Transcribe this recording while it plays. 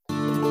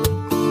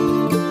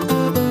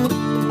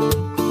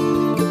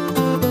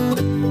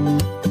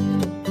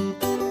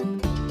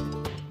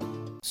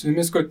Su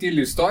jumis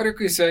Kotyli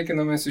istorikai,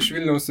 sveikinamės iš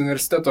Vilniaus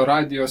universiteto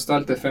radijo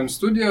Start FM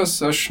studijos,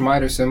 aš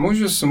Marius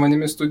Emužis, su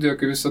manimi studijoje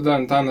kaip visada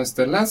Antanas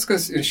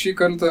Terleckas ir šį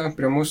kartą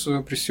prie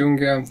mūsų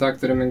prisijungė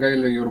daktarė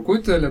Mingailė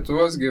Jurkutė,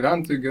 Lietuvos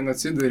gyventojų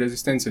genocido ir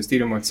rezistencijos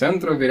tyrimo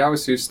centro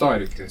vyriausioji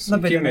istorikė.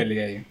 Sveiki,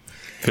 mielieji.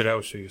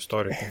 Vyriausioji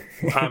istorikė.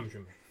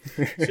 Amžiumi.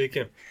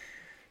 Sveiki.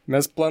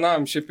 Mes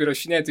planavom šiaip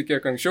įrašinėti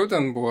kiek anksčiau,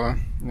 ten buvo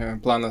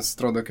planas,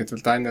 atrodo,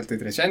 ketvirtadienį ar tai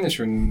trečiadienį, aš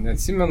jau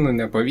neatsimenu,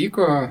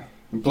 nepavyko.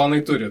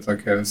 Planai turi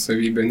tokią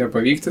savybę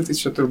nepavykti, tai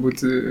čia turbūt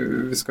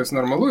viskas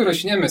normalu.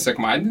 Įrašinėjame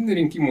sekmadienį,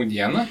 rinkimų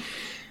dieną.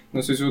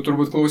 Jūs jau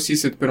turbūt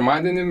klausysit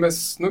pirmadienį, bet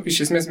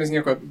iš esmės mes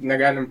nieko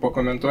negalim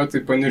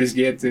pakomentuoti,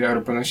 paniurzgėti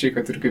ar panašiai,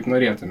 kad ir kaip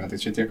norėtume. Tai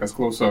čia tie, kas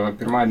klauso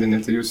pirmadienį,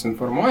 tai jūs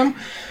informuojam.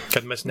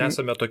 Kad mes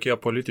nesame tokie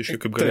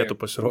politiški, kaip galėtų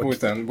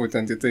pasirodyti.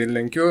 Būtent į tai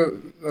lenkiu.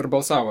 Ar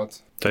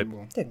balsavot? Taip.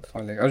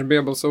 Aš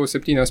beje balsavau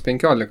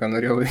 7:15,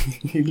 norėjau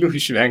eilių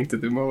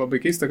išvengti. Tai buvo labai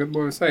keista, kad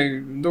buvo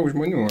visai daug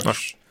žmonių.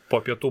 Aš po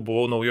pietų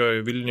buvau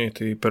Naujojoje Vilniuje,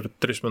 tai per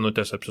 3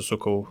 minutės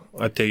apsisukau,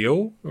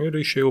 atėjau ir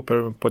išėjau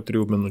po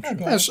 3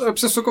 minučių. Aš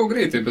apsisukau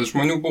greitai, bet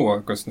žmonių buvo,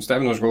 kas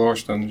nustebino, aš galvoju,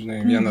 aš ten,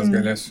 vienas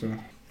galėsiu,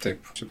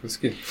 taip, čia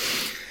pasakyti,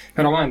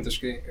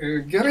 romantiškai.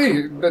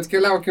 Gerai, bet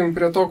keliaukim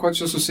prie to, ko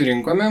čia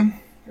susirinkome.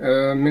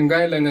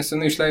 Mingailė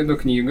nesenai išleido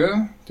knygą,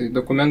 tai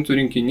dokumentų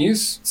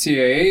rinkinys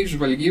CIA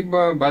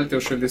žvalgyba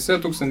Baltijos šalyse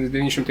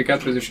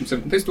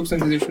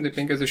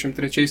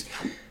 1947-1953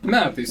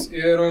 metais.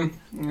 Ir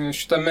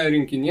šitame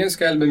rinkinyje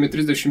skelbiami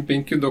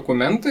 35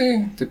 dokumentai,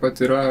 taip pat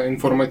yra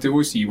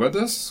informatyvus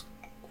įvadas,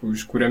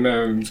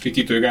 kuriame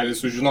skaitytojai gali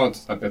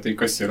sužinoti apie tai,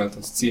 kas yra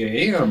tas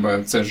CIA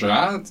arba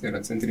CŽA, tai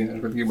yra Centrinė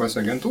žvalgybos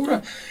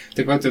agentūra.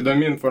 Taip pat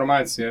įdomi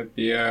informacija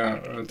apie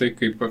tai,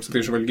 kaip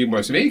apskritai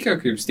žvalgybos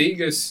veikia, kaip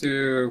steigėsi,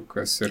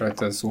 kas yra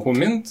tas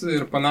HUMINT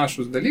ir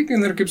panašus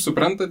dalykai. Ir kaip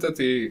suprantate,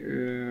 tai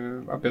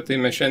apie tai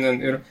mes šiandien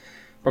ir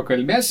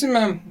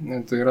pakalbėsime.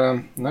 Tai yra,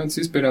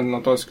 atsispiriant nuo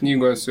tos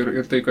knygos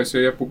ir tai, kas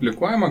joje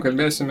publikuojama,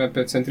 kalbėsime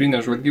apie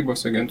Centrinę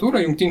žvalgybos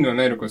agentūrą, Jungtinių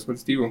Amerikos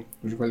valstijų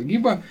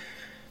žvalgybą,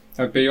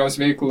 apie jos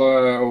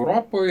veiklą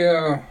Europoje,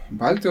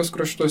 Baltijos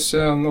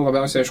kraštuose,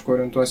 labiausiai, aišku,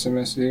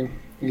 orientuosimės į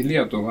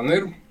Lietuvą.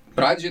 Ir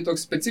pradžiai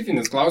toks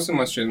specifinis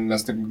klausimas,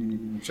 mes taip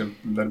čia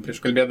dar prieš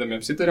kalbėdami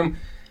apsitarėm,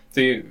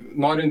 tai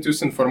norint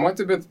jūs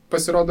informuoti, bet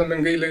pasirodo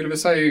Mingailė ir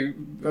visai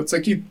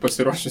atsakyti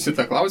pasiruošusi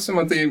tą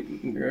klausimą, tai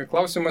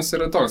klausimas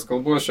yra toks,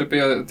 kalbu aš apie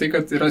tai,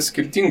 kad yra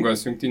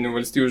skirtingos Jungtinių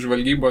valstijų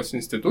žvalgybos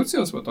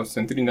institucijos, tos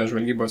Centrinės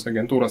žvalgybos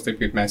agentūros,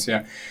 taip kaip mes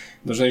ją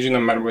dažnai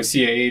žinom, arba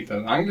CIA,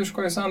 ta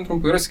angliškoji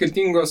santrumpa, yra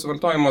skirtingos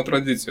vartojimo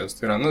tradicijos.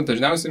 Tai yra,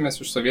 dažniausiai mes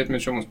iš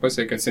sovietmečio mus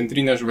pasiekia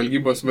Centrinė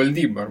žvalgybos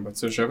valdyba, arba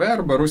CŽV,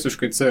 arba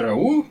rusiškai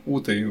CRU,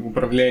 tai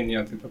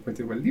upravlėnija, tai ta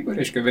pati valdyba,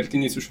 reiškia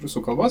vertinys iš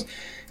rusų kalbos.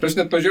 Ir aš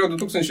net pažiūrėjau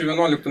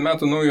 2011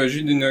 metų naujo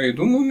židinio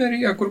aidų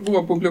numeryje, kur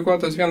buvo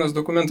publikuotas vienas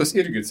dokumentas,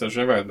 irgi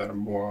CŽV dar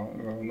buvo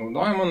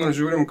naudojama, nors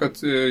žiūrim, kad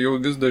jau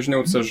vis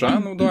dažniau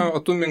CŽA naudoja, o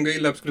tu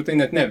Mingailė apskritai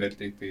net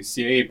nevertei, tai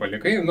CIA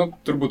palikai,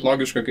 turbūt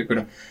logiška, kaip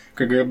ir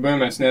KGB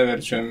mes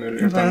neverčiam.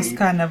 Ir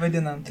VSK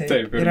nevadinam,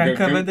 taip. Ir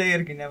NKVD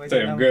irgi nevadinam.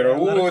 Taip,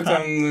 GRU,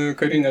 ten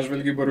karinė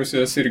žvalgyba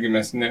Rusijos irgi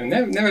mes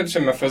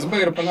neverčiam,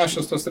 FSB ir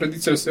panašios tos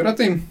tradicijos yra.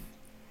 Tai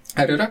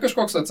ar yra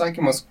kažkoks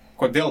atsakymas,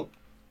 kodėl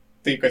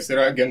tai, kas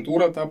yra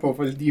agentūra, tapo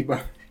valdyba?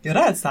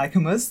 Yra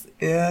atsakymas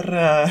ir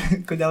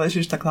kodėl aš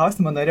iš tą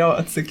klausimą norėjau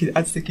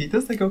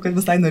atsakyti, sakiau, kad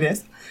visai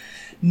norėsiu,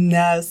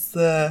 nes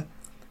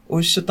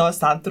už šitos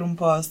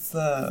santrumpos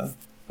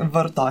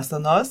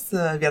vartosenos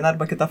viena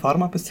arba kita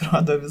forma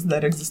pasirodo vis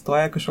dar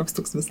egzistuoja kažkoks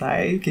toks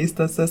visai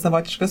keistas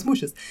savotiškas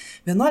mūšis.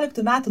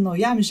 11 metų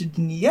naujam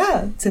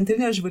židinyje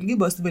Centrinės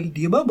žvalgybos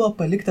valdyba buvo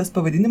paliktas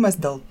pavadinimas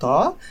dėl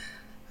to,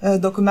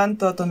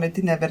 dokumento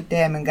tuometinė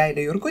vertėja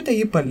Mingailė Jurkutė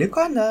jį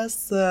paliko,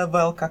 nes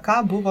VLKK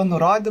buvo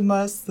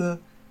nurodymas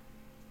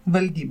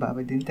valdybą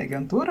vadinti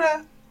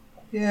agentūrą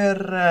ir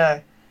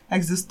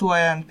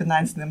egzistuojant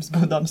finansinėms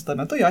baudoms tuo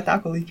metu jo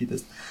teko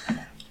laikytis.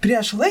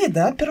 Prieš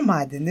laidą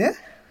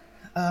pirmadienį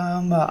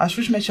aš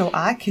užmečiau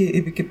akį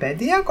į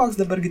Wikipediją, koks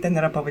dabargi ten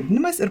yra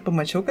pavadinimas ir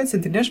pamačiau, kad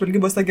Centrinė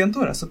žvalgybos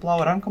agentūra.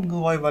 Suplau rankom,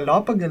 galvoju, valio,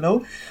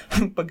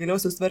 pagaliau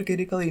susitvarkė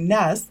reikalai,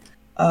 nes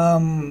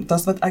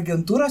tos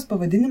agentūros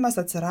pavadinimas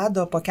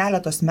atsirado po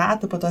keletos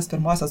metų po tos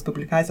pirmosios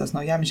publikacijos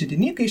naujam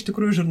židiny, kai iš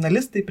tikrųjų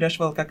žurnalistai prieš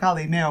VLKK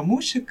laimėjo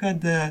mūšį, kad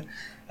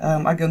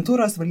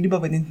agentūros valdybą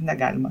vadinti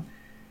negalima.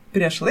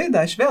 Prieš laidą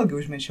aš vėlgi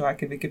užmečiau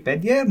akį į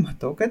Wikipediją ir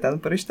matau, kad ten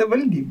parašyta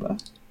valdyba.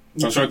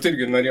 Aš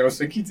irgi norėjau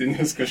sakyti,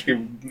 nes kažkaip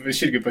aš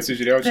irgi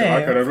pasižiūrėjau čia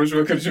vakarą ar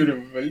užvakar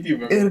žiūrim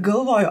valdybą. Ir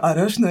galvoju, ar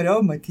aš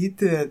norėjau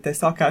matyti,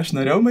 tiesiog ką aš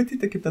norėjau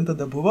matyti, kaip ten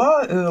tada buvo,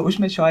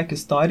 užmečiau akį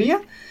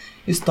istoriją.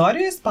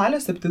 Istorijoje spalio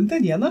 7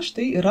 dieną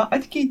štai yra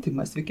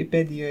atkeitimas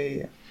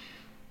Wikipedijoje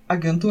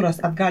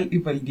agentūros atgal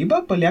į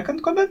valdybą, paliekant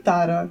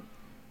komentarą,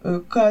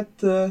 kad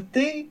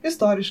tai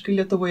istoriškai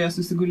Lietuvoje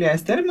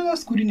susigulėjęs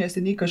terminas, kurį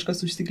neseniai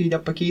kažkas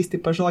užsigeidė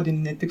pakeisti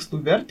pažodinį netikslų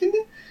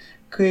vertinį,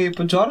 kaip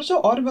Džordžo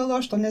Orvelo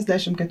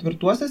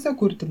 84-uosiuose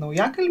kurti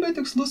naujakalbę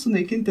tikslu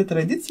sunaikinti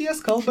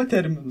tradicijas, kalbą,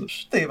 terminus.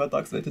 Štai va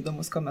toks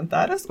įdomus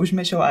komentaras.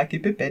 Užmečiau akį į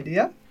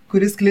Wikipediją.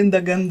 kuris klinda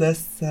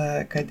gandas,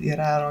 kad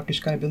yra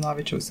Rokiškio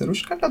Rabinovičiaus ir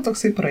Užkalio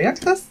toksai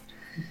projektas.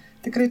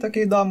 Tikrai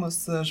tokie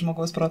įdomus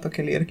žmogaus proto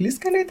keliai ir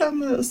klystkeliai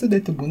ten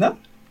sudėti būna.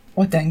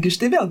 O tengi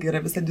štai vėlgi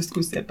yra visa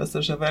diskusija apie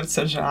CŽV ir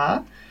CŽA,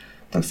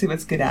 toksai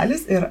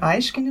skirelis ir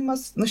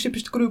aiškinimas, šiaip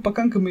iš tikrųjų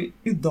pakankamai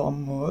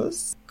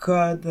įdomus,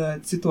 kad,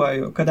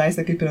 cituoju,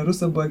 kadaise kaip prie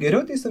Rusų buvo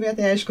geriau, tai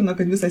sovietai aiškino,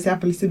 kad visas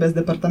JAV valstybės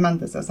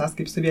departamentas esas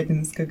kaip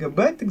sovietinis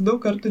KGB, tik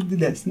daug kartų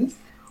didesnis.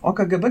 O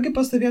KGB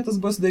po sovietus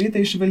buvo sudaryta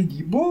iš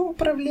žvalgybų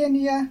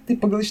upravlienyje, tai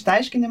pagal šitą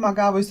aiškinimą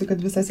gavosi,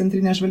 kad visa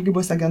centrinė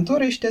žvalgybos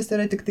agentūra iš ties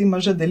yra tik tai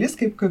maža dalis,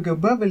 kaip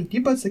KGB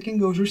valdyba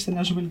atsakinga už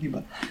užsienio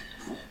žvalgybą.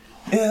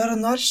 Ir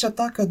nors čia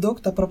tokio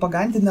daug to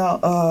propagandinio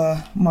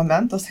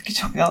momento,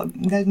 sakyčiau, gal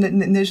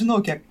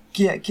nežinau,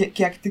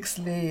 kiek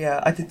tiksliai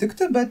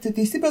atitiktų, bet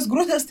teisybės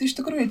grūdas tai iš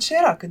tikrųjų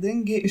čia yra,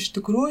 kadangi iš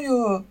tikrųjų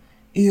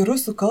į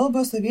rusų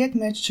kalbą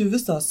sovietmečių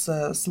visos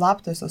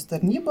slaptosios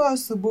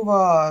tarnybos buvo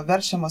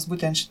verčiamas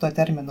būtent šito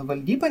terminų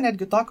valdyba,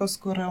 netgi tokios,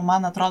 kur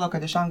man atrodo,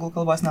 kad iš anglų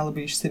kalbos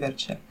nelabai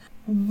išsiverčia.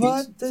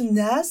 Vat,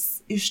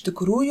 nes iš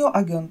tikrųjų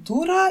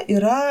agentūra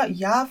yra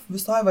JAV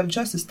visoje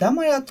valdžios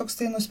sistemoje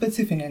toksai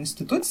specifinė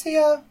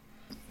institucija.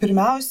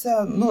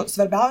 Pirmiausia,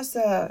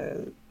 svarbiausia,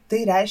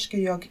 tai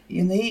reiškia, jog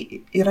jinai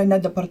yra ne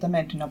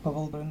departamentinio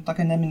pavaldo,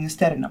 tokia ne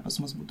ministerinė pas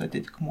mus būtų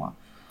atitikmuo.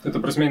 Tai ta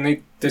prasme, jinai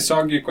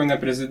tiesiogiai ko ne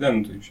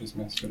prezidentui, iš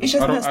esmės. Iš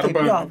esmės taip,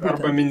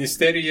 arba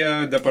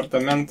ministerija,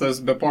 departamentas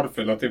be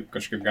portfelio, taip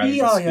kažkaip gali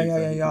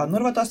pasakyti. Jo.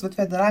 Ir va tos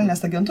federalinės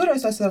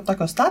agentūros, jos yra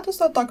tokio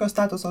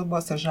statuso buvo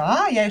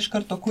CŽA, ją iš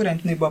karto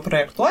kuriant jinai buvo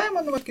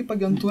projektuojama, kaip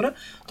agentūra,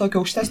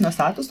 tokio aukštesnio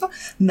statuso.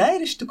 Na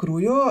ir iš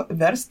tikrųjų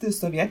versti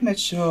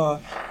sovietmečių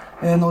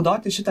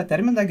naudoti šitą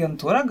terminą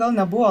agentūrą gal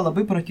nebuvo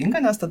labai protinga,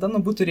 nes tada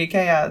būtų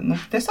reikėję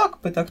tiesiog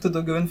patekti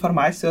daugiau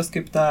informacijos,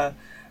 kaip ta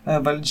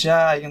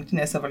valdžia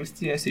Jungtinėse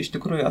valstijose iš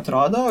tikrųjų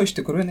atrodo, o iš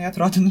tikrųjų jinai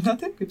atrodo ne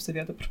taip, kaip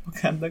sovietų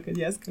propaganda, kad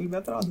jie skelbė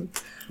atrodo.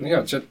 Jo,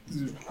 čia,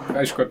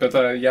 aišku, apie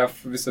tą JAV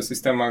visą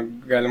sistemą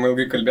galima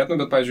ilgai kalbėti,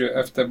 bet, pavyzdžiui,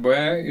 FTB,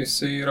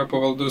 jisai yra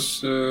pavaldus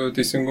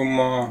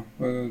teisingumo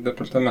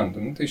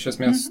departamentui. Tai iš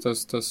esmės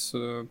tas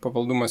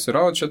pavaldumas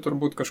yra, o čia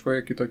turbūt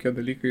kažkokie kitokie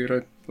dalykai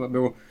yra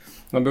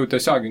labiau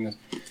tiesioginis.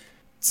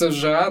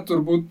 CŽA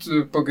turbūt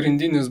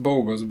pagrindinis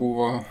baubas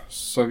buvo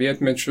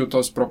sovietmečių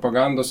tos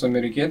propagandos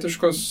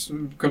amerikietiškos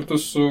kartu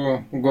su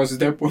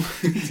Gosdepu,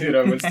 tai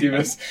yra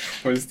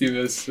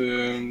valstybės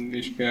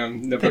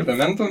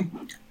departamentu.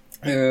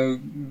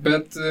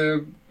 Bet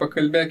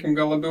pakalbėkim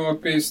gal labiau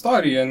apie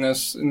istoriją,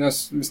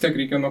 nes vis tiek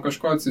reikia nuo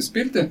kažko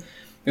atsispirti.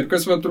 Ir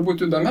kas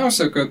turbūt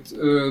įdomiausia, kad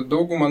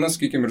dauguma,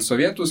 sakykime, ir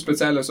sovietų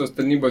specialiosios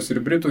tarnybos ir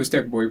britų vis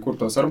tiek buvo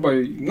įkurtos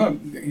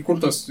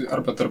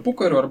arba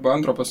tarpukariu, arba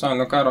antro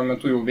pasaulinio karo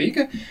metu jau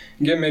veikia.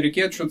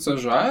 Amerikiečių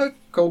CŽA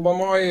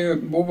kalbamoji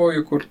buvo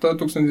įkurta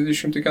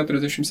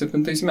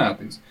 1947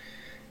 metais.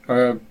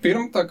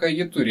 Pirmtaką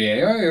ji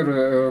turėjo ir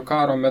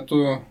karo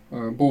metu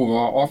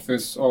buvo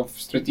Office of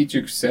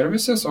Strategic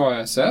Services,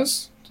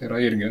 OSS. Tai yra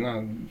irgi,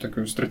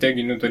 tokių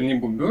strateginių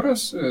tarnybų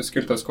biuras,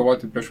 skirtas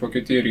kovoti prieš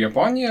Vokietiją ir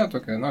Japoniją,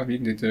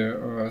 vykdyti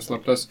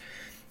slaptas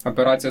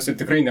operacijas. Ir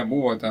tikrai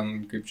nebuvo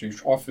ten, kaip čia iš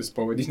Office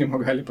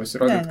pavadinimo gali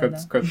pasirodyti,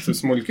 kad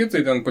smulki,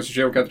 tai ten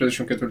pasižiūrėjau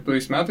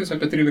 44 metais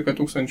apie 13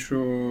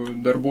 000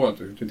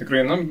 darbuotojų. Tai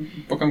tikrai,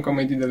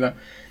 pakankamai didelė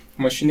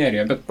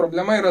mašinerija. Bet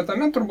problema yra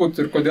tame turbūt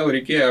ir kodėl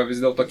reikėjo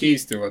vis dėlto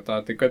keisti tą.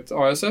 Tai kad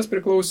OSS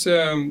priklausė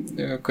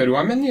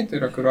kariuomeniai, tai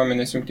yra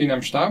kariuomenės jungtiniam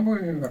štabui,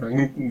 ar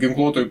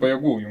ginkluotojų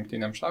pajėgų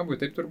jungtiniam štabui,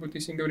 taip turbūt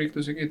teisingiau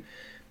reiktų sakyti.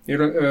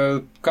 Ir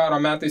karo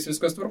metais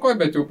viskas tvarkoja,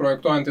 bet jau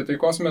projektuojant į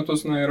taikos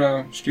metus,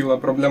 iškyla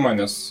problema,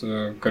 nes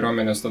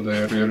kariuomenės tada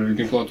ir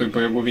ginkluotojų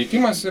pajėgų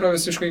veikimas yra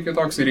visiškai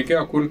kitoks. Ir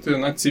reikėjo kurti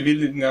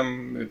civiliniam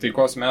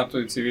taikos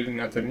metui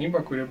civilinę tarnybą,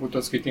 kuri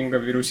būtų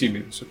atskaitinga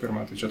vyriausybei visų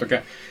pirma. Tai čia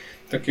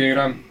tokia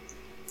yra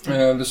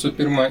visų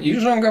pirma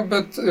įžanga,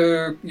 bet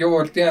jau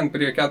artėjant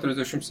prie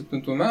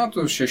 47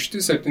 metų,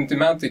 6-7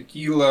 metai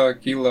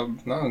kyla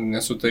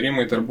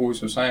nesutarimai tarp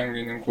buvusių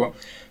sąjungininkų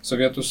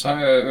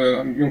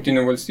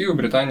Jungtinių valstijų,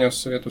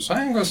 Britanijos Sovietų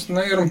sąjungos.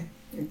 Ir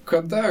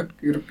kada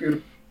ir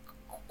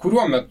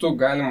kuriuo metu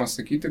galima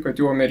sakyti, kad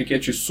jau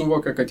amerikiečiai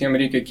suvokia, kad jiem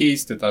reikia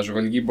keisti tą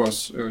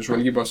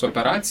žvalgybos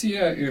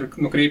operaciją ir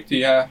nukreipti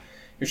ją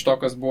iš to,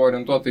 kas buvo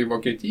orientuota į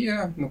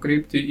Vokietiją,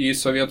 nukreipti į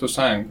Sovietų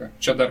sąjungą.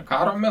 Čia dar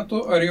karo metu,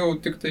 ar jau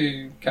tik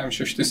tai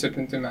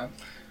 6-7 metų?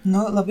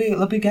 Labai,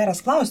 labai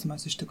geras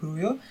klausimas iš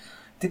tikrųjų.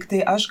 Tik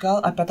tai aš gal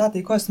apie tą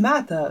taikos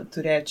metą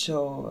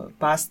turėčiau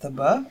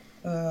pastabą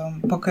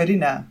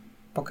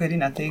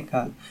pokarinę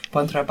taiką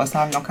po antrojo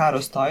pasaulinio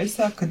karo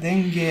stojusią,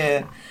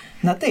 kadangi,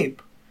 taip,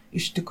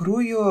 iš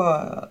tikrųjų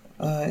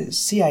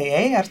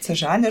CIA ar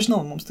CŽA, nežinau,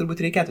 mums turbūt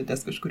reikėtų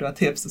ties kažkurio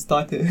tai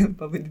apsistoti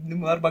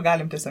pavadinimu, arba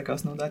galim tiesiog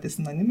jos naudoti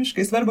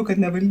sinonimiškai, svarbu,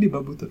 kad ne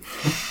valdyba būtų.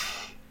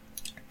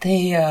 Tai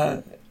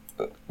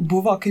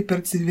buvo kaip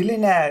ir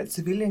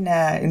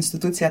civilinė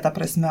institucija, ta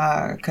prasme,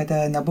 kad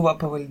nebuvo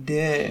pavaldi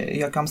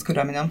jokioms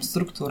kariuomenėms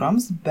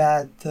struktūroms,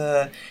 bet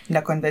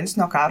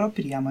nekonvencinio karo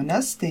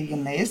priemonės, tai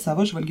jinai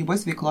savo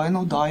žvalgybos veikloje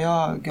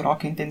naudojo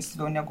gerokai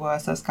intensyviau negu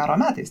SS karo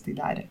metais tai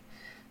darė.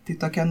 Tai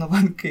tokia,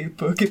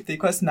 kaip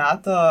taikos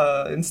meto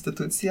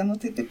institucija,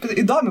 taip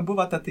įdomi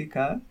buvo ta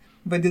taika,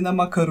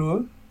 vadinama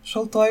karu,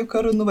 šaltojų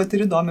karu,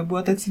 ir įdomi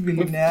buvo ta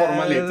civilinė.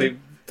 Formaliai taip,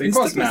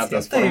 taikos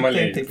metas,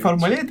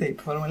 formaliai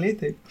taip.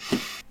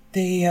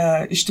 Tai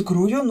iš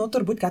tikrųjų,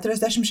 turbūt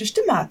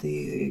 46 metai.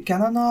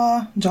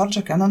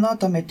 Džordžo Kennono,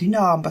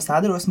 tuometinio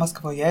ambasadoriaus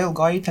Maskvoje,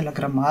 ilgoji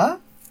telegrama,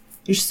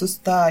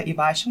 išsiųsta į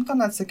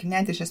Vašingtoną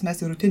atsakinėjant iš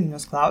esmės į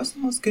rutininius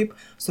klausimus, kaip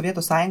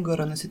Sovietų sąjunga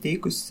yra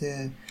nusiteikusi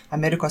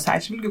Amerikos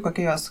atžvilgių,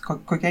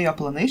 kokie jo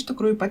planai, iš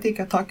tikrųjų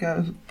pateikė tokią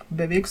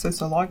beveik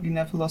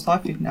sociologinę,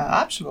 filosofinę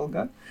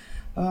apžvalgą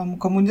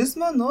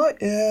komunizmo.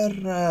 Ir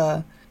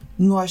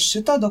nuo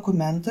šito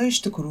dokumento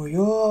iš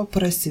tikrųjų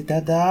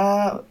prasideda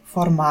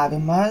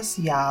formavimas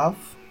JAV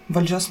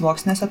valdžios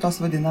sluoksniuose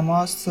tos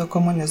vadinamos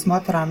komunizmo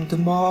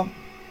tramdymo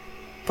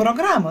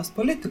programos,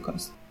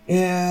 politikos.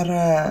 Ir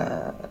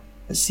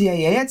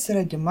CIA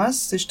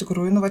atsiradimas iš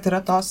tikrųjų yra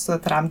tos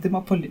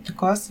tramdymo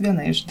politikos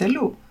viena iš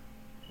dalių.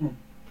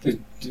 Tai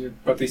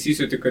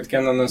pataisysiu tik, kad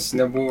Kennonas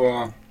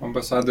nebuvo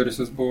ambasadorius,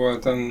 jis buvo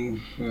ten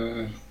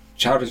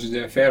Charge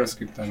d'Affaires,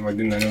 kaip ten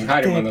vadina,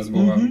 Harrimanas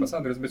buvo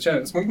ambasadorius, bet čia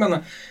smulkmena.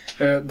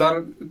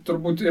 Dar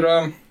turbūt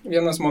yra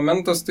vienas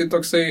momentas, tai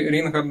toksai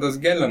Reinhardas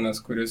Gelenas,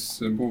 kuris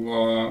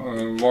buvo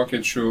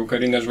vokiečių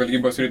karinės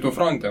žvalgybos rytų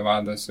fronte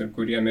vadas ir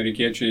kurį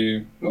amerikiečiai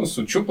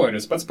sučiupo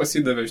ir jis pats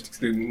pasidavė.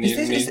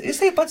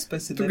 Jisai pats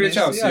pasidavė. Tu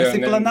greičiausiai.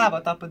 Jisai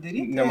planavo tą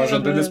padaryti. Nemaža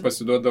dalis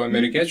pasiduodavo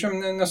amerikiečiam,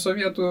 ne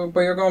sovietų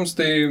pajėgoms,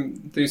 tai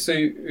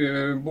jisai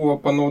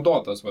buvo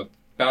panaudotas,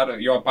 per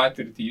jo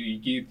patirtį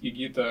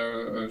įgytą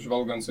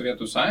žvalgant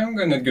Sovietų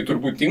sąjungą, netgi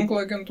turbūt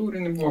tinklą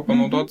agentūrinį buvo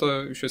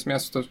panaudota iš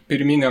esmės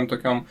pirminiam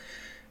tokiam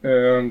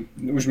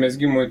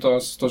užmezgimui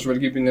tos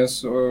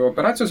žvalgybinės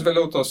operacijos,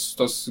 vėliau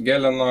tos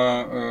Geleno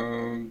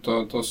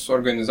tos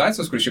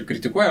organizacijos, kur šiaip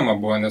kritikuojama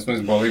buvo, nes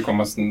jis buvo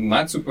laikomas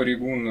nacių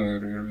pareigūnų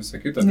ir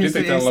visa kita.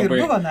 Britai ten labai,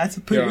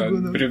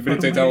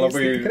 Britai ten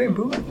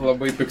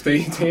labai piktai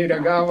tai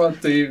reagavo,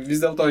 tai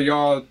vis dėlto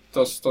jo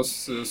tos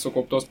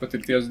sukauptos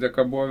patirties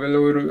dėka buvo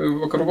vėliau ir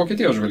vakarų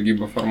Vokietijos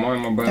žvalgyba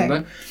formuojama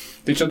BND.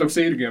 Tai čia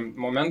toksai irgi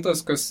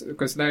momentas,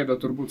 kas leido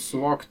turbūt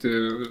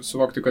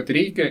suvokti, kad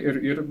reikia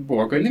ir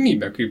buvo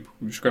galimybė, kaip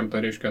iš karto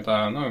reiškia tą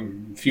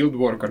field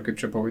work, ar kaip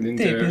čia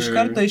pavadinti. Taip, iš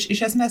karto,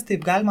 iš esmės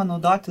taip galima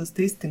naudotis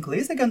tais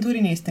tinklais,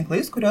 agentūriniais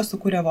tinklais, kurios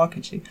sukūrė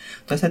vokiečiai.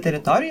 Tose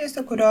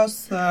teritorijose, kurios,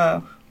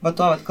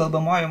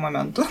 kalbamojo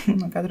momentu,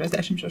 nuo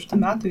 46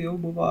 metų jau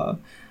buvo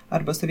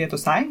arba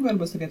Sovietų sąjungo,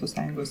 arba Sovietų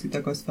sąjungos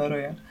įtakos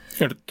sferoje.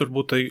 Ir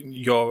turbūt tai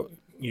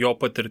jo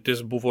patirtis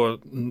buvo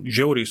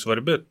žiauriai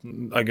svarbi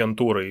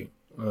agentūrai,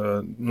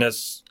 nes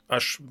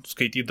aš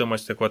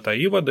skaitydamas tiek tą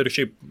įvadą ir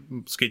šiaip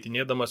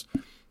skaitinėdamas,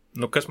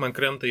 kas man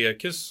krenta į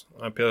akis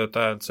apie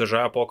tą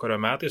CŽA pokario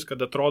metais,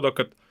 kad atrodo,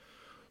 kad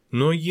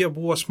jie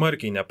buvo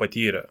smarkiai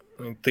nepatyrę.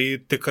 Tai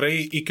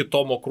tikrai iki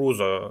Tomo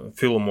Cruzo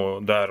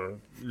filmų dar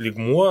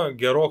lygmuo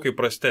gerokai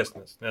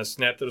prastesnis, nes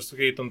net ir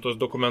skaitant tos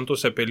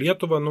dokumentus apie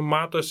Lietuvą,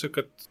 matosi,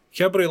 kad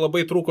hebrai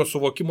labai trūko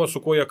suvokimo,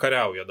 su kuo jie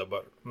kariauja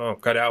dabar.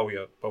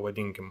 Kariauja,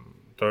 pavadinkim.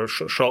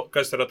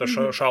 Kas yra ta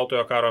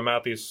šaltojo karo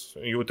metais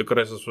jų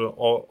tikrasis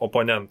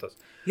oponentas.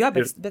 Jo,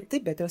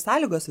 bet ir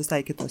sąlygos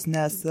visai kitos,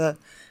 nes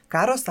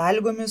karo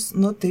sąlygomis,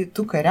 tai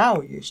tu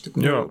kariauji, iš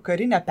tikrųjų. Jo.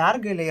 Karinė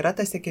pergalė yra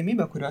ta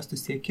siekiamybė, kurios tu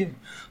sieki.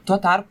 Tuo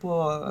tarpu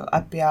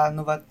apie,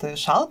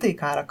 šaltąjį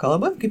karą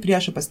kalbant, kaip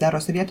priešą pasidaro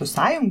Sovietų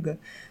sąjunga,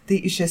 tai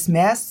iš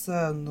esmės,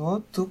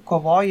 tu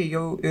kovoji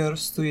jau ir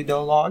su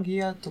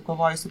ideologija, tu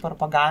kovoji su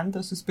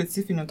propaganda, su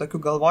specifiniu tokiu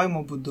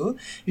galvojimo būdu,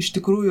 iš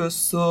tikrųjų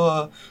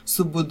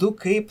su būdu,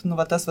 kaip,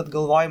 tas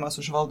galvojimas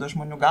užvaldo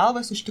žmonių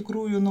galvas, iš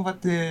tikrųjų,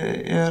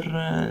 ir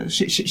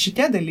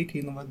šitie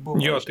dalykai, buvo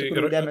jo, iš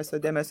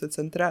tikrųjų dėmesio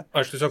centre.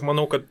 Aš tiesiog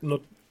manau, kad,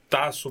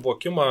 tą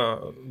suvokimą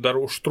dar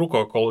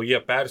užtruko, kol jie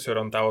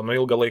persiorientavo,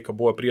 ilgą laiką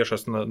buvo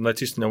priešas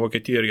nacistinė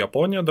Vokietija ir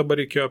Japonija, dabar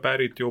reikėjo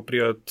pereiti jau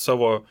prie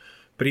savo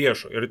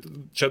priešų. Ir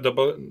čia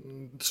dabar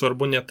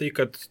svarbu ne tai,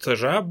 kad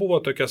CŽA buvo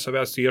tokia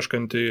savęs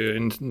ieškanti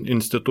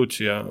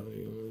institucija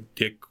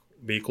tiek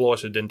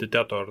veiklos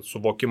identiteto ar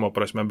suvokimo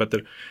prasme, bet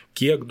ir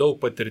kiek daug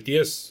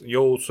patirties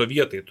jau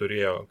sovietai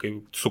turėjo,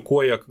 su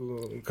kuo jie,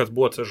 kas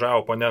buvo CŽA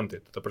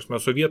oponentai. Ta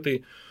prasme, sovietai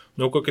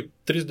kokį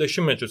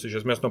 30 mečius iš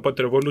esmės nuo pat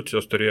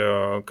revoliucijos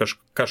turėjo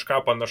kažką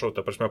panašaus.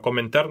 Ta prasme,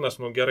 Kominternas,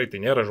 gerai, tai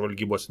nėra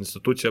žvalgybos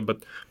institucija,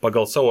 bet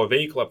pagal savo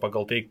veiklą,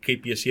 pagal tai,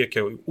 kaip jie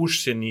siekia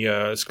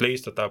užsienyje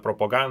skleisti tą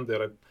propagandą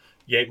ir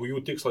jeigu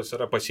jų tikslas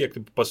yra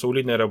pasiekti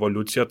pasaulinę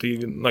revoliuciją, tai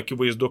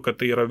akivaizdu, kad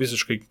tai yra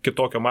visiškai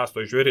kitokio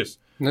masto žvėris.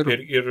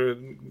 Ir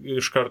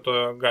iš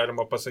karto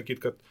galima pasakyti,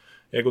 kad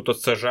jeigu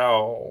tos CŽA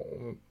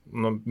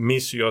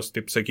misijos,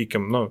 taip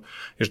sakykime,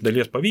 iš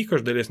dalies pavyko,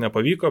 iš dalies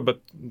nepavyko,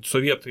 bet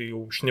sovietai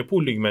jau šnipų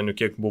lygmenių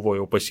kiek buvo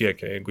jau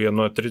pasiekę. Jeigu jie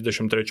nuo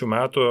 33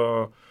 metų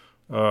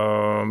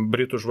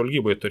Britų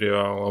žvalgybai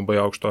turėjo labai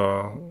aukšto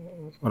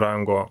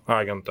rango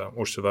agentą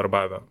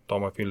užsiverbavę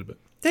Tomą Filbį.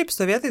 Taip,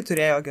 sovietai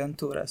turėjo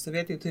agentūrą,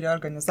 sovietai turėjo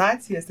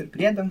organizacijas ir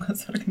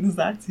priedangos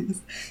organizacijas.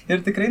 Ir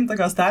tikrai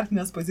tokios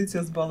startinės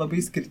pozicijos buvo labai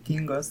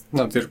skirtingos.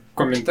 Na, tai ir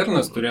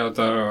Kominternas turėjo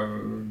tą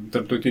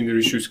tarptautinių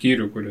ryšių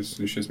skyrių, kuris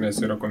iš esmės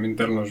yra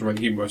Kominterno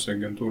žvalgybos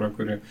agentūra,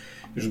 kuri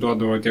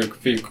išduodavo tiek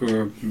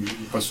fake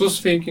pasus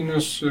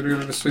feikinius ir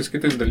visais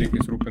kitais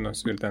dalykais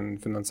rūpinosi. Ir ten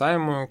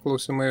finansavimo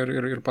klausimai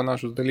ir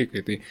panašus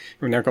dalykai. Tai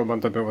jau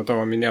nekalbant apie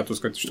tavo minėtus,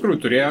 kad iš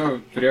tikrųjų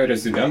turėjo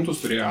rezidentus,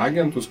 turėjo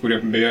agentus,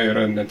 kurie beje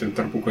yra net ir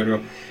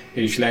tarpukariu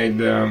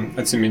išleidę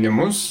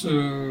atsiminimus,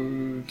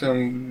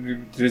 ten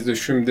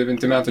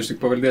 39 metų, aš tik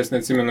pavardės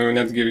neatsimenu,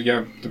 netgi jie,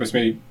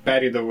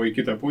 pereidavo į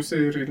kitą pusę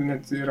ir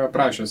net yra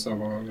prašę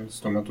savo,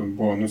 tuo metu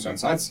buvo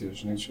sensacija,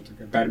 žinai, čia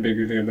tokia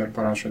perbėgėliai dar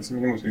parašo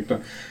atsiminimus, reiktų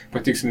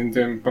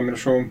patikslinti,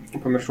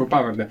 pamiršau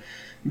pavardę.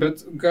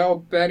 Bet gal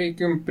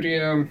pereikim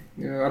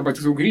arba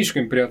tiksliau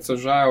grįžkim prie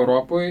CŽA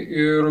Europoje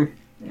ir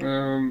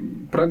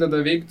pradeda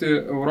veikti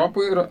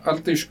Europoje ir ar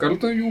tai iš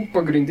karto jų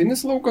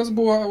pagrindinis laukas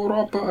buvo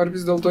Europa, ar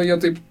vis dėlto jie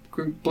taip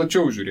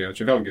plačiau žiūrėjo.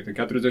 Čia vėlgi, tai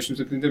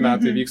 47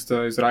 metai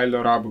vyksta Izraelio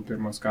arabų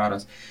pirmas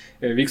karas.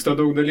 Vyksta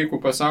daug dalykų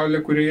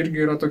pasaulyje, kurie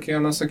irgi yra tokie,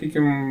 na,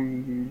 sakykime,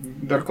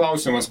 dar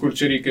klausimas, kur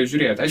čia reikia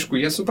žiūrėti. Aišku,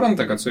 jie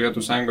supranta, kad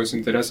Sovietų Sąjungos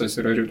interesas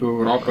yra Rytų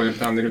Europoje ir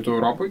ten Rytų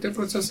Europoje tie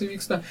procesai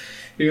vyksta.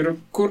 Ir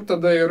kur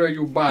tada yra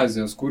jų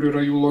bazės, kur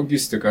yra jų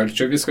logistika? Ar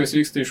čia viskas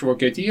vyksta iš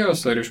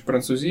Vokietijos ar iš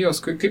Prancūzijos?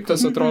 Kaip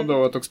tas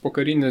atrodo toks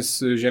pokarinis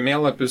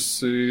žemėlapis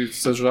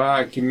CŽA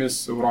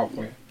akimis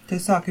Europoje?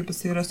 Tiesiog, kaip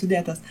jis yra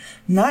sudėtas.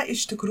 Na,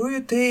 iš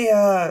tikrųjų, tai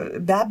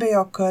be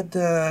abejo, kad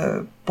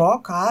po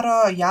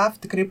karo JAV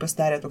tikrai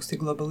pasidarė toksai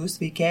globalus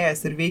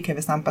veikėjas ir veikė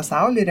visam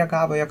pasauliu,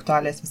 reagavo į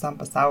aktualijas visam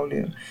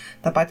pasauliu. Ir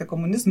tą patį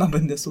komunizmą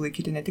bandė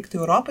sulaikyti ne tik tai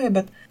Europoje,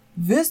 bet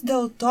vis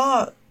dėlto,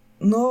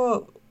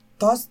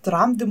 tos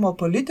tramdymo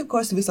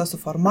politikos, visą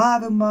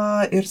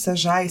suformavimą ir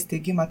CŽA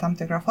įsteigimą tam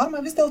tikrą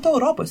formą, vis dėlto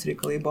Europos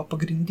reikalai buvo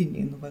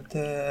pagrindiniai,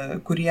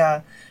 kurie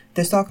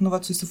tiesiog,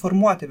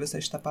 susiformuoti visą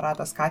šitą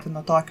aparatą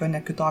skatino tokio,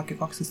 ne kitokį,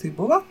 koks jisai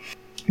buvo.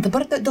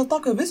 Dabar dėl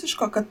tokio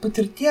visiško, kad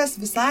patirties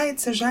visai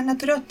CŽA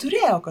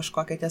turėjo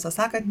kažkokią, tiesą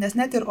sakant, nes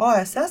net ir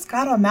OSS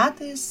karo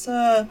metais,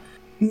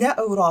 ne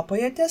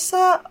Europoje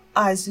tiesa,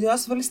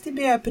 Azijos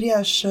valstybėje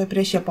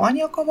prieš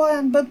Japoniją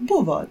kovojant, bet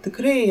buvo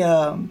tikrai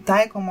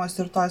taikomos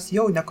ir tos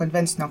jau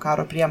nekonvencinio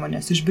karo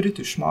priemonės iš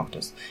Britų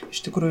išmoktos.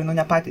 Iš tikrųjų,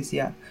 ne patys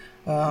jie.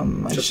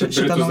 Čia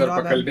Britus dar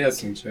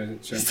pakalbėsim, čia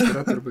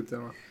yra turbūt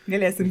tema.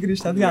 Galėsim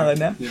grįžti atgal,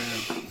 ne?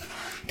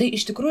 Tai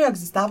iš tikrųjų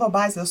egzistavo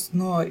bazės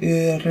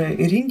ir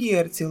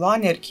Indijoje, ir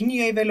Ceilone, ir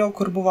Kinijoje vėliau,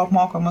 kur buvo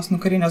apmokamos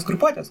karinės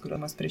grupuotės,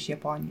 kurios prieš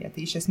Japoniją.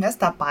 Tai iš esmės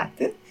tą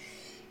patį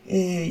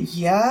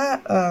jie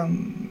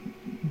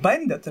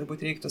bandė,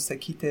 turbūt reiktų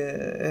sakyti,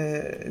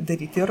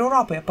 daryti ir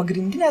Europoje.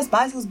 Pagrindinės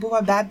bazės buvo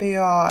be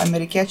abejo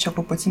amerikiečių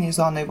okupaciniai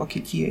zonai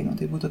Vokietijoje.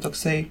 Tai būtų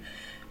toksai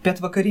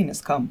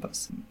pietvakarinis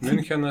kampas.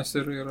 Münchenas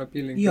ir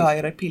apylinkės. Jo,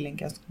 ir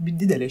apylinkės.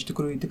 Didelė, iš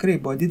tikrųjų, tikrai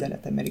buvo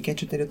didelė ta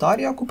amerikiečių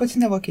teritorija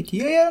okupacinė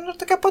Vokietijoje ir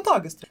tokia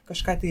patogis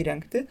kažką tai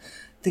rengti.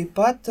 Taip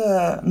pat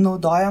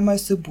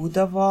naudojamasi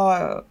būdavo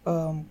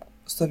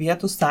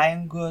Sovietų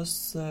Sąjungos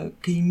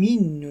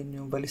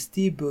kaimyninių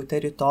valstybių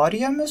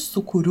teritorijomis,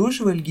 su kurių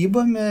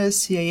žvalgybomis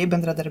jie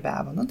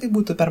bendradarbiavo. Tai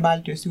būtų per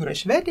Baltijos jūrą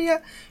Švediją,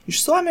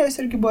 iš Suomijos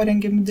irgi buvo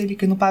rengiami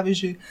dalykai,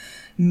 pavyzdžiui,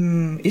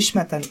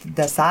 išmetant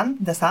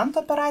desanto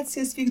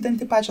operacijas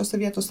vykdantį pačią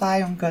Sovietų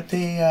Sąjungą,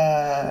 tai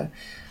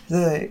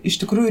iš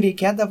tikrųjų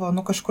reikėdavo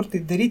kažkur tai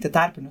daryti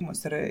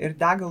tarpinimus ir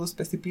degalus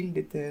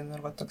pasipildyti,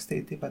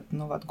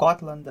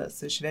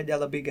 Gotlandas,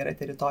 Švedija labai gera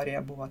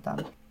teritorija buvo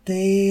tam.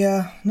 Tai,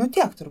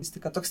 tiek turbūt,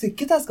 kad toksai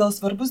kitas gal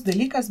svarbus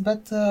dalykas,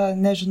 bet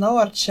nežinau,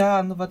 ar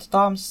čia,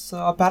 toms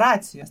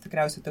operacijos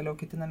tikriausiai toliau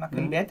ketiname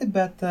kalbėti,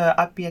 bet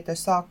apie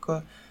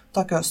tiesiog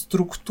tokią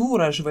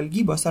struktūrą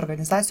žvalgybos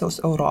organizacijos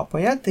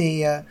Europoje, tai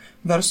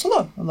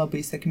verslu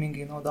labai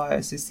sėkmingai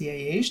naudojasi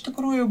CIA. Iš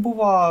tikrųjų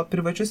buvo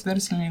privačius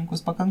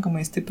verslininkus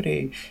pakankamai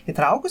stipriai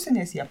įtraukusi,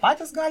 nes jie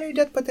patys gali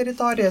judėti po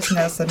teritorijas,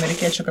 nes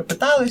amerikiečių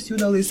kapitalas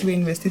juda laisvai,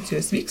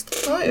 investicijos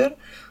vyksta, ir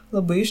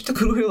labai iš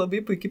tikrųjų labai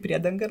puikiai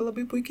priedanga ir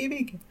labai puikiai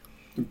veikia.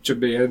 Čia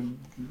beje,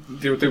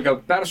 jau taip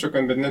gal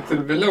peršokant, bet net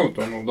ir vėliau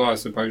to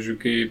naudojasi. Pavyzdžiui,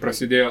 kai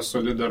prasidėjo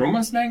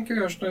solidarumas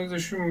Lenkijoje,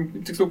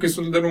 tiksliau, kai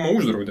solidarumą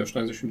uždraudė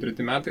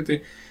 83 metai,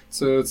 tai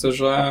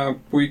CŽA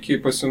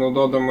puikiai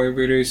pasinaudodama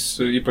įvairiais,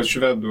 ypač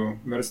švedų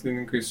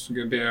verslininkais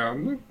sugebėjo,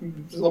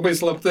 labai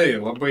slaptai,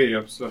 labai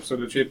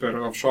absoliučiai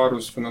per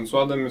offshore'us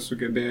finansuodami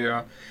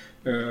sugebėjo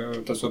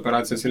tas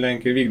operacijas į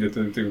Lenkiją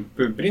vykdyti.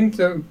 Tai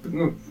printė,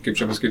 kaip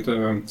čia pasakyti,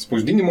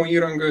 spausdinimo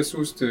įrangą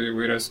siūsti,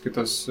 įvairias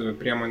kitas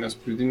priemonės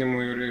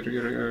spausdinimui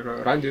ir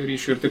radio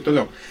ryšių ir taip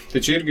toliau.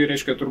 Tai čia irgi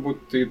reiškia,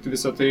 turbūt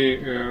visą tai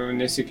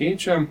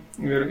nesikeičia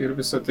ir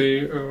visą tai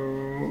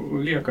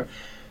lieka.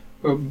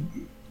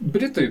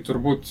 Britai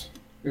turbūt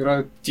yra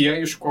tie,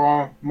 iš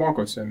ko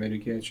mokosi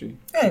amerikiečiai.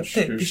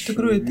 Taip, iš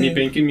tikrųjų. Mi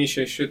 5, Mi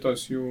 6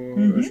 tos jų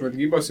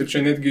žvalgybos ir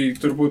čia netgi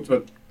turbūt,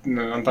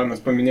 Antanas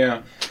paminėjo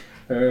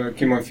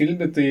Kimo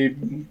Philby, tai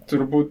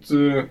turbūt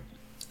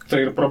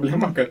tai ir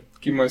problema, kad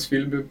Kimas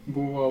Philby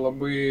buvo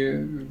labai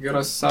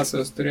geras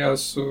sąsajas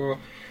turėjęs su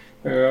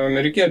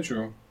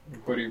amerikiečių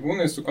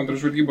pareigūnai su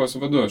kontržvalgybos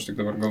vadu, aš tik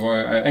dabar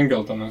galvoju,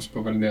 Engeltonas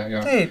pavardė.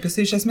 Jo. Taip, jis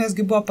iš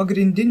esmėsgi buvo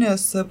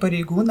pagrindinis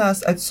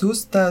pareigūnas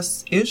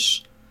atsiųstas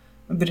iš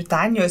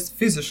Britanijos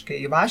fiziškai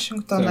į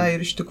Vašingtoną. Taip.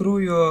 Ir iš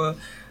tikrųjų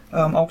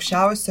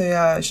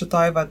aukščiausioje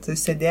šitoj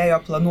sėdėjo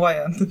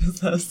planuojant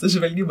visas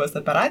žvalgybos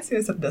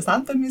operacijas ir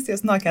desanto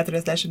misijas nuo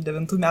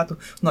 49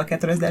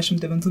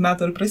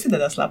 metų ir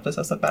prasideda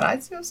slaptosios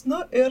operacijos.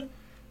 Ir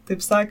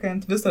taip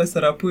sakant, visos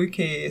yra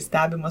puikiai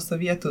stebimos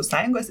Sovietų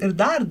sąjungos ir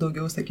dar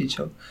daugiau,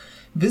 sakyčiau.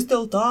 Vis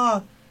dėlto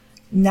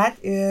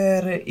net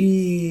ir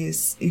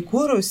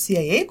įkūrus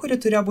CIA, kuri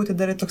turėjo būti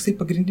dar toksai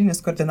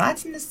pagrindinis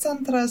koordinacinis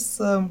centras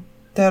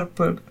tarp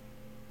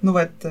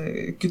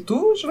kitų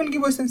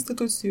žvalgybos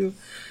institucijų,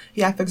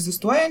 JAF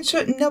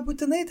egzistuojančių,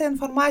 nebūtinai ta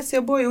informacija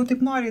buvo jau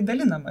taip noriai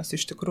dalinamas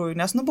iš tikrųjų,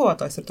 nes buvo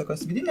tos ir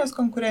tokios vidinės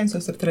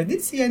konkurencijos ir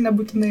tradicija,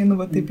 nebūtinai,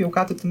 taip jau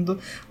ką tu tindu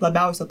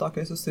labiausia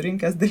tokio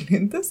susirinkęs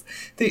dalintis.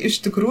 Tai iš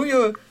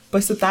tikrųjų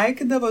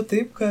pasitaikydavo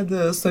taip, kad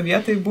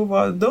sovietai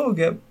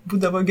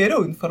būdavo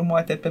geriau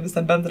informuoti apie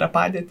visą bendrą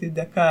padėtį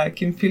dėka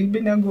Kim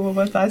Philby negu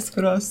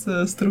atskiros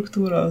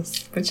struktūros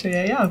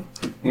pačioje JAV.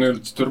 Ir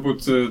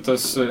turbūt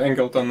tas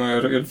Engeltono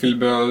ir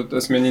Philbio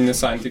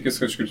asmeninis santykis,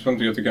 kažkaip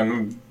suprantu, jie tokie,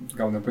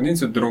 gal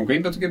nepaninsi, draugai,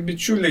 bet tokie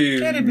bičiuliai.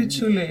 Geri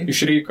bičiuliai.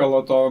 Iš reikalo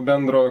to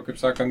bendro,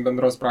 kaip sakant,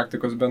 bendros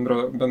praktikos,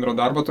 bendro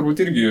darbo,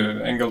 turbūt irgi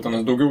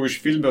Engeltonas daugiau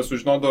iš Philbio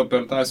sužinodavo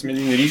per tą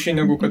asmeninį ryšį,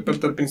 negu kad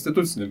per tarp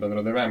institucinį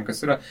bendradarbiavimą,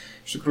 kas yra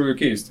iš tikrųjų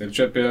keista. Ir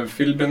čia apie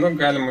Philbį,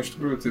 galima iš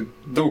tikrųjų, tai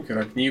daug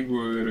yra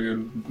knygų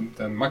ir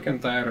ten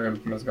McIntyre,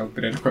 ir mes gal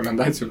prie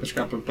rekomendacijų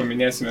kažką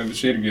paminėsime, bet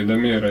čia irgi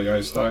įdomi yra jo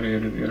istorija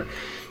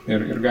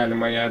ir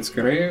galima ją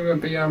atskirai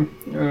apie ją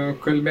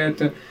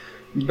kalbėti.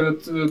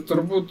 Bet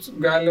turbūt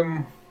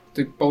galim,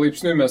 taip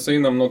palaipsniui mes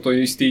einam nuo to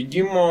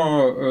įsteigimo,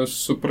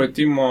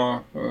 supratimo,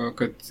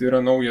 kad yra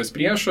naujas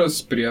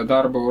priešas, prie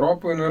darbo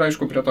Europoje, ir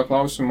aišku, prie to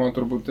klausimo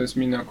turbūt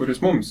esminė,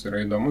 kuris mums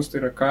yra įdomus,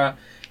 tai yra ką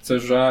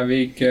CŽA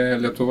veikia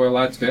Lietuvoje,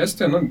 Latvijoje,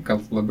 Estijoje,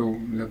 gal labiau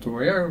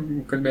Lietuvoje,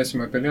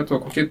 kalbėsime apie Lietuvą,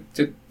 kokie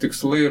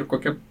tikslai ir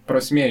kokia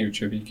prasmė jų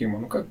čia veikimo,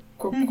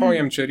 ko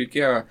jiem čia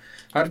reikėjo,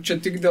 ar čia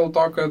tik dėl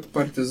to, kad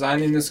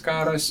partizaninis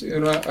karas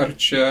yra, ar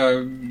čia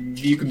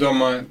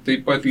vykdoma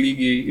taip pat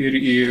lygiai ir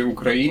į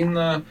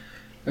Ukrainą,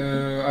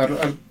 ar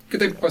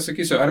kitaip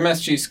pasakysiu, ar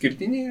mes čia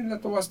išskirtiniai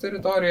Lietuvos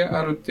teritoriją,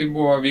 ar tai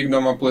buvo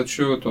vykdoma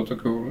plačiu to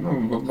tokiu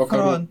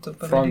vakarų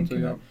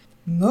frontu.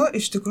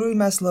 Iš tikrųjų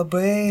mes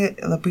labai,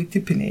 labai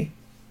tipiniai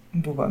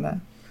buvome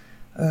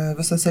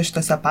visose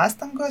šitose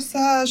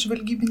pastangose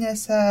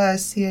žvalgybinėse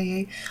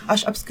CIA.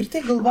 Aš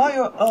apskritai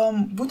galvoju,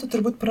 būtų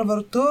turbūt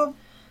pravartu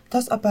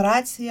tas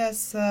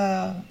operacijas,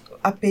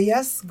 apie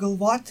jas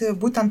galvoti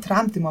būtent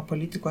tramdymo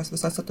politikos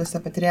visose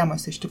tose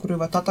patirėjimuose. Iš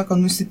tikrųjų, to tokio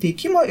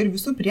nusiteikimo ir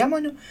visų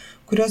priemonių,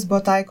 kurios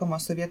buvo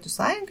taikomos Sovietų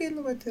sąjungai,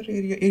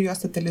 ir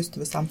jos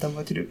satelistų visam tam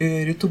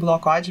rytų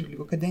bloko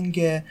atžvilgiu,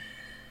 kadangi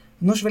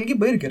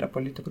žvalgyba irgi yra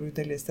politikų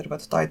dalis. Ir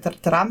toj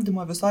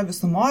tramdymo visoje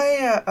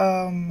visumoje,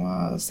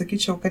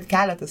 sakyčiau, kad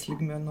keletas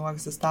lygmenų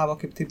egzistavo,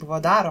 kaip tai buvo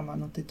daroma.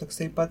 Tai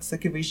toksai pats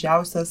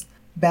akivaizdžiausias,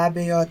 be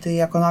abejo, tai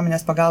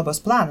ekonominės pagalbos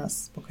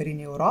planas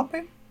pokariniai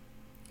Europai.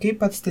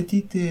 Kaip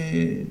atstatyti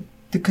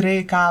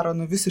tikrai karo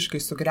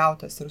visiškai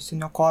sugriautas ir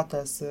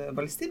suniokotas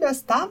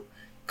valstybės tam,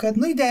 kad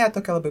idėja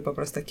tokia labai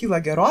paprasta. Kyla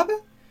gerovė,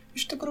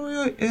 iš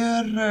tikrųjų,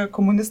 ir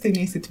komunistai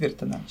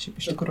neįsitvirtina. Šiaip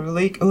iš tikrųjų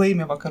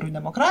laimi vakarų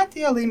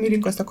demokratiją, laimi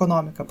rinkos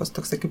ekonomiką, pas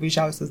toks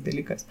akivaizdžiausias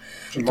dalykas.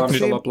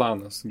 Maršalo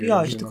planas.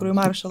 Jo, iš tikrųjų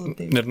Maršalo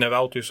taip. Ir ne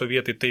veltui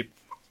sovietai taip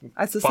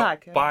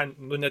atsisakė.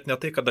 Net ne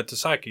tai, kad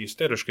atsisakė,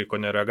 isteriškai,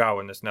 ko nereagavo,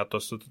 nes net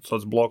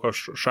tos bloko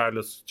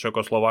šalis,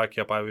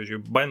 Čekoslovakija,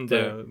 pavyzdžiui, bandė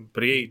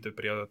prieiti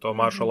prie to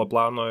Maršalo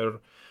plano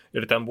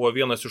ir ten buvo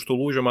vienas iš tų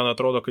lūžių, man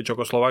atrodo, kai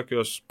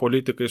Čekoslovakijos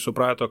politikai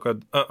suprato,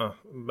 kad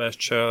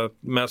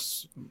mes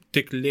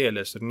tik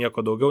lėlės ir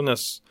nieko daugiau,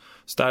 nes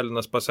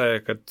Stalinas pasakė,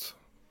 kad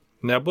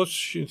nebus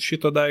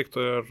šito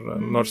daikto ir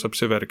nors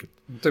apsiverkit.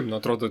 Taip,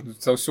 atrodo,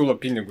 savo siūlo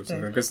pinigus,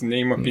 kas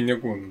neima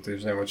pinigų. Tai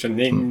žinai, čia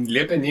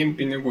liepia neim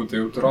pinigų, tai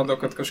jau atrodo,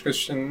 kad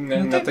kažkas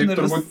ne taip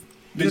turbūt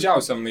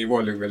didžiausiam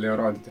naivoliui galėjo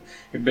rodyti.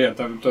 Ir beje,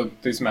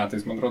 tais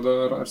metais, man atrodo,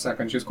 ar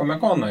sekančiais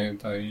Komekoną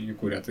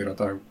įkūrė, tai yra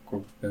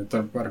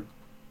ar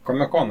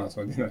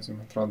Komekonas vadinasi,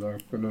 man atrodo.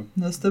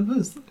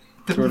 Nuostabus.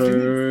 Kur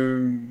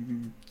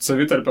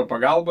savitarpio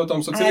pagalba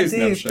tom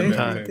socialistiniam šalim.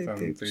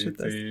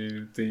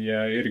 Tai jie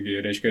irgi,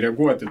 reiškia,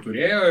 reaguoti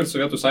turėjo ir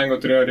Sovietų sąjunga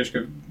turėjo,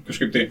 reiškia,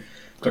 kažkaip tai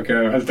tokią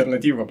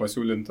alternatyvą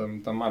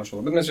pasiūlintam tam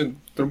Maršalą. Bet mes čia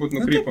turbūt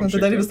nukrypom.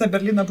 Tada visą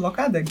Berlyno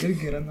blokadą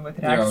irgi yra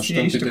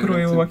reakcija iš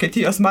tikrųjų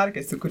Vokietijos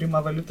markės įkūrimą,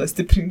 valiutos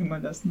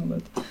stiprinimą, nes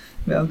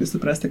vėlgi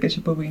suprasti, kad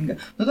čia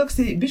pavojinga.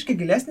 Toksai biškai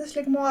gilesnis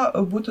lygmuo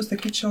būtų,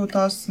 sakyčiau,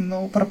 tos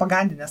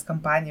propagandinės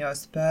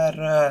kampanijos per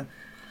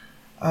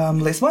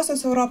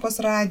Laisvosios Europos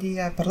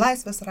radiją, per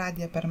Laisvės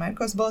radiją, per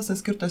Amerikos balsą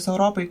skirtos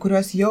Europai,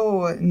 kurios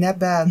jau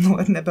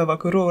nebe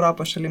vakarų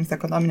Europos šalims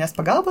ekonominės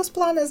pagalbos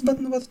planas, bet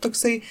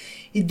toksai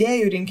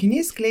idėjų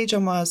rinkinys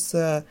skleidžiamas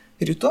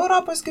rytų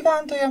Europos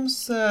gyventojams,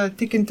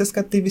 tikintis,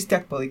 kad tai vis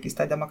tiek palaikys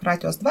tą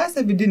demokratijos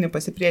dvasią, vidinį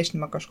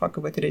pasipriešinimą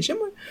kažkokiu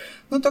režimui.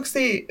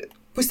 Toksai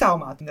pusiau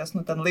matom, nes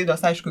ten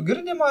laidos aišku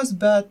girdimos,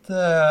 bet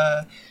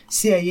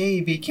CIA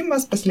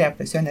veikimas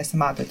paslėptas, jo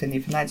nesimato ten nei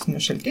finansinių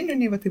šaltinių,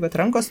 nei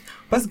rankos.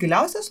 Pats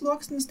giliausias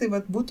sluoksnis tai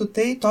būtų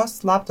tai tos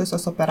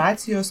slaptosios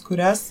operacijos,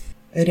 kurias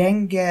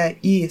rengia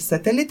į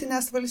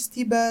satelitinės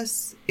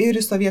valstybės ir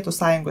į Sovietų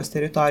Sąjungos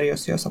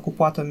teritorijos, jos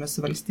okupuotomis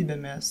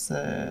valstybėmis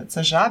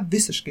CŽA,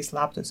 visiškai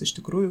slaptos iš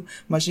tikrųjų.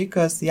 Mažai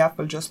kas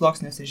JAV valdžios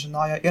sluoksniuose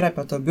žinojo ir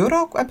apie to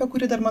biuro, apie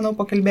kurį dar, manau,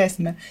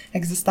 pakalbėsime,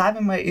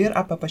 egzistavimą ir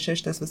apie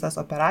pačias šitas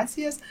visas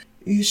operacijas.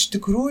 Iš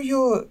tikrųjų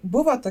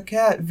buvo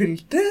tokia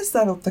viltis,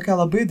 ar tokia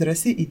labai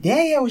drąsi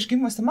idėja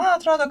užgimusi, man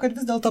atrodo, kad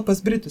vis dėlto pas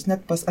Britus,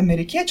 net pas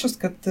amerikiečius,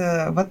 kad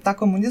tą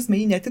komunizmą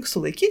jį ne tik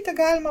sulaikyti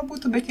galima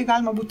būtų, bet jį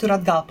galima būtų ir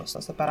atgal pas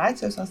tos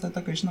operacijos, tai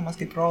tokia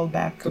žinomas kaip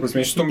rollback. Kaip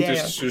pasmė, išstumti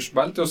iš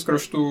Baltijos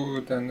kraštų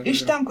ten.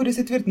 Iš ten,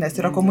 kuris įtvirtinęs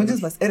yra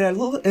komunizmas.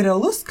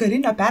 Realus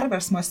karinio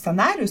perversmo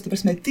scenarius, tai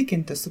prasme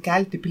tikinti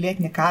sukelti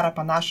pilietinį karą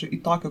panašų į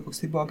tokio,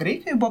 koks tai buvo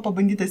Graikijoje, buvo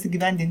pabandytas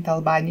įgyvendinti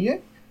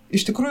Albanijoje.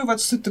 Iš tikrųjų,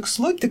 su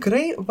tikslu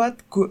tikrai,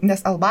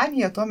 nes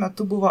Albanija tuo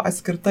metu buvo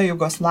atskirta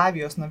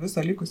Jugoslavijos nuo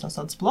viso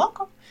likusios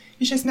bloko,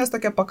 iš esmės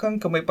tokia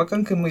pakankamai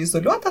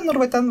izoliuota,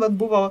 ir ten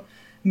buvo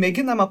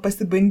mėginama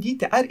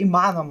pasibandyti, ar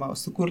įmanoma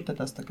sukurti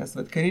tas tokias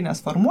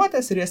karinės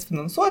formuotės ir jas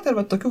finansuoti,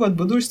 ir tokiu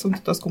būdu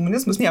išstumti tos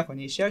komunizmus. Nieko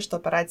neišėjo, šitą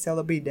operaciją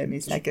labai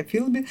įdėmiai sekė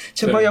Philby.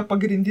 Čia buvo jo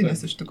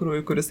pagrindinis iš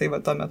tikrųjų, kuris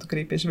tuo metu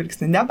kreipė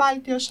žvilgsnį. Ne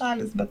Baltijos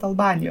šalis, bet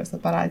Albanijos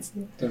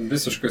operacija. Tai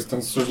visiškas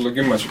ten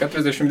sužlugimas.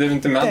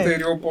 49 metai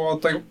ir jau po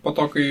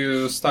to, kai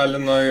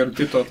Stalino ir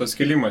Tito tas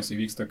kilimas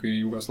įvyksta, kai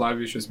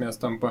Jugoslavija iš esmės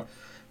tampa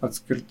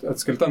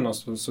atskirta nuo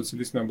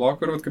socialistinio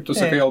bloko ir, kaip tu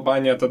sakai,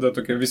 Albanija tada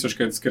tokia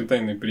visiškai atskirta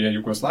prie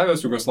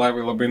Jugoslavijos.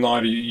 Jugoslavai labai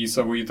nori į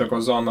savo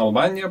įtakos zoną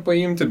Albaniją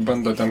paimti,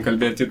 bando ten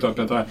kalbėti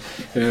apie tą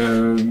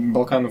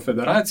Balkanų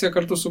federaciją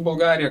kartu su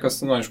Bulgarija, kas,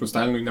 aišku,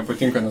 Stalinui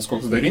nepatinka, nes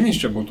koks darinys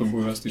čia būtų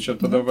buvęs. Tai čia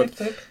tada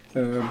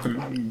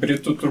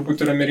Britų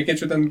turbūt ir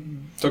amerikiečių ten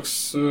toks,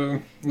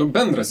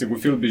 bendras, jeigu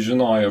Philby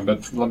žinojo,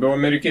 bet labiau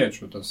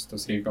amerikiečių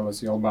tas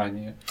reikalas į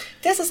Albaniją.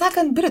 Tiesą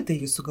sakant,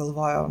 Britai jį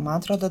sugalvojo, man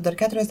atrodo, dar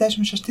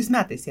 46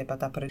 metais jie apie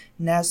tą pradėjo,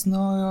 nes,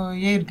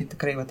 jie irgi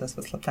tikrai tas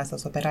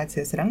slaptasias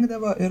operacijas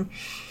rengdavo ir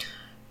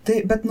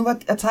bet,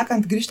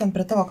 atsakant, grįžtant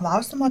prie tavo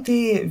klausimo,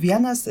 tai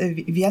vienas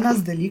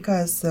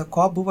dalykas,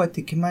 ko buvo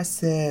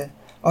tikimasi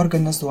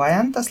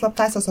organizuojant tas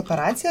slaptasias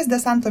operacijas,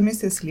 desanto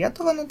misijas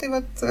Lietuvą,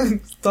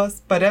 tos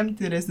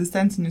paremti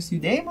rezistencinius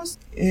judėjimus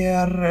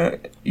ir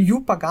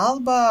jų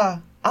pagalba,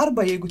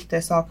 arba jeigu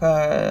tiesiog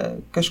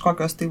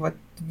kažkokios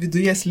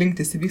viduje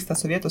slinktis įvyksta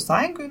Sovietų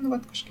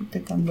Sąjungoje, kažkaip tai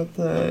ten,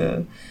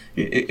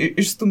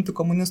 išstumti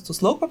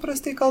komunistus lauk,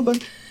 paprastai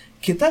kalbant.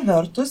 Kita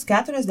vertus,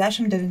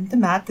 49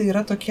 metai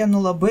yra tokie,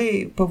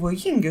 labai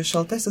pavojingi,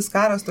 šaltasis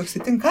karas toks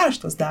itin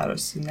karštas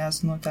darosi,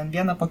 nes, ten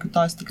viena po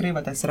kitos tikrai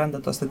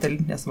atsiranda tos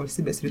satelitinės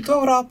valstybės Rytų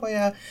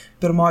Europoje,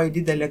 pirmoji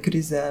didelė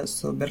krizė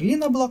su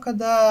Berlyno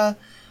blokada,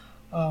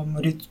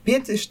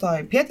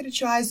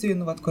 pietryčių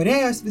Azijoje,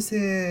 Korėjos visi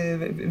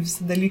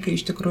dalykai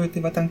iš tikrųjų,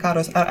 tai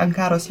ant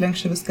karos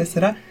lenkščio viskas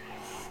yra.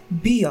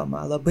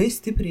 Bijoma, labai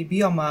stipriai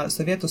bijoma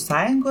Sovietų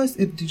Sąjungos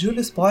ir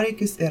didžiulis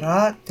poreikis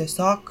yra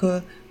tiesiog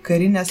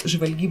karinės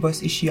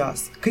žvalgybos iš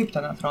jos. Kaip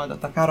ten atrodo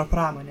ta karo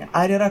pramonė?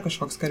 Ar yra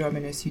kažkoks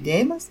kariuomenės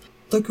judėjimas?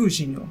 Tokių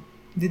žinių.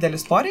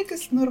 Didelis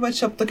poreikis, ir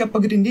čia tokia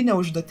pagrindinė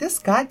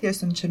užduotis, ką tie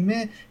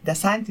siunčiami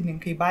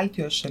desantininkai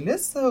Baltijos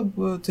šalis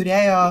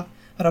turėjo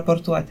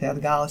raportuoti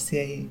atgal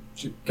CIA.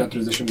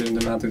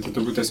 49 metai, tai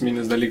turbūt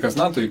esminis dalykas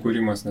NATO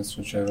įkūrimas, nes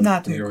čia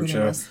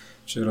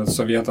yra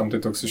sovietam tai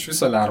toks iš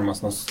viso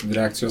alarmas, nors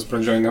reakcijos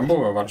pradžioje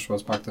nebuvo,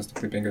 Varšuvos paktas tik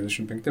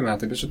 55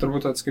 metai, bet čia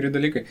turbūt atskiri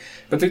dalykai.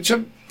 Bet tai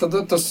čia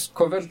tada tas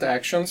covert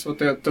actions,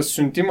 tas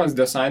siuntimas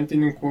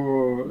desantininkų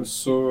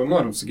su,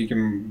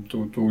 sakykime,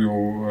 tų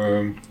jau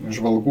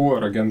žvalgų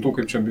ar agentų,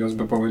 kaip čia juos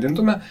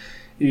bepavadintume,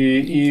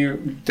 į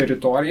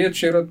teritoriją,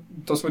 čia yra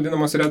tos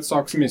vadinamos Red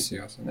Sox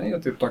misijos. Jie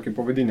taip tokį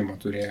pavadinimą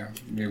turėjo,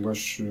 jeigu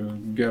aš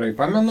gerai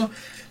pamenu.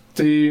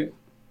 Tai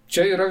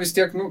čia yra vis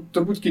tiek,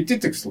 turbūt kiti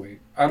tikslai.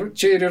 Ar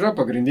čia ir yra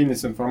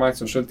pagrindinis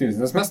informacijos šaltinis?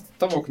 Nes mes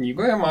tavo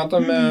knygoje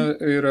matome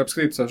ir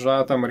apskritai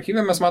CŽA tam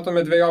archyve mes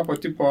matome dviejopo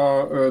tipo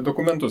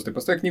dokumentus. Tai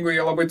pas tai knygoje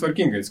jie labai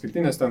tvarkingai skirti,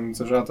 nes ten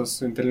CŽA tas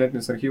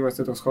internetinis archyvas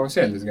tai toks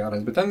chaosėlis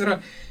geras. Bet ten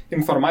yra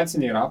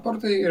informaciniai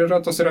raportai ir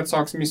yra tos Red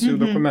Sox misijų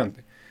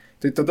dokumentai.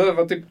 Tai tada,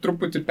 taip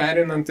truputį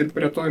perinant ir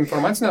prie to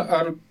informacinio,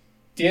 ar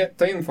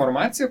ta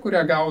informacija,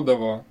 kurią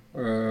gaudavo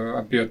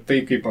apie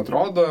tai, kaip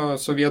atrodo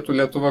Sovietų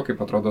Lietuva,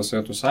 kaip atrodo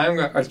Sovietų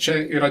Sąjunga. Ar čia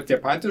yra tie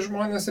patys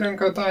žmonės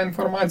renka tą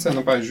informaciją?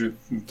 Nu, pavyzdžiui,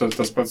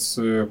 tas pats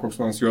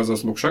koks nors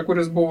Juozas Lukša,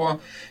 kuris buvo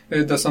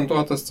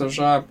desantuotas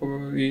CŽA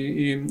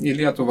į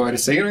Lietuvą. Ar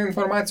jisai yra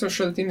informacijos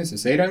šaltinis,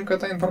 jisai renka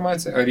tą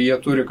informaciją? Ar jie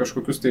turi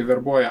kažkokius tai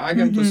verbuoja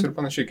agentus ir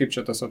panašiai, kaip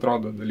čia tas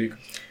atrodo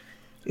dalykas?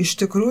 Iš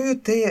tikrųjų,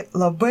 tai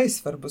labai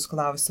svarbus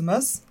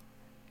klausimas.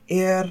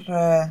 Ir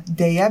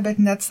dėja, bet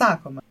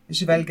neatsakoma,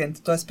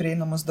 žvelgiant tuos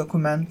prieinamus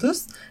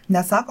dokumentus,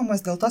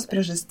 neatsakomas dėl tos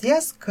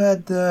priežasties,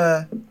 kad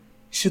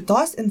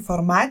šitos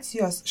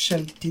informacijos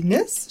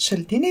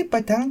šaltiniai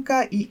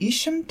patenka į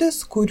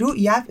išimtis, kurių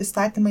JAV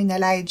įstatymai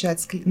neleidžia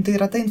atskleisti. Tai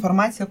yra ta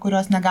informacija,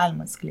 kurios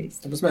negalima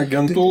atskleisti.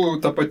 Agentų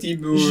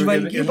tapatybių.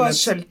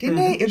 Žvalgybos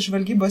šaltiniai ir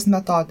žvalgybos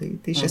metodai.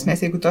 Tai iš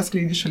esmės, jeigu tu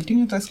atskleidi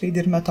šaltinių, tu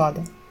atskleidi ir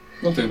metodą.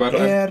 Nu taip, ar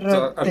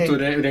tu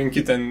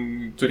renki ten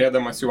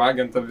turėdamas jų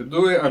agentą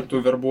viduje, ar tu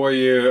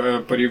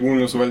verbuoji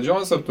pareigūnus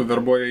valdžios, ar tu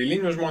verbuoji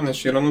eilinius žmonės,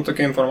 čia yra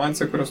tokia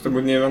informacija, kurios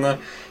turbūt nei viena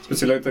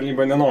specialioji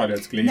tarnyba nenori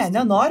atskleisti.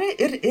 Nenori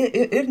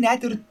ir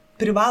net ir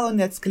privalo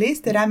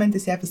neatskleisti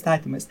remiantis JAV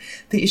įstatymais.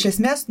 Tai iš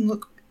esmės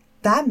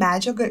ta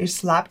medžiaga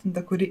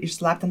išslaptinta, kuri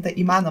išslaptinta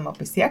įmanoma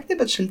pasiekti,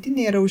 bet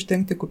šaltiniai yra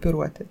uždengti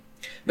kupiruoti.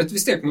 Bet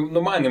vis tiek,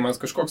 numanimas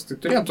kažkoks tai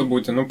turėtų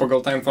būti,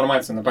 pagal tą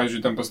informaciją.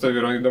 Pavyzdžiui, ten pas tavį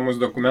yra įdomus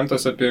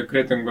dokumentas apie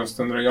Kretingos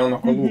ten rajono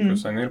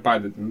kolūkius, ir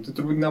padėtį. Tai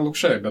turbūt ne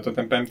Lukša, bet to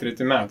ten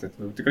 5-3 metai.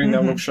 Tai tikrai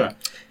ne Lukša.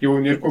 Jau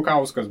ir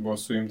Kukauskas buvo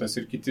suimtas,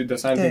 ir kiti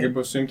desantininkai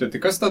buvo suimti.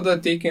 Tai kas tada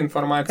teikia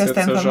informaciją? Kas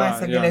tą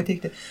informaciją galėjo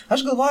teikti?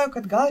 Aš galvoju,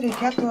 kad gal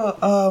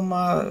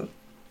reikėtų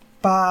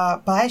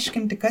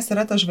paaiškinti, kas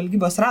yra tas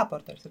žvalgybos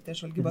raportas. Ir tie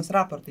žvalgybos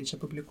raportai čia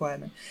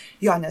publikuojami.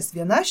 Jo, nes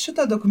viena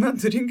šito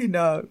dokumentų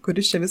rinkinio,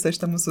 kuris čia visą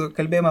šitą mūsų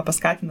kalbėjimą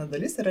paskatina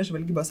dalis, yra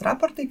žvalgybos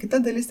raportai, kita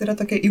dalis yra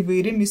tokia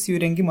įvairi misijų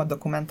rengimo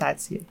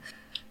dokumentacija.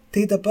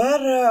 Tai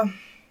dabar,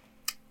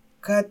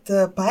 kad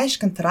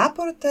paaiškint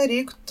raportą,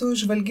 reiktų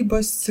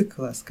žvalgybos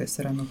ciklas, kas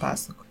yra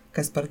nupasakoti,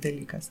 kas per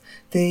dalykas.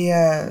 Tai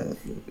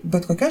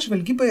bet kokia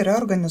žvalgyba yra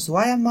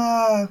organizuojama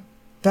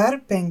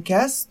per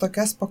 5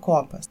 tokias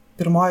pakopas.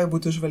 Pirmoji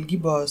būtų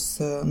žvalgybos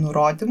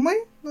nurodymai,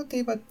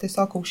 tai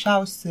tiesiog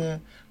aukščiausi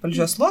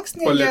valdžios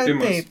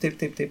sluoksniai,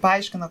 taip,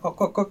 paaiškina,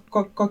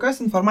 kokios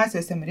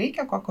informacijos jam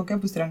reikia, kokia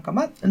bus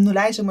renkama,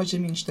 nuleidžiama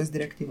žemyn šitas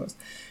direktyvos,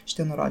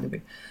 šitie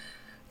nurodymai.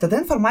 Tada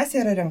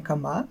informacija yra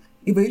renkama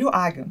įvairių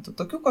agentų,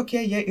 tokių,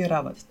 kokie jie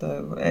yra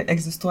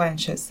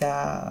egzistuojančiose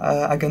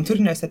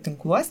agentūriniuose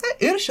tinkluose,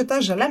 ir šita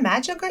žalia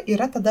medžiaga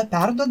yra tada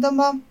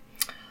perduodama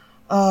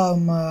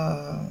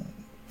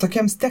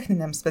tokiems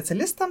techniniams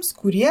specialistams,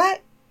 kurie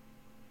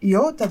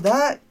jau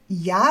tada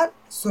ją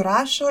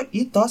surašo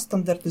į tos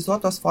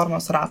standartizuotos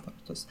formos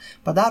raportus.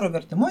 Padaro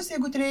vertimus,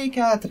 jeigu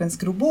reikia,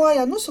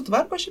 transkribuoja,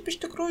 sutvarko šiaip iš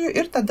tikrųjų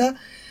ir tada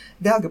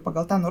vėlgi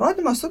pagal tą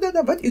nurodymą sudeda,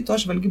 bet į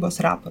tos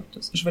žvalgybos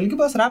raportus.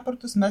 Žvalgybos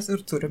raportus mes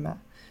ir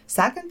turime.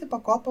 Sekanti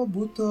pakopa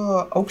būtų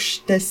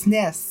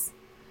aukštesnės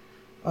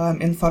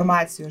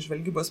informacijos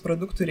žvalgybos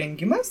produktų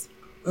rengimas,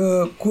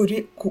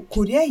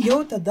 kurie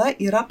jau tada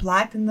yra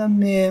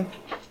platinami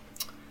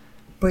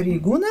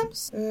pareigūnams,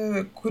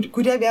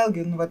 kurie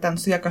vėlgi ten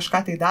su jie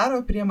kažką tai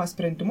daro, priima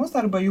sprendimus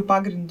arba jų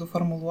pagrindų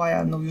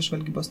formuluoja naujus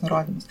žvalgybos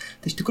nurodymus.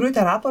 Tai iš tikrųjų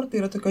tie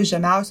raportai yra tokios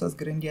žemiausios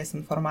grandies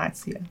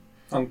informacija.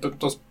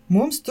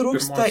 Mums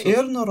trūksta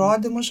ir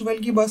nurodymų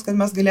žvalgybos, kad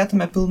mes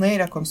galėtume pilnai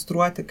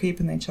rekonstruoti,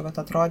 kaip jinai čia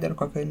atrodė ir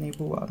kokia jinai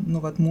buvo.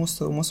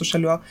 Mūsų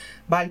šalių,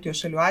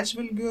 Baltijos šalių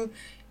atžvilgių,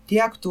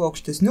 tiek tų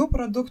aukštesnių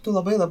produktų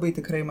labai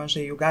tikrai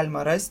mažai jų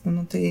galima rasti.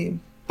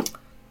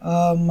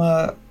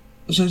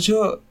 Žodžiu,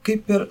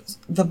 kaip ir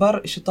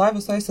dabar šitoje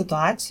visoje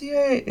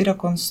situacijoje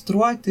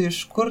rekonstruoti,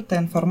 iš kur ta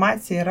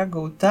informacija yra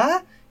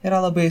gauta,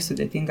 yra labai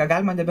sudėtinga.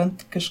 Galima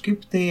nebent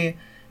kažkaip tai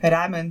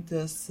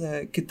remiantis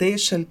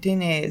kitais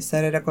šaltiniais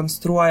ar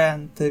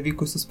rekonstruojant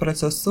vykusius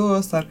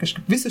procesus, ar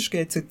kažkaip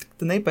visiškai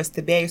atsitiktinai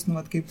pastebėjus,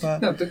 kaip...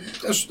 Ne, tai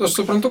aš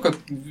suprantu, kad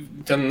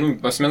ten,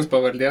 asmens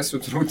pavardės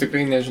jų turbūt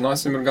tikrai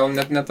nežinosim ir gal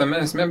net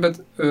netame esmė, bet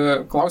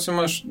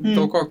klausimą aš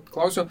dėl ko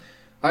klausiu.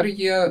 Ar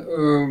jie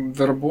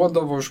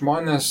verbuodavo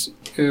žmonės,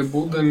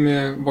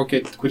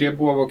 kurie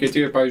buvo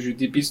Vokietijoje, pavyzdžiui,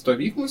 DP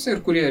stovyklose ir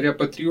kurie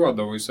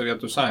repatrijuodavo į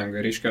Sovietų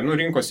Sąjungą, reiškia,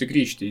 rinkosi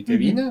grįžti į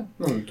tėvynę,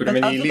 turime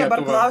į Lietuvą.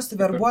 Dabar klausti,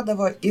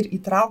 verbuodavo ir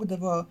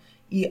įtraukdavo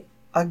į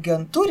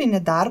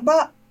agentūrinį darbą,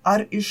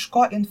 ar iš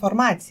ko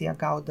informaciją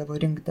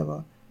gaudavo, rinkdavo?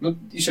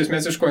 Iš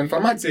esmės iš ko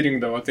informaciją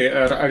rinkdavo, tai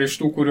ar iš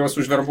tų, kuriuos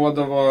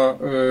užverbuodavo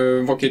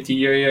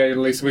Vokietijoje ir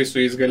laisvai su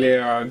jais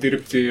galėjo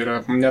dirbti ir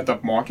net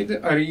apmokyti,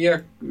 ar jie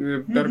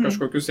per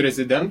kažkokius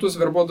rezidentus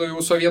verbuodavo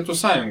jau Sovietų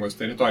Sąjungos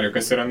teritoriją,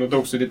 kas yra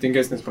daug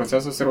sudėtingesnis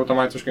procesas ir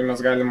automatiškai mes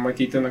galim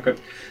matyti,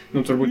 kad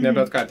turbūt ne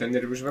bet ką ten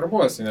ir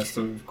užverbuosi, nes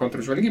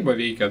kontržvalgyba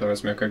veikia,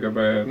 tavasme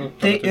KGB,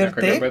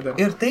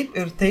 ir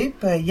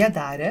taip jie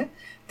darė,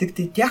 tik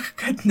tai tiek,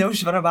 kad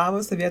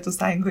neužverbavo Sovietų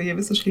Sąjungoje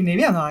visiškai nei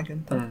vieno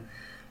agentą.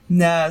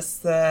 Nes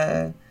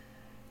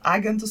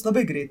agentus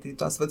labai greitai,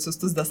 tuos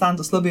siųstus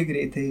desantus labai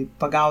greitai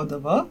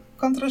pagaudavo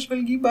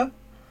kontražvalgybą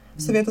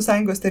Sovietų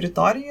Sąjungos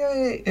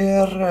teritorijoje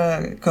ir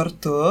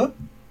kartu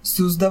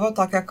siųsdavo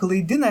tokią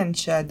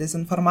klaidinančią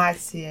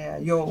dezinformaciją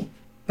jau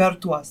per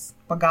tuos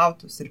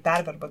pagautus ir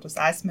perverbatus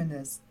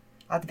asmenis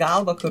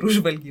atgal vakarų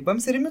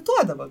žvalgyboms ir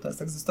imituodavo tos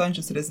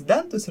egzistuojančius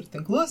rezidentus ir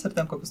tinklus ir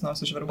ten kokius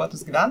nors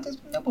užverbuotus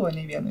gyventojus. Nebuvo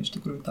nei vieno iš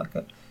tikrųjų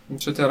tokio.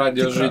 Čia tie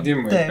radio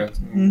žaidimai. Taip,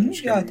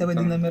 jo, tie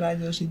vadinami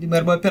radio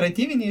žaidimai arba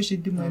operatyviniai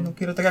žaidimai,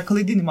 kai yra tokia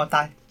klaidinimo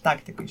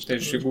taktika iš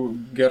tikrųjų. Tai jeigu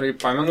gerai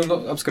pamenu,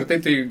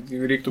 apskritai tai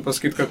reiktų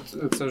pasakyti,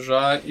 kad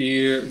CŽA į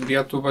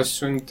Lietuvą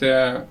siuntė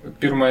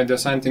pirmąją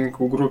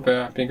desantininkų grupę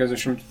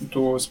 50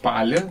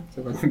 spalį,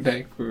 tai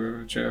beveik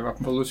čia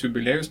apvalus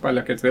jubiliejus,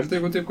 spalio 4,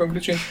 jeigu taip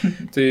konkrečiai,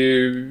 tai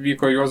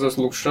vyko Juozas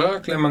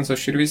Lukša,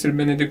 Klemensas Širvys ir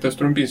Benediktas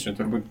Trumpys, čia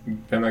turbūt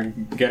viena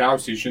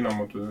geriausiai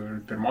žinomų,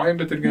 pirmoji,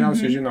 bet ir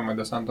geriausiai žinoma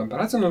desanto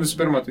operacija, visų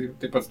pirma, tai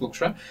taip pat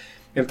Lukša.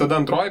 Ir tada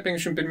antroji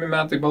 51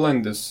 metai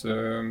balandis,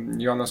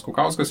 Jonas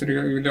Kukauskas ir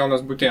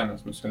Julijonas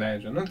Butėnas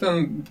nusileidžia.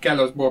 Ten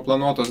kelios buvo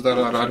planuotos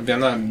dar ar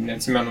viena,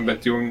 neatsimenu,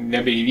 bet jau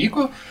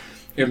nebeįvyko.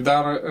 Ir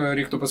dar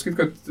reiktų pasakyti,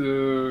 kad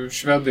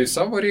švedai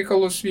savo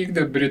reikalus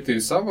vykdė, britai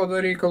savo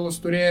dar reikalus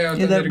turėjo.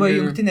 Ir dar buvo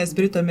jungtinės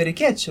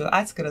britų-amerikiečių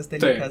atskiras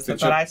dalykas, taip,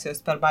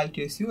 operacijos per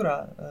Baltijos jūrą.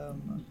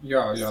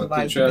 Jo,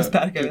 tai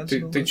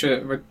čia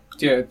va,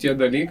 tie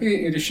dalykai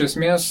ir iš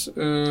esmės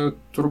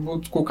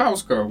turbūt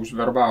Kukauską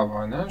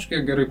užverbavo, ne? Aš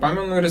kiek gerai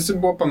pamenu, ir jis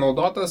buvo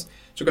panaudotas,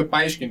 čia kad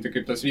paaiškinti,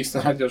 kaip tas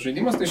vyksta radio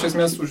žaidimas, tai iš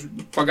esmės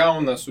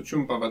pagauna,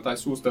 sučiumpa tą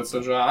siųstą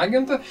CŽA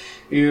agentą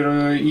ir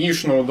jį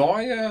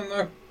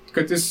išnaudoja,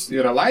 kad jis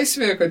yra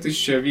laisvėje, kad jis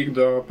čia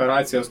vykdo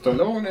operacijas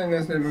toliau,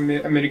 nes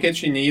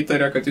amerikiečiai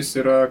neįtarė, kad jis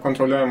yra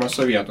kontroliuojamas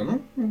sovietų.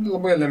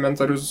 Labai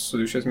elementarus,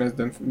 iš esmės,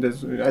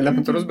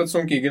 elementarus, bet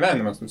sunkiai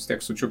gyvenimas, vis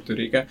tiek sučiupti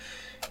reikia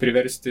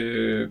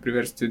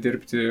priversti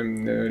dirbti,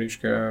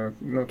 reiškia,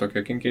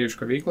 tokią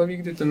kenkėjišką veiklą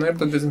vykdyti, ir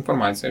ta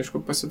dezinformacija,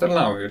 aišku,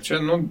 pasitarnauja. Ir čia,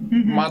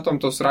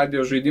 matom tos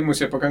radio žaidimus,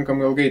 jie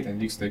pakankamai ilgai ten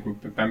vyksta, jeigu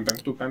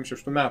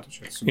 5-6 metų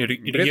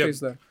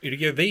čia. Ir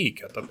jie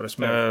veikia, ta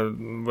prasme,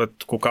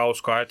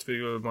 Kukausko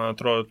atveju, man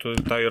atrodo, tu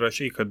tą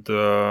įrašai, kad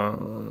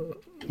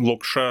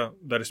Lukša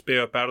dar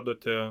spėjo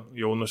perduoti,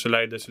 jau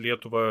nusileidęs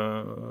Lietuvą,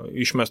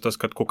 išmestas,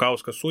 kad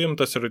Kukauskas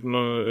suimtas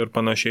ir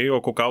panašiai, o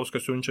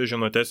Kukauskas siunčia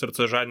žinutės ir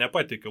CŽA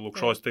nepatikė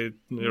Lukšos, tai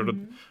ir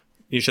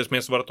iš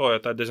esmės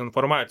vartoja tą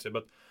dezinformaciją.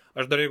 Bet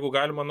aš dar, jeigu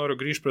galima, noriu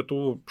grįžti prie tų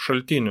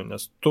šaltinių,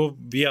 nes tu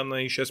vieną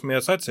iš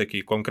esmės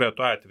atsekei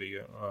konkretų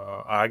atvejį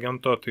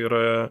agento, tai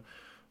yra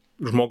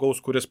žmogaus,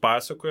 kuris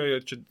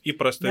pasakoja, čia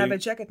įprastai... Ne,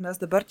 bet čia, kad mes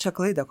dabar čia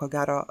klaidą, ko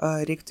gero,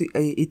 reiktų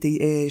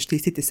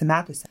ištaisyti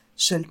įsimetusią.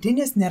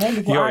 Šaltinis nėra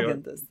lygų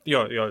agentas.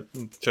 Jo,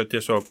 čia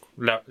tiesiog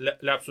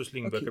lepsus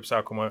lingva, kaip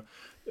sakoma.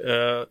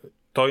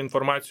 To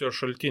informacijos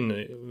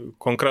šaltinį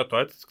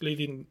konkretų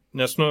atskleidį,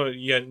 nes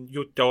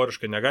jų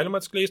teoriškai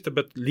negalima atskleisti,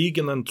 bet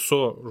lyginant su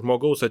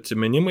žmogaus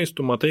atsiminimais,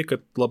 tu matai,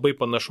 kad labai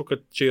panašu,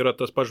 kad čia yra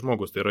tas pats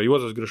žmogus. Tai yra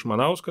Juozas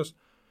Grišmanauskas,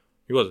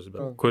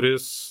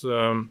 kuris...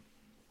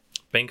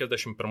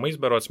 51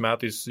 berods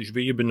metais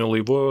žvejybiniu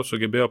laivu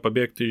sugebėjo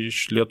pabėgti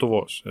iš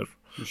Lietuvos.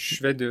 Iš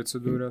Švedijoje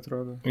atsidūrė,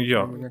 atrodo.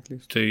 Jo,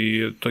 tai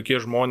tokie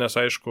žmonės,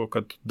 aišku,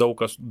 kad daug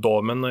kas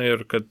domina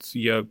ir kad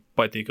jie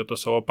pateikia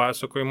tos savo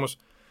pasakojimus.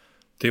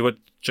 Tai va,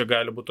 čia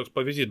gali būti toks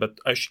pavyzdys,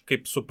 bet aš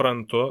kaip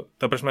suprantu,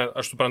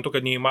 aš suprantu,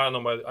 kad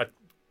neįmanoma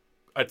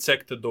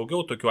atsekti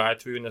daugiau tokių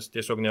atvejų, nes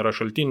tiesiog nėra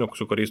šaltinių,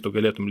 su kuriais tu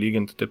galėtum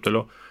lyginti ir taip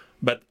toliau.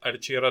 Bet ar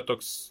čia yra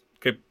toks,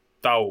 kaip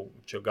tau,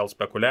 čia gal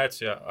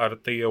spekulacija, ar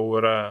tai jau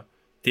yra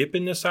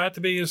tipinis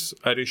atvejis,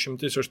 ar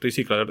išimtis iš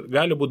taisyklę. Ar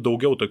gali būti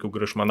daugiau tokių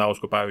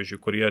Grišmanauskų, pavyzdžiui,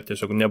 kurie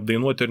tiesiog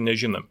neapdainuoti ir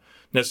nežinom.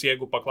 Nes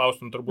jeigu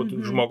paklaustum turbūt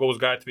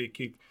žmogaus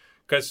gatvėje,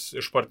 kas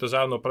iš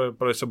partizanų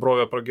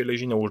prasibrovė pro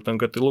geležinę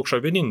uždangą, tai Lukša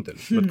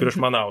vienintelis. Bet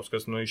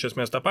Grišmanauskas, iš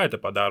esmės tą patį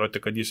padaro,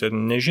 tik kad jis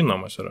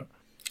nežinomas yra.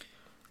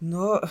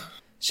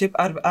 Šiaip,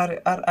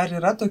 ar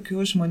yra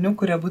tokių žmonių,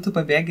 kurie būtų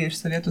pabėgę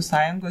iš Sovietų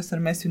Sąjungos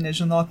ir mes jų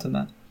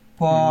nežinotume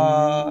po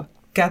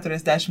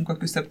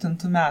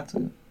 47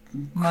 metų?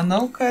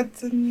 Manau,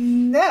 kad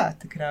ne,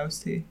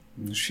 tikriausiai.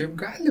 Šiaip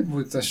gali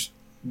būti,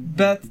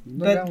 Bet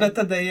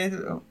tada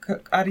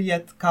jie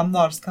kam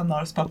nors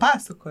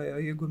papasakojo,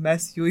 jeigu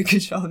mes jų iki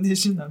šiol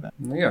nežinome.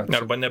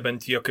 Arba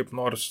nebent jie kaip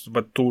nors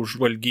tų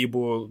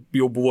žvalgybų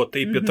jau buvo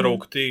taip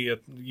įtraukti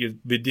į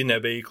vidinę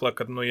veiklą,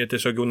 kad jie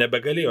tiesiog jau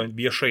nebegalėjo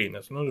viešai,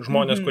 nes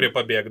žmonės, kurie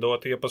pabėgdavo,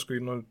 tai jie paskui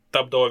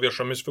tapdavo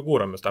viešomis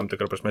figūromis, tam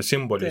tikrą prasme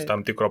simboliais,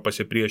 tam tikro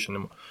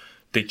pasipriešinimo.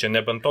 Tai čia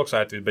nebent toks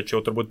atvejis, bet čia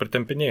jau turbūt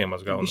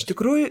pritempinėjimas gaunasi.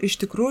 Iš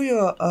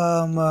tikrųjų,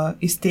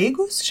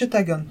 įsteigus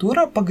šitą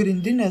agentūrą,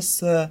 pagrindinis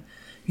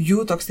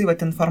jų toksai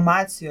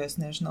informacijos,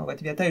 nežinau,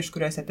 vieta, iš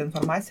kurios tą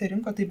informaciją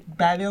rinko, tai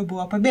be abejo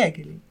buvo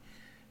pabėgėliai,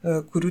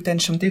 kurių ten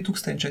 100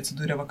 000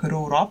 atsidūrė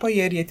vakarų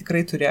Europoje ir jie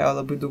tikrai turėjo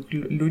labai daug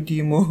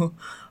liudijimų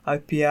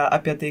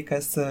apie tai,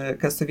 kas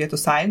Sovietų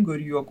Sąjungų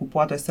ir jų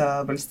okupuotose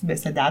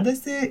valstybėse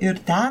dedasi.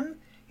 Ir ten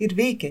ir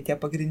veikė tie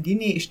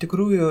pagrindiniai iš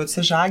tikrųjų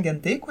CŽA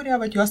agentai, kurie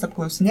juos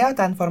apklausinėjo,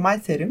 tą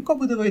informaciją rinko,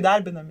 būdavo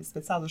įdarbinami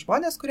specialūs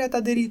žmonės, kurie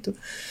tą darytų.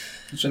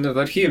 Čia net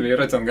archyvai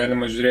yra, ten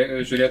galima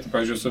žiūrėti,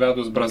 pavyzdžiui,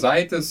 suvedus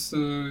Brazaitis,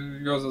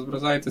 Juozas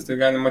Brazaitis, tai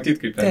galima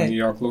matyti, kaip ten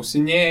jo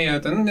klausinėja,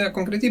 ten ne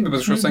konkretybė,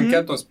 bet kažkokios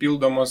anketos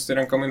pildomos,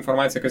 renkama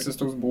informacija, kas jis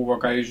toks buvo,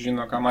 ką jis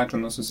žino, ką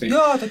matino susiję.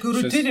 Jo, tokių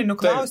rutininių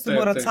klausimų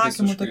ir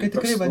atsakymų, tokia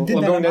tikrai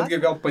didelė. Labiau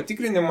netgi gal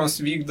patikrinimas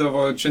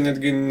vykdavo, čia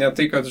netgi ne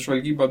tai, kad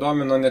žvalgyba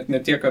domino, net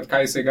ne tiek, kad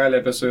ką jisai gali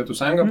apie Sovietų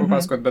Sąjungą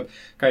papasakot, bet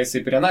ką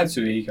jisai prie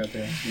nacių veikia.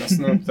 Tai, nes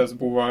tas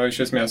buvo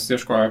iš esmės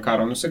ieškojo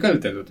karo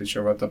nusikaltėlių, tai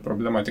čia va ta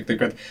problema, tik tai,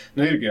 kad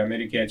irgi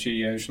amerikiečiai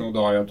jie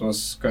išnaudojo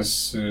tuos, kas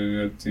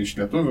tai iš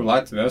lietuvių,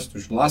 latvių,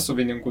 estų, iš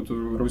vlasovininkų,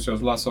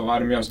 Rusijos Vlasovo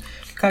armijos.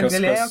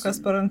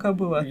 Kas per ranką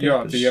buvo.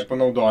 Jo, tai jie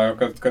panaudojo,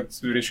 kad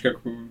reiškia,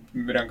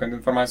 renkant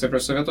informaciją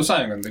apie Sovietų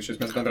Sąjungą, tai iš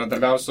esmės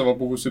bendradarbiavo savo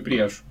buvusių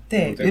priešų.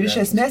 Taip, ir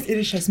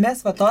iš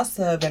esmės va tos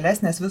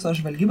vėlesnės visos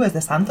žvalgybos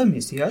desanto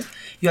misijos,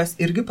 jos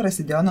irgi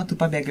prasidėjo nuo tų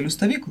pabėgėlių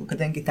stovyklų,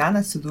 kadangi ten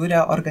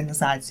atsidūrė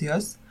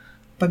organizacijos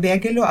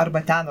pabėgėlių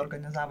arba ten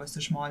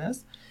organizavosi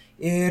žmonės.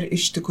 Ir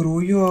iš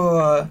tikrųjų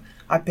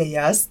apie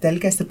jas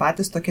telkėsi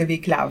patys tokie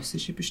veikliausi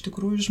šiaip iš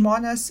tikrųjų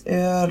žmonės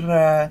ir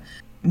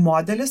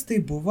modelis tai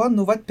buvo,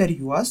 per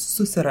juos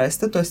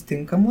susirasti tos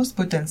tinkamus,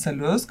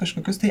 potencialius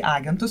kažkokius tai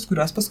agentus,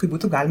 kuriuos paskui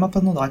būtų galima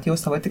panaudoti jau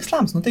savo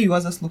tikslams. Tai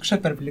Juozas Lukša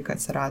per Bliką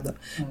atsirado,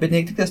 bet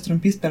ne tik tas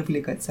Trumpys per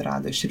Bliką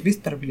atsirado,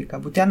 Širvys per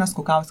Bliką, Butėnas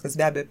Kukauskas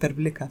be abejo per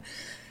Bliką.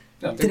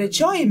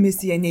 Trečioji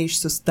misija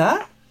neišsiusta,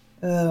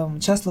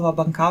 Česlovo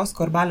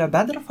Bankausko ir Balio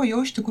Bedrafo jau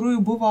iš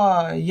tikrųjų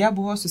jie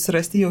buvo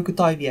susirasti jau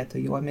kitoj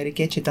vietoje, jau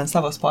amerikiečiai ten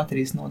savo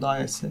spoteriais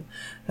naudojosi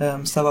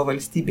savo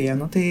valstybėje.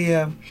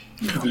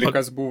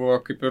 Blikas buvo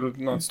kaip ir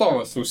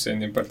atstovas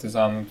užsienį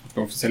partizanų,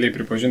 oficialiai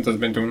pripažintas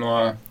bent jau nuo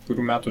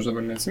kurių metų aš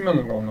dabar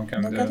neatsimenu, gal nuo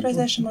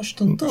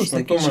 48,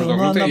 sakyčiau,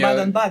 nuo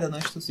Baden-Badeno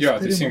iš tų susitarimų. Jo,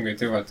 teisingai,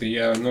 tai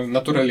jie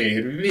natūraliai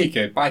ir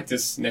veikia,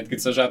 patys, netgi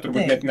CŽA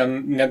turbūt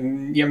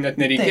jiem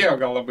net nereikėjo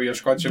gal labai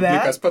ieškoti, čia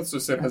Blikas pats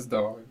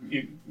susirasdavo.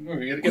 Ir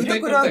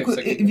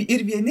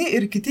vieni,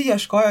 ir kiti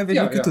ieškojo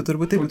vieni kitų,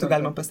 turbūt taip būtų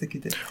galima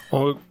pasakyti.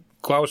 O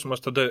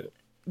klausimas tada...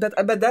 Bet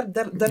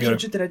dar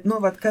žodžiu,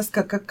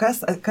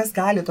 kas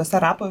gali tuose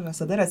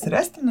raportuose dar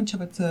atsirasti, čia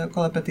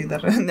kol apie tai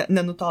dar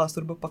nenutolas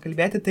turbūt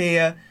pakalbėti, tai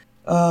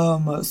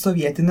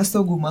sovietinis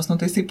saugumas,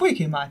 tai jisai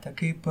puikiai matė,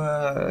 kaip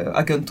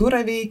agentūra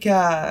veikia,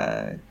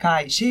 ką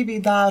išeiviai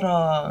daro,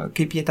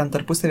 kaip jie ten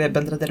tarpusavėje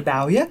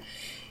bendradarbiauja.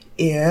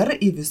 Ir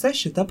į visą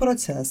šitą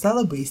procesą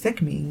labai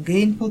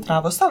sėkmingai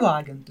infiltravo savo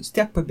agentus,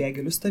 tiek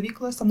pabėgėlių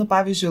stovyklose,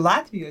 pavyzdžiui,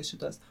 Latvijos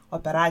šitos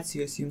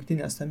operacijos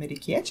jungtinės su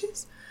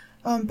amerikiečiais,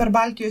 per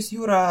Baltijos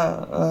jūrą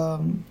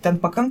ten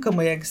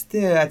pakankamai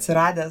anksti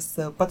atsiradęs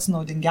pats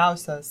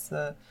naudingiausias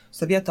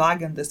sovietų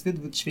agentas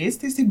Vidvud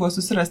Šveist, jisai buvo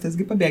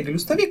susirastasgi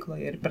pabėgėlių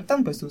stovykloje ir per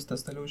ten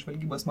pasiųstas toliau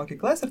žvalgybos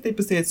mokyklas ir taip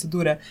jisai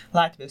atsidūrė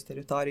Latvijos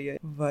teritorijoje.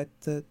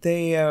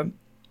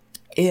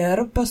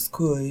 Ir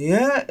paskui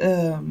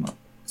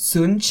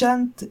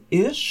siunčiant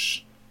iš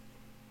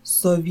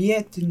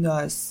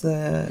sovietinios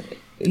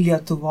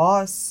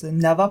Lietuvos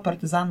neva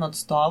partizanų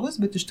atstovus,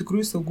 bet iš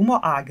tikrųjų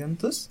saugumo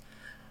agentus,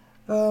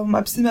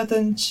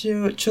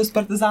 apsimetančius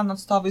partizanų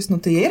atstovais,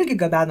 tai jie irgi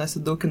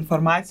gabenosi daug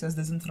informacijos,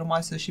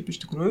 dezinformacijos šiaip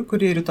iš tikrųjų,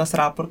 kuri ir į tos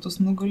raportus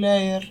nugulė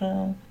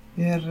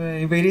ir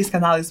įvairiais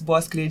kanalais buvo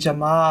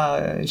skleidžiama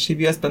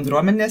išeivijos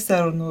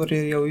bendruomenėse ir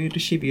jau ir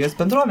išeivijos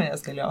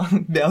bendruomenės galėjo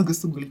vėlgi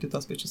sugulti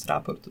tos pačius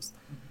raportus.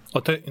 O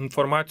tai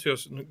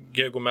informacijos,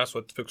 jeigu mes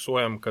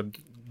fiksuojam, kad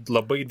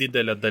labai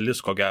didelė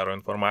dalis, ko gero,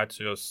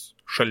 informacijos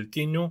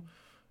šaltinių,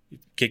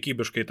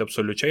 kiekybiškai tai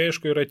absoliučiai,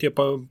 aišku, yra tie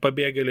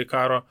pabėgėliai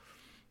karo,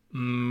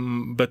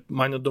 bet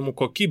man įdomu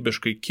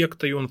kokybiškai, kiek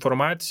ta jų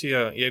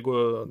informacija, jeigu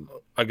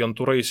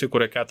agentūra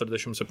įsikūrė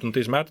 47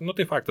 metais,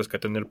 tai faktas,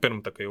 kad ten ir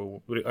pirmtakai jau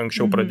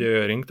anksčiau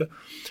pradėjo rinkti,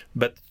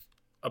 bet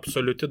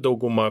absoliuti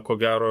dauguma, ko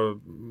gero,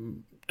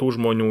 tų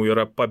žmonių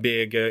yra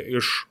pabėgę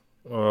iš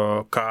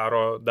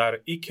karo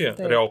dar iki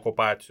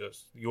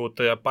reokupacijos. Jau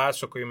tai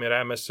pasakojimai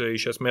remiasi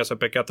iš esmės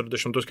apie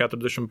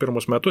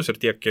 40-41 metus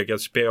ir tiek, kiek jie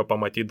spėjo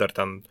pamatyti dar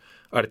ten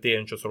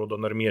artėjančius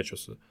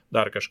raudonarmiečius,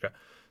 dar kažką.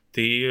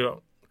 Tai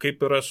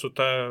kaip yra su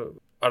ta,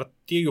 ar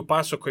tie jų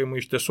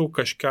pasakojimai iš tiesų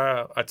kažką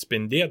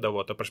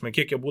atspindėdavo, ta prasme,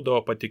 kiek jie būdavo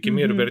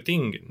patikimi ir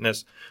vertingi,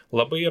 nes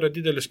labai yra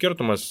didelis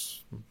skirtumas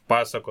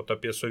pasakot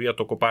apie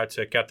sovietų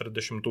okupaciją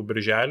 40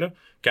 birželį,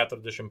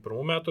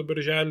 41 metų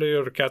birželį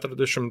ir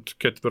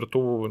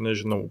 44,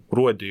 nežinau,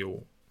 gruodį jau.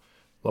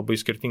 Labai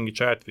skirtingi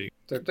čia atvejai.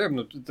 Taip,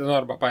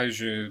 arba,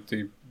 pavyzdžiui,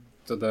 taip,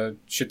 tada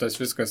šitas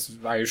viskas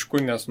aišku,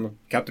 nes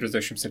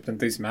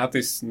 47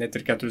 metais, net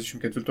ir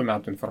 44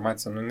 metų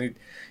informacija,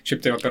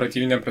 šiaip tai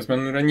operatyvinė prasme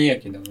yra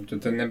niekinė.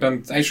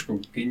 Nebent, aišku,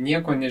 kai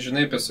nieko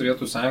nežinai apie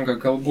Sovietų Sąjungą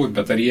galbūt,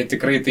 bet ar jie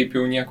tikrai taip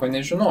jau nieko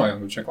nežinojo?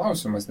 Čia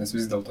klausimas, nes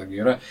vis dėlto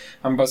yra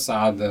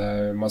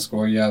ambasada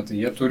Maskvoje, tai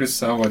jie turi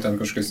savo ten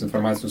kažkokius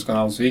informacinius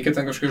kanalus, veikia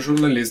ten kažkokie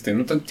žurnalistai.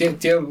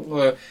 Tie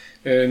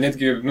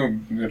netgi,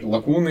 ir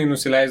lakūnai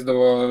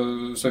nusileisdavo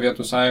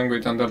Sovietų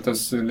Sąjungoje, ten dar tas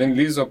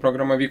Lend-Leazo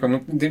programa vyko,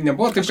 tai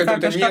nebuvo taip,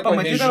 kad ten nieko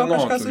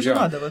nežinotų.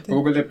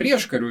 Galų galia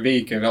prieškarių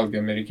veikia, vėlgi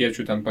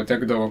amerikiečių ten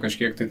patekdavo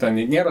kažkiek, tai ten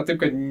nėra taip,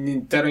 kad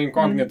terra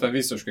incognita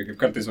visiškai, kaip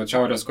kartais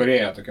Šiaurės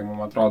Korėja, tokia, man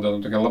atrodo,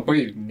 tokia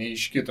labai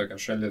neaiški tokia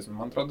šalis,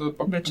 man atrodo.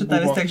 Bet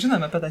šitą vis tiek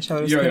žinome apie tą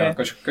Šiaurės Korėją.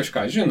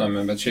 Kažką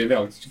žinome, bet čia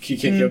vėl,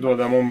 kiek jie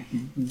duoda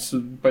mums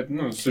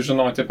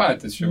sužinoti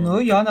patys.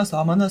 Jonas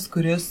Omanas,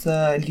 kuris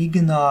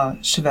lygino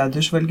švedų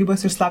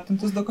žvalgybos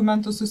išslaptintus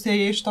dokumentus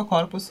susėję iš to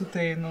korpusų,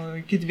 tai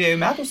iki 2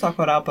 metų,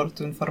 sako,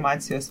 raportų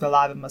informacijos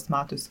vėlavimas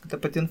matosi, kad ta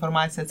pati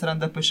informacija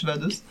atsiranda pas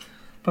švedus,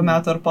 po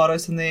metų ar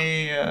poros jinai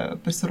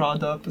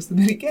pasirodo pas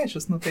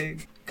amerikiečius, tai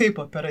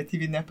kaip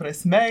operatyvinė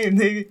prasme,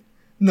 jinai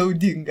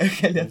naudinga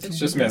galėtų.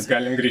 Iš esmės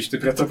galim grįžti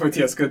prie to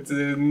paties, kad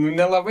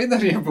nelabai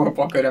dar jie buvo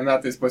pokario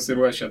metais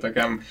pasiruošę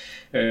tokiam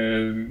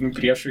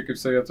priešui kaip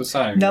Sovietų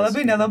Sąjungos.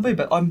 Nelabai,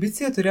 bet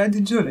ambicija turėjo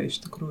didžiulę iš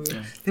tikrųjų.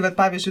 Ja. Tai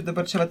pavyzdžiui,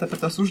 dabar čia apie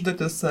tas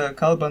užduotis,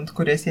 kalbant,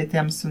 kurias jie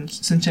tiems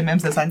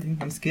siunčiamiems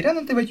desantininkams skiria,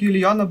 tai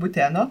Julijono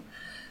Buteno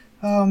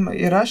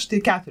yra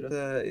štai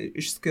 4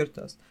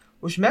 išskirtos.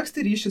 Užmegzti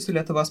ryšį su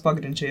Lietuvos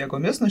pogrindžio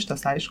jėgomis,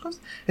 šitas aiškus,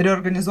 ir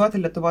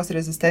organizuoti Lietuvos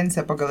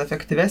rezistenciją pagal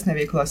efektyvesnę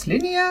veiklos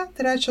liniją.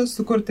 3.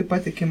 Sukurti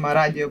patikimą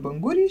radio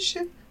bangų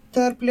ryšį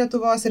tarp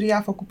Lietuvos ir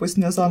JAF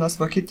okupacinės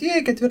zonos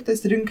Vokietijoje. 4.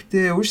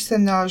 Rinkti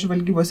užsienio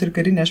žvalgybos ir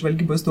karinės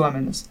žvalgybos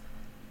duomenis.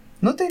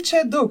 Tai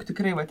čia daug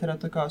tikrai yra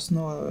tokios,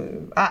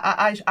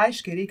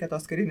 aiškiai reikia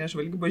tos karinės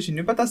žvalgybos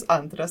žinių, bet tas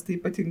antras, tai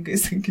ypatingai,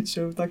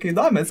 sakyčiau, tokia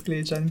įdomi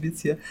skleidžia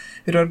ambiciją.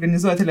 Ir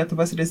organizuoti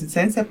Lietuvos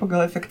rezistenciją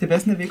pagal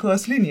efektyvesnę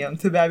veiklos liniją,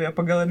 tai be abejo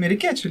pagal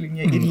amerikiečių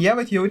liniją. Ir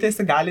jie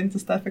jautėsi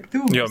galintis tą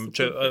efektyvumą. Jo,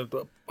 čia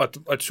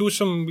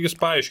atsiūsim, jis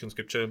paaiškins,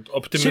 kaip čia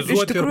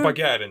optimizuoti ir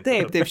pagerinti.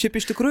 Taip, šiaip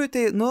iš tikrųjų,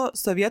 tai,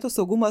 sovietų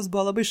saugumas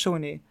buvo labai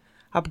šauniai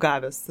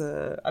apgavęs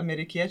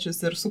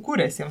amerikiečius ir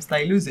sukūręs jiems tą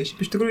iliuziją.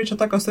 Šiaip iš tikrųjų čia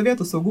tokio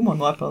sovietų saugumo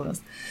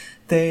nuopelnas.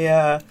 Tai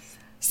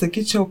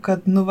sakyčiau,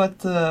 kad,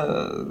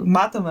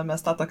 matome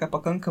mes tą tokią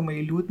pakankamai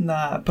liūdną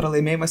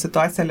pralaimėjimo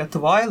situaciją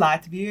Lietuvoje,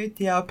 Latvijoje,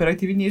 tie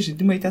operatyviniai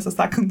žaidimai, tiesą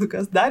sakant,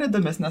 kas dar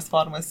įdomesnės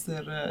formas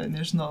ir,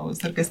 nežinau,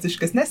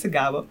 sarkastiškas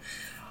nesigavo.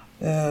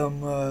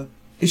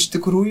 Iš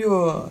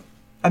tikrųjų,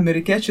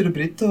 amerikiečių ir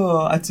britų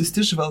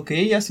atsiųsti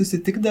žvalgai, jie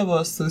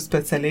susitikdavo su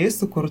specialiai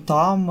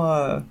sukurtom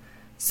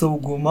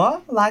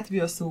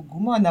Latvijos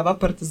saugumo, neva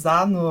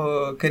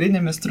partizanų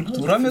karinėmis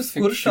struktūromis,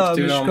 Kuršo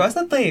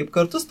miškiuose, taip,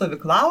 kartu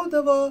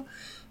stovyklaudavo,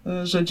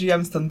 žodžiu,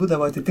 jiems ten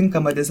būdavo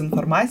atitinkama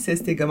dezinformacija,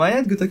 steigiama,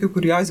 netgi tokių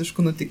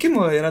kurioziškų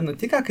nutikimų yra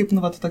nutikę, kaip,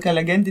 tokia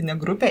legendinė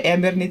grupė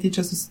ėmė ir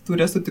netyčia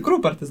susitūrė su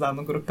tikrų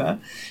partizanų grupe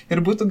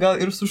ir būtų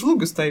gal ir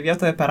sužlugus toje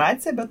vietoje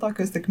operacija, bet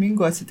tokio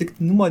sėkmingo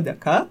atsitiktinumo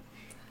dėka.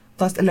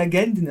 Tos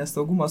legendinės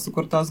saugumo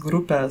sukurtos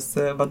grupės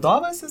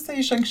vadovas,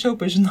 jisai iš anksčiau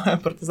pažinojo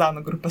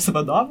partizanų grupės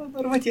vadovą,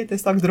 ir jie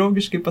tiesiog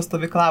draugiškai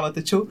pastovyklavo,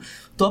 tačiau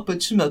tuo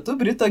pačiu metu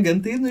britų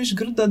agentai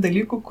išgirdo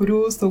dalykų,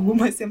 kurių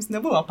saugumas jiems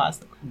nebuvo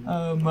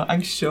pasakojama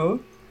anksčiau.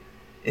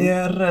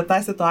 Ir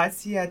tą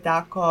situaciją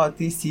teko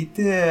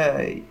taisyti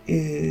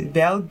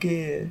vėlgi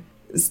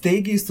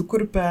staigiai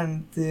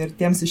sukurpiant ir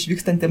tiems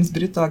išvykstantiems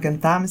britų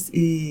agentams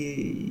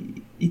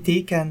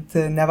įteikiant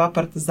neva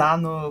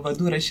partizanų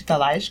vadų rašytą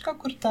laišką,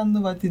 kur ten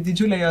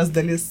didžiulė jos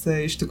dalis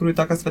iš tikrųjų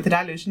tokios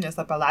realios žinios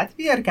apie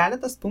Latviją ir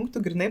keletas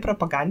punktų grinai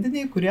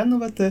propagandiniai, kurie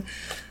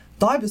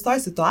to visoje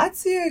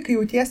situacijoje, kai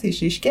jau tiesiai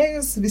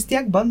išaiškėjus, vis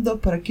tiek bando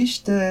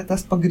prakišti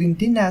tas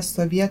pagrindinės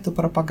sovietų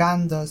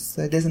propagandos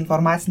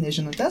dezinformacinės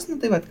žinutės,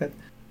 kad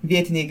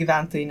vietiniai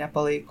gyventojai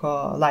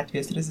nepalaiko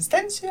Latvijos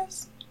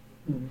rezistencijos.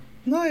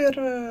 Ir...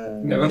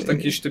 Neverta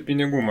kišti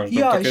pinigų,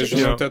 maždaug tokia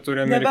žinutė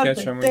turi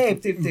amerikiečiam.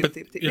 Taip.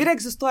 Ir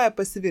egzistuoja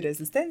pasyvi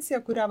rezistencija,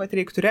 kurią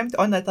reiktų remti,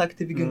 o ne ta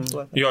aktyvi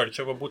ginkluotė. Jo, ir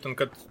čia būtent,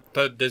 kad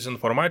ta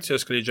dezinformacija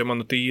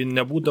skleidžiama, tai ji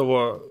nebūdavo,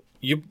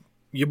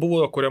 ji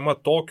buvo kuriama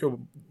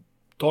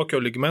tokio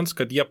lygmens,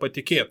 kad jie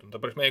patikėtų.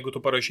 Ta prasme, jeigu tu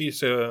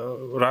parašysi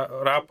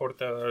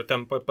raportą ar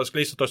ten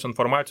paskleisi tos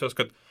informacijos,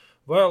 kad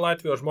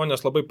Latvijos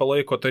žmonės labai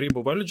palaiko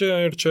tarybų valdžią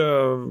ir čia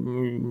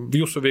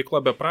jūsų veikla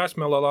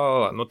beprasmė,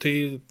 tai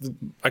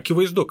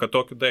akivaizdu, kad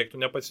tokiu daiktų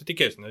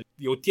nepasitikės, nes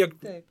jau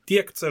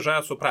tiek CŽA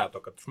suprato,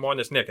 kad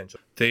žmonės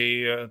nekenčia. Tai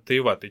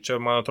čia,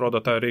 man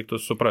atrodo, tą reiktų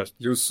suprasti.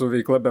 Jūsų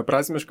veikla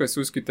beprasmiška,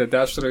 siūskite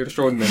dešrą ir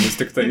šaudmenis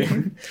tik tai.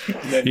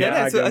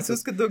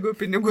 Atsiųskite daugiau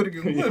pinigų ir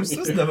ginklų ir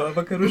siųsdavo,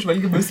 vakarų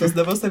žvalgybos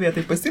siųsdavo,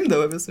 sovietai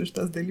pasimdavo visus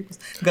šitas dalykus.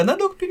 Gana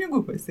daug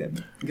pinigų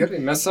pasiėmė.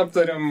 Gerai, mes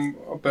aptariam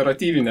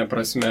operatyvinę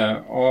prasme,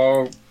 o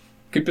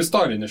kaip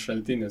istorinis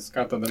šaltinis,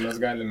 ką tada mes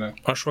galime?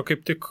 Aš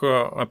kaip tik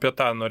apie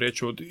tą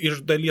norėčiau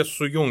iš dalies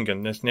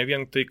sujungiant, nes ne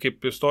vien tai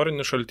kaip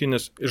istorinis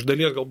šaltinis, iš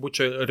dalies galbūt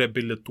čia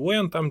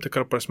reabilituojant tam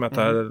tikrą prasme,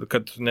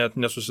 kad net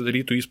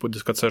nesusidarytų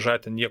įspūdis, kad CŽA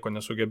ten nieko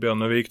nesugebėjo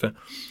nuveikti.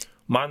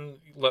 Man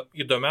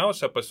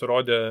įdomiausia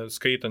pasirodė,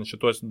 skaitant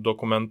šitos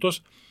dokumentus,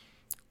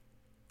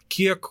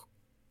 kiek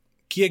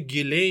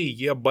giliai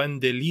jie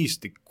bandė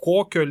lysti,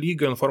 kokio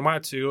lygio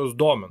informacija juos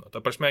domino.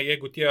 Ta prasme,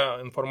 jeigu tie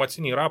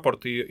informaciniai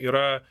raportai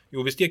yra,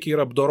 jau vis tiek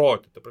yra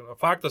apdoroti. Ta prasme,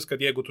 faktas, kad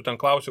jeigu tu ten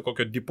klausi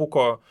kokio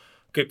dipuko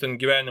kaip ten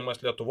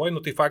gyvenimas Lietuvoje,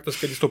 tai faktas,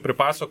 kad jis tau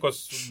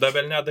pripasakos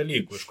davelne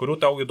dalykų, iš kurių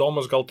tau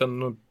įdomus gal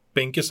ten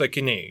 5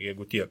 sakiniai,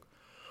 jeigu tiek.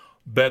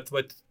 Bet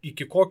vat,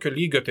 iki kokio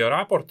lygio tie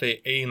raportai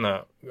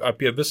eina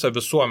apie visą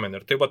visuomenę.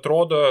 Ir tai vat,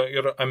 rodo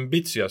ir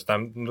ambicijas,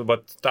 tam,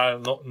 vat, tą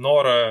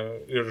norą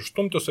ir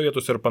išstumti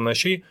sovietus ir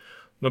panašiai.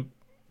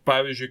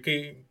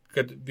 Pavyzdžiui,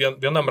 kad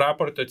vienam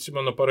raporte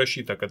atsimenu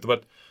parašyta, kad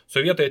vat,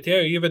 sovietai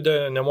atėjo įvedė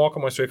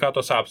nemokamą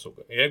sveikatos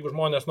apsaugą. Jeigu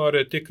žmonės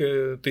nori tik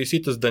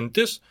taisytis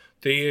dantis,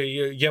 tai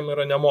jiem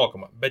yra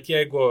nemokama. Bet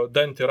jeigu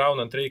dantį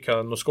raunant reikia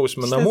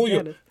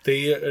nuskausminamųjų, tai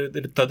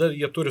tada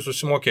jie turi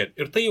susimokėti.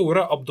 Ir tai jau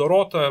yra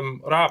apdorota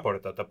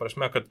raporte, ta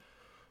prasme, kad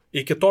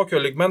iki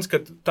tokio ligmens,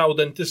 kad tau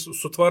dantis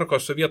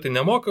sutvarko sovietai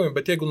nemokamai,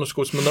 bet jeigu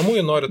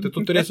nuskausminamųjų nori, tai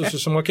tu turėsi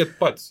susimokėti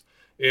pats.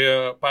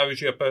 Ir,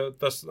 pavyzdžiui, apie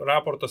tas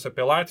raportas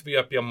apie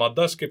Latviją, apie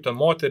madas, kaip ten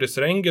moteris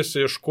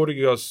rengiasi, iš kur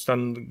jos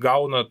ten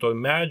gauna to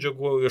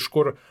medžiagų, iš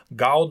kur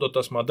gaudo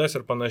tas madas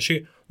ir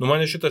panašiai.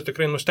 Mane šitas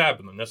tikrai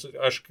nustebino, nes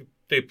aš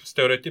taip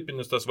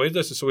stereotipinis tas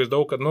vaizdas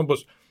įsivaizdavau, kad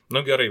bus,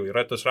 gerai,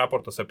 yra tas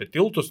raportas apie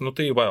tiltus,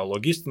 tai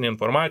logistinė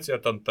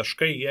informacija, ten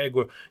taškai,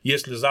 jeigu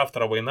jesli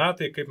zavtra vaina,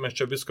 tai kaip mes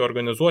čia viską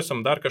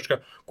organizuosim, dar kažką,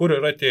 kur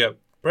yra tie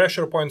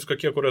pressure points,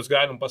 kokie, kuriuos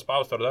galim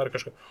paspausti ar dar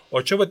kažką. O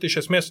čia vat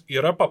iš esmės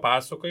yra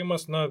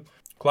papasakojimas,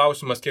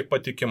 klausimas kiek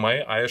patikimai,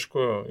 aišku,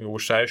 jau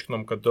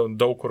išsiaiškinom, kad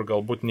daug kur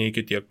galbūt ne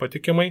iki tiek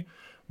patikimai,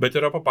 bet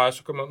yra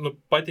papasakojimas,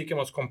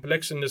 pateikiamas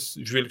kompleksinis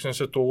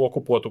žvilgsnis į tų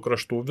okupuotų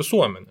kraštų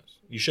visuomenės.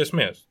 Iš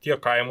esmės, tiek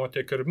kaimo,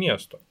 tiek ir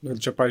miesto.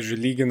 Ir čia,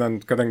 pavyzdžiui,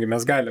 lyginant, kadangi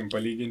mes galim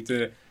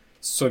palyginti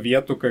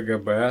sovietų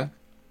KGB,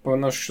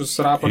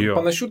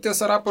 panašių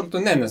tiesa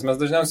raportų ne, nes mes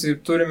dažniausiai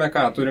turime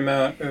ką? Turime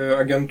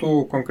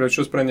agentų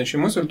konkrečius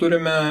pranešimus ir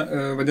turime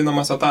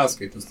vadinamas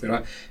ataskaitas. Tai yra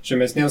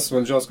žemesnės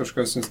valdžios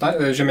kažkokios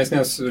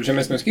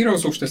žemesnio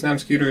skyriaus, aukštesniam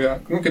skyriuje,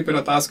 kaip ir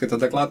ataskaita,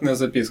 deklatnė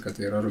zapiska,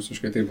 tai yra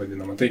rusiškai taip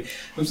vadinama. Tai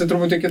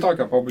turbūt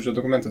kitokio pobūdžio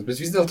dokumentas,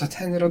 bet vis dėlto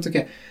ten yra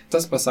tokie,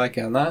 tas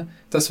pasakė,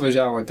 tas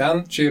važiavo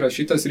ten, čia yra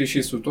šitas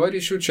ryšys su tuo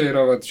ryšiu, čia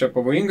yra čia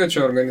pavojinga,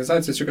 čia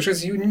organizacija, čia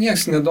kažkas jų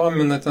nieks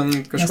nedomina ten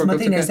kažkokia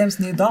tokia. Nes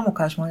jiems neįdomu,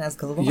 ką žmonės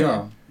galvoja. Jo,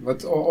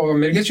 o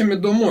amerikiečiam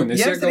įdomu,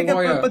 nes jie galvoja...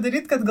 Reikia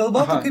padaryti, kad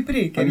galvotų kaip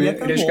reikia.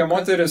 Reiškia,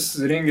 moteris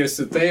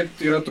rengėsi taip,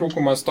 yra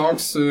trūkumas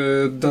toks,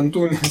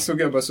 dantų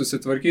nesugeba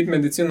susitvarkyti,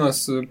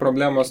 medicinos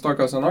problemos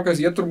tokios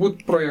anokios, jie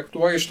turbūt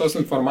projektuoja iš tos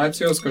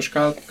informacijos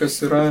kažką, kas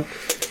yra,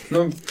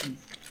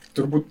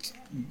 turbūt,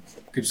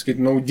 kaip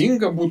sakyti,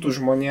 naudinga būtų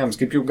žmonėms,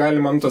 kaip jau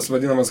galima tas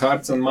vadinamas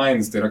hearts and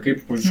minds, tai yra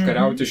kaip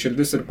užkariauti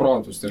širdis ir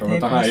protus. Tai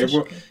yra,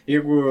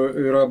 jeigu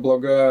yra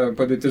bloga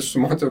padėtis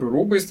su moterų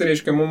rūbais, tai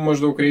reiškia, mums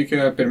maždaug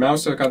reikia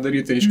pirmiausia, ką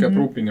daryti, tai reiškia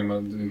aprūpinimą,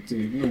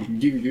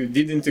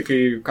 didinti, kai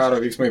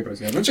karo veiksmai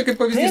prasideda. Čia kaip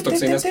pavyzdys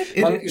toksai, nes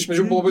man iš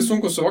pradžių buvo labai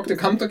sunku suvokti,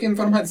 kam tokia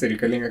informacija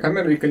reikalinga, kam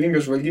yra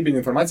reikalinga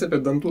žvalgybinė informacija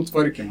apie dantų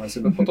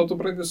tvarkymąsi, bet po to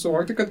tu pradedi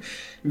suvokti, kad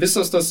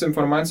visas tas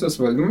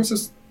informacijos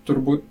valdymasis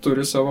turbūt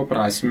turi savo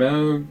prasme,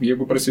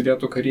 jeigu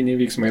prasidėtų kariniai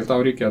veiksmai ir tau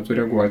reikėtų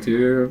reaguoti,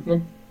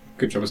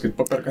 kaip čia pasakyti,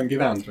 paperkant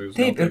gyventojus.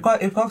 Taip,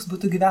 ir koks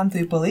būtų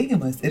gyventojų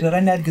palaikymas. Ir yra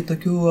netgi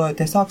tokių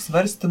tiesiog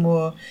svarstymų,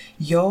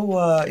 jau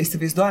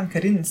įsivaizduojant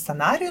karinį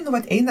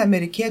scenarijų, eina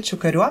amerikiečių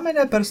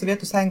kariuomenė per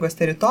Sovietų Sąjungos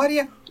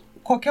teritoriją,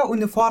 kokią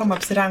uniformą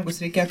apsirengus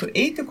reikėtų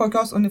eiti,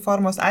 kokios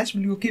uniformos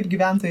atžvilgių, kaip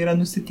gyventojai yra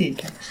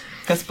nusiteikę.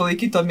 Kas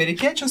palaikytų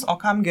amerikiečius, o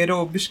kam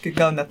geriau biškai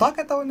gal ne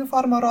tokią tą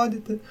uniformą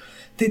rodyti.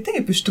 Tai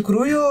taip, iš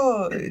tikrųjų,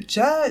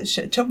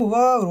 čia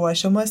buvo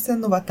ruošiamasi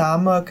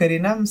tam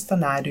kariniam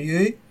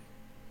scenarijui,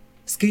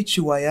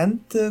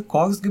 skaičiuojant,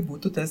 koksgi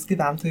būtų tas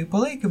gyventojų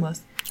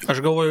palaikymas.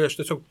 Aš galvoju, aš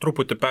tiesiog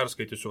truputį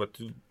perskaitysiu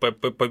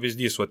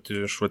pavyzdys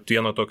iš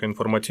vieno tokio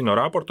informacinio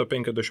raporto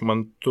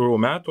 52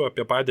 metų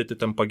apie padėtį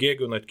ten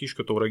Pagėgių,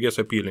 Natkiškių,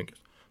 Tauragės apylinkės.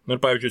 Ir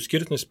pavyzdžiui,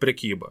 skirsnis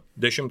prekyba.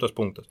 10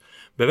 punktas.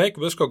 Beveik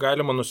visko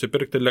galima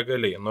nusipirkti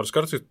legaliai, nors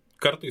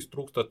kartais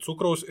trūksta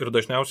cukraus ir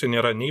dažniausiai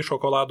nėra nei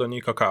šokolado,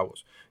 nei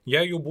kakavos.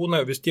 Jei jų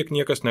būna, vis tiek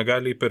niekas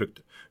negali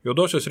įpirkti.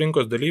 Juodosios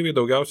rinkos dalyviai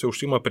daugiausiai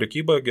užsima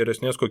prekybą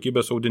geresnės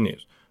kokybės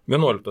audiniais.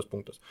 11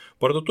 punktas.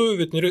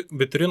 Parduotuvių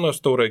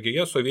vitrinos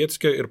Tauragėje,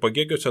 Sovietskė ir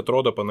Pagėgiuose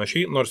atrodo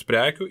panašiai, nors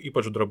prekių,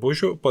 ypač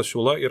drabužių,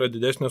 pasiūla yra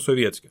didesnė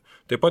Sovietskė.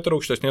 Taip pat yra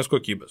aukštesnės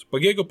kokybės.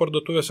 Pagėgių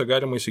parduotuvėse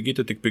galima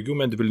įsigyti tik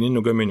pigių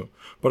medvilninių gaminių.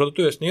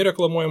 Parduotuvės nei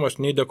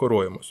reklamuojamos, nei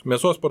dekoruojamos.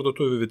 Mėsos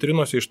parduotuvių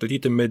vitrinose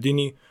išstatyti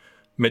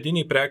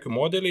mediniai prekių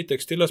modeliai,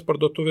 tekstilės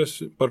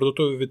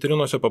parduotuvių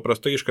vitrinose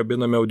paprastai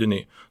iškabinami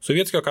audiniai.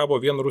 Sovietskė kabo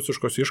vien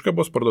rusiškos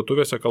iškabos,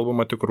 parduotuvėse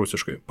kalbama tik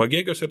rusiškai.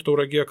 Pagėgiuose ir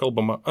Tauragėje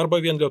kalbama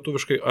arba vien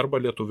lietuviškai,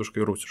 arba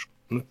lietuviškai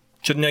rusiškai.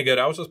 Čia ne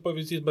geriausias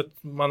pavyzdys, bet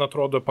man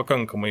atrodo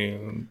pakankamai.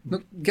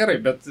 Gerai,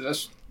 bet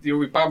aš jau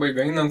į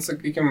pabaigą einant,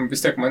 sakykime,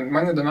 vis tiek,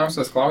 man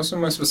įdomiausias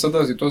klausimas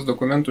visada į tuos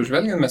dokumentus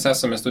žvelgiant, mes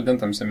esame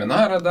studentam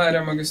seminarą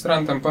darę,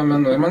 magistrantam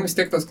pamenu, ir man vis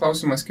tiek tas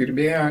klausimas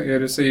kirbėjo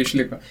ir jisai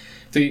išliko.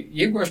 Tai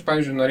jeigu aš,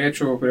 pavyzdžiui,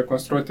 norėčiau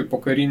rekonstruoti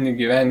pokarinį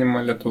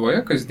gyvenimą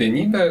Lietuvoje,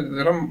 kasdienybę,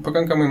 yra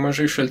pakankamai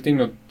mažai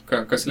šaltinių,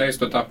 kas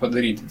leistų tą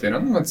padaryti. Tai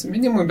yra,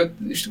 atsiminimai, bet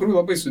iš tikrųjų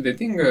labai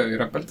sudėtinga,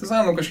 yra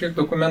partizanų kažkiek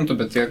dokumentų,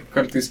 bet jie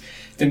kartais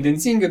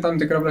tendencingi tam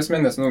tikrą prasme,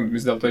 nes,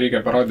 vis dėlto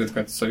reikia parodyti,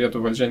 kad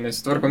sovietų valdžia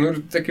nesitvarko,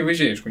 ir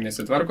akivaizdžiai, aišku,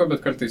 nesitvarko,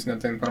 bet kartais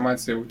net ta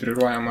informacija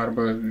utriruojama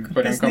arba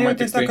parenkama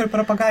tik tai. Tiesiog ir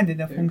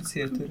propagandinė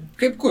funkcija turi.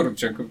 Kaip kur,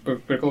 čia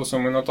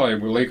priklausomai nuo to,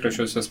 jeigu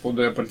laikraščiuose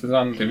spaudoje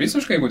partizanų, tai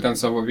visiškai, jeigu ten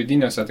savo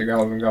vidiniuose, tai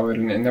gal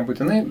ir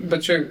nebūtinai,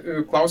 bet čia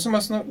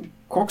klausimas,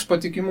 koks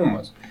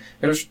patikimumas.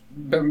 Ir aš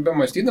be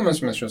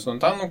mąstydamas, mes čia su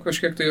Antanu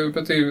kažkiek tai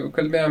apie tai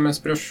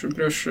kalbėjomės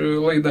prieš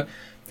laidą,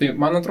 tai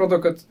man atrodo,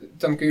 kad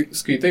ten, kai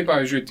skaitai,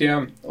 pavyzdžiui, tie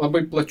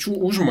labai plačių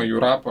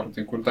užmojų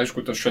raportai, kur,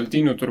 aišku, tas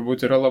šaltinių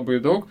turbūt yra labai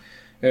daug,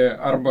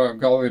 arba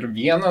gal ir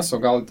vienas,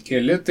 o gal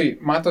keli, tai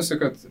matosi,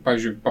 kad,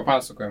 pavyzdžiui,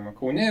 papasakojama,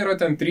 Kaune yra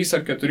ten 3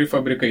 ar 4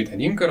 fabrikai,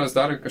 ten Inkaras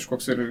dar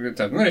kažkoks ir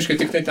ten, reiškia,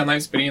 tik tai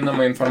tenais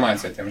prieinama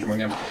informacija tiem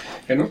žmonėms.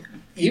 Ir,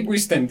 jeigu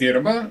jis ten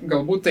dirba,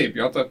 galbūt taip,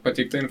 jo ta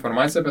pateikta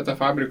informacija apie tą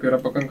fabriką yra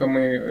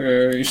pakankamai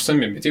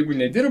išsami, bet jeigu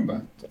nedirba,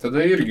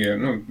 tada irgi,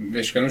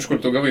 reiškia, iš kur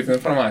tu gavai tą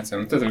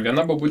informaciją. Tai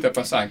viena babutė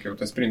pasakė, jau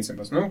tas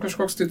principas.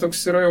 Kažkoks tai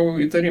toks yra jau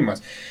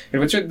įtarimas.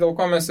 Ir va čia dėl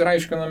ko mes ir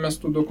aiškinamės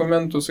tų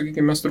dokumentų,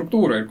 sakykime,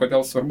 struktūrą ir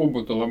kodėl svarbu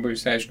būtų labai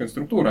išsiaiškinti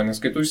struktūrą, nes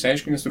kai tu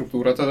išsiaiškini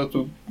struktūrą, tada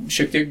tu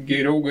šiek tiek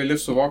geriau gali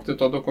suvokti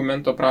to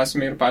dokumento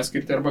prasmę ir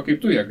paskirtį arba kaip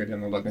tu ją gali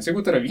naudoti. Nes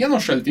jeigu tai yra vieno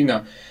šaltinio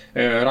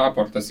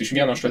raportas, iš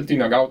vieno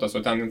šaltinio gautas,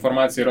 o ten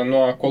informacija yra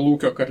nuo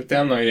kolūkio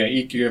Kartenoje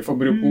iki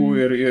fabrikų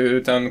ir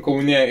ten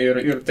Kaune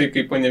ir tai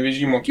kaip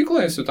Panevėžy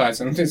mokykloje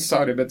situacija, tai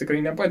sorry, bet tikrai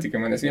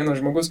nepatikima, nes vienas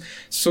žmogus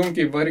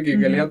sunkiai vargiai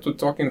galėtų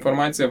tokią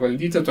informaciją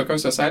valdyti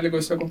tokiose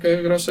sąlygose, kokia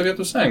yra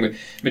Sovietų Sąjungoje.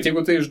 Bet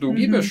jeigu tai iš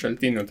daugybės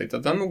šaltinių, tai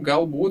tada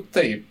galbūt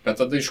taip, bet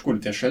tada iš kur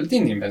tie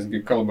šaltiniai,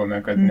 mesgi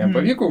kalbame, kad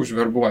nepavyko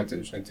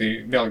užverbuoti, žinai, tai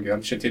vėlgi,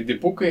 ar čia tie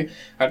dipukai,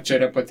 ar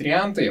čia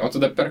repatriantai, o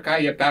tada per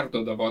ką jie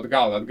perdodavo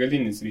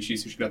atgalinis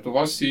ryšys iš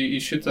Lietuvos į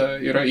šitą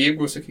yra,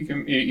 jeigu,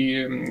 sakykime, į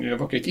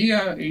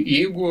Vokietiją,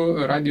 jeigu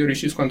radio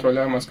ryšys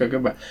kontroliuojamas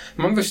KGB.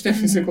 Man va šitie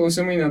visi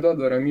klausimai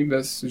neduoda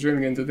ramybės,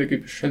 žvelgiant į tai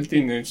kaip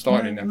šaltinį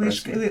istorinę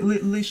prasme.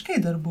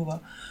 Laiškai dar buvo.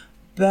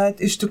 Bet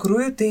iš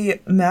tikrųjų tai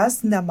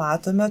mes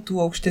nematome tų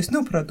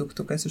aukštesnių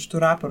produktų, kas iš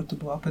tų raportų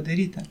buvo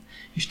padaryta.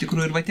 Iš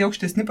tikrųjų ir va tie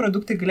aukštesni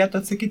produktai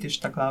galėtų atsakyti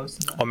šitą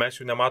klausimą. O mes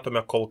jų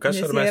nematome kol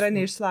kas. Nes jie yra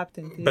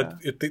neišslaptinti. Bet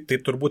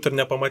tai turbūt ir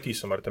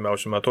nepamatysim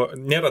artimiausiu metu.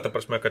 Nėra ta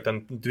prasme, kad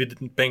ten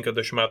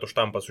 50 metų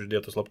štampas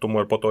uždėtas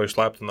slaptumu ir po to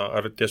išslaptina,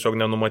 ar tiesiog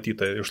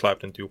nenumatyta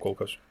išslaptinti jų kol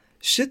kas.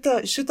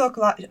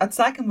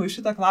 Atsakymų į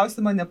šitą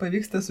klausimą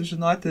nepavyksta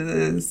sužinoti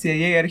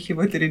CIA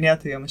archyvo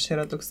tyrinėtojams. Čia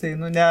yra toksai,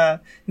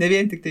 ne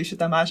vien tik tai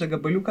šitą mažą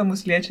gabaliuką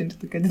mus liečianti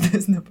tokia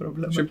didesnė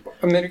problema.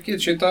 Šiaip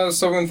amerikiečiai tą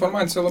savo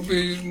informaciją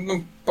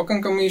labai,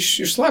 pakankamai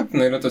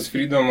išslaptina. Yra tas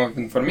Freedom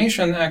of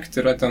Information Act,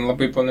 yra ten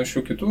labai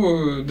panašių kitų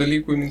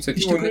dalykų,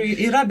 iniciatyvų. Iš tikrųjų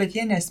yra, bet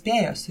jie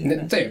nespėjo su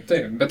jais. Taip,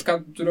 bet ką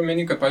turiu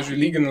meni, kad,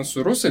 pavyzdžiui, lyginant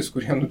su rusais,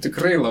 kurie,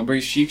 tikrai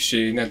labai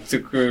šykščiai, net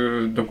tik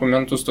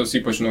dokumentus tos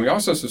ypač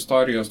naujausios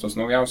istorijos, tos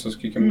naujausios,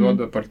 kiek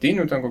duoda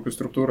partinių, ten kokių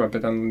struktūrų, apie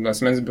ten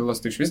asmens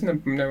bylas, tai iš vis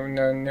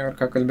nėra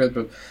ką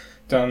kalbėti, bet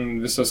ten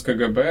visas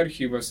KGB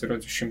archyvas yra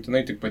išimtinai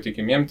tik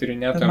patikimiem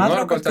tyrinėtojams. Man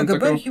atrodo, kad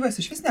KGB archyvas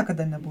iš vis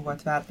niekada nebuvo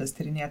atvertas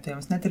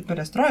tyrinėtojams, net ir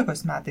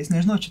perestroikos metais.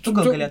 Nežinau, čia tu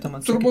gal galėtum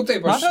atsakyti. Turbūt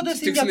taip, aš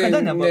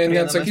tiksliai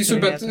neatsakysiu,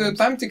 bet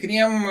tam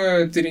tikriem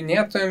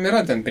tyrinėtojams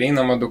yra ten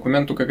prieinama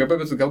dokumentų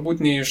KGB, bet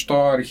galbūt ne iš to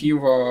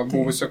archyvo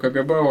buvusio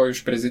KGB, o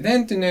iš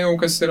prezidentinio jau,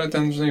 kas yra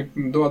ten, žinai,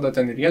 duoda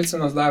ten ir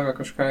Jelcinas davė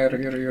kažką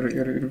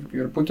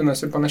ir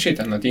Putinas ir panašiai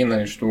ten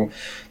ateina iš tų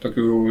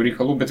tokių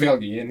reikalų, bet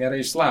vėlgi jie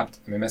nėra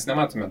išslaptinami, mes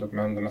nematome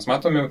dokumentų, mes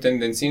matome jau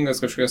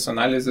tendencingas kažkokias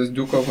analizės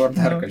Diukovo ar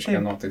dar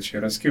kažkieno, tai čia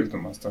yra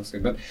skirtumas toksai,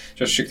 bet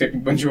čia aš šiek tiek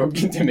bandžiau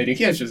apginti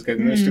amerikiečius, kad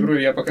iš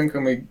tikrųjų jie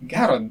pakankamai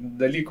gero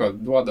dalyko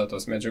duoda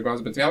tos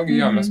medžiagos, bet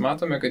vėlgi mes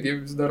matome, kad jie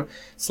vis dar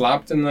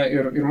slaptina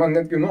ir man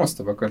netgi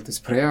nuostaba,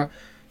 kartais praėjo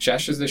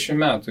 60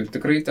 metų ir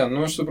tikrai ten,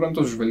 aš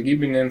suprantu,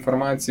 žvalgybinė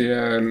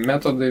informacija,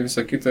 metodai,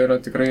 visa kita yra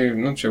tikrai,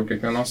 čia jau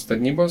kiekvienos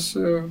tarnybos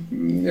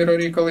yra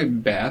reikalai,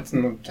 bet,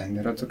 ten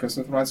yra tokios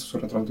informacijos,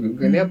 kur atrodo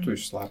galėtų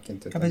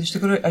išslaptinti. Bet iš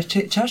tikrųjų,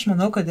 čia aš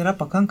manau, kad yra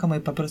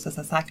pakankamai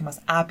paprastas atsakymas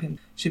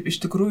apimtis. Šiaip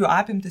iš tikrųjų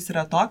apimtis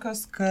yra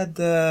tokios,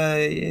 kad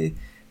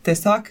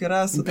tiesiog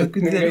yra su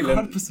tokiu dideliu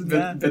korpusu.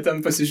 Bet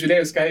ten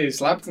pasižiūrėjus, ką jie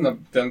išslaptina,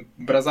 ten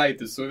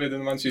Brazaitį suvedina,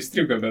 man čia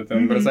įstrigo, bet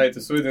ten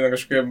Brazaitį suvedina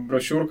kažkokia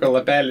brošiūrka,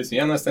 lapelis,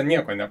 vienas ten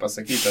nieko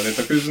nepasakyta. Tai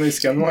tokius, žinai,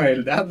 skenuoja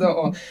ir deda,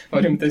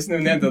 o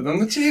rimtesnių nededa.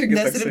 Čia irgi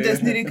nes toksai. Nes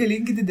rimtesni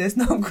reikalingi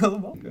didesnio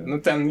apgalvo.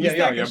 Ten jie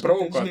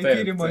brauko.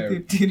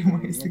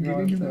 Tyrimo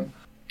įsigilinimo.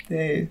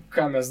 Tai.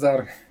 Ką mes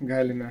dar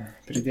galime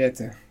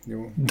pridėti?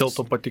 Dėl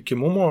to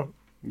patikimumo?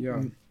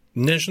 Jo.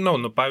 Nežinau,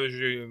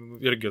 pavyzdžiui,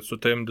 irgi su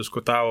tavim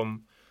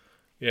diskutavom.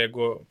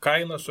 Jeigu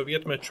kaina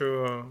sovietmečių,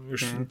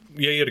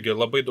 jie irgi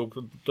labai daug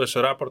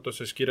tuose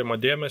raportuose skiriama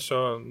dėmesio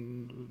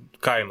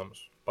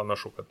kainoms,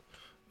 panašu, kad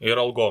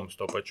ir algoms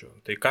to pačiu.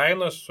 Tai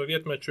kainas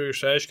sovietmečių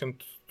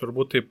išaiškinti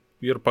turbūt taip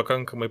ir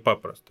pakankamai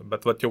paprasta.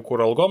 Bet jau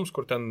kur algoms,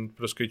 kur ten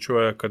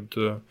priskaičiuoja, kad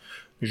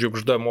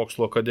Žiugžda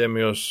mokslo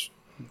akademijos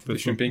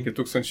 25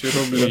 000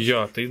 rublių.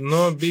 Jo, tai,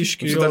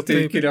 biški jau tai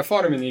iki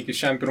reforminį, iki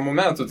šiam pirmų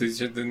metų, tai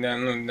čia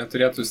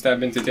neturėtų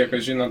stebinti tie,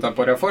 kas žino tą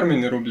po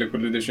reforminį rublį, kur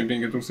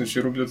 25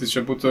 000 rublių, tai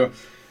čia būtų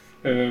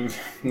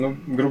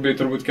grubiai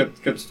turbūt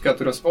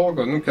 4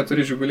 Volgo,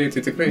 4 Žiguliai,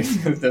 tai tikrai,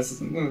 nes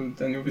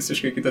ten jau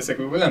visiškai kitas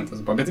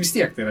ekvivalentas buvo, bet vis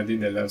tiek tai yra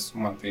didelė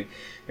suma, tai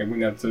jeigu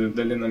net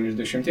dalinam iš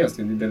 10,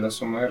 tai didelė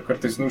suma ir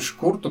kartais, iš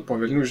kur tu po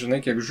velnių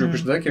žinai, kiek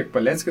Žiugžda, kiek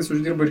Paleckis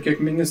uždirba ir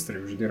kiek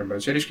ministrai uždirba.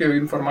 Čia reiškia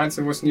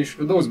informacija vos ne iš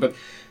vidaus, bet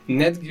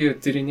netgi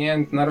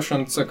tyrinėjant,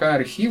 naršant CK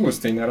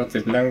archyvus, tai nėra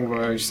taip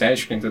lengva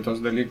išsiaiškinti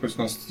tos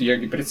dalykus, nors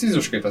jiegi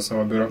preciziškai tą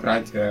savo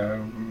biurokratiją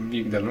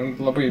vykdė.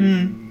 Labai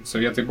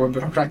sovietai buvo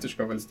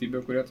biurokratiška valstybė,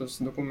 kurie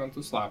tos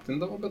dokumentus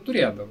slaptindavo, bet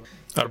turėdavo.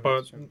 Arba,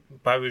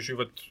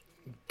 pavyzdžiui,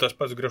 tas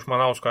pats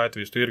Grišmanausko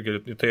atvejis, tu irgi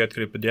į tai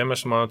atkreipi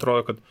dėmesį, man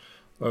atrodo, kad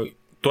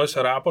tuose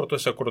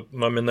raportuose, kur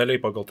nominaliai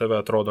pagal tave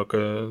atrodo,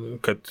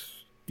 kad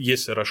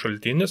jis yra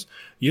šaltinis,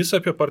 jis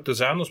apie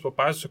partizanus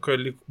papasakoja,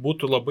 lyg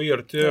būtų labai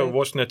arti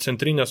vos net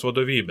centrinės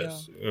vadovybės.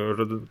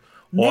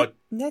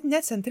 Ne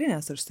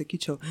centrinės, aš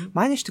sakyčiau.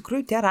 Man iš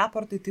tikrųjų tie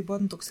raportai tai buvo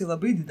toksai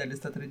labai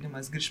didelis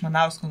atradimas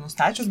Grišmanausko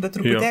nustačius, bet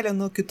truputėlį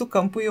kitų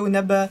kampų jau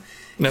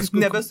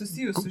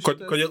nebesusijusių.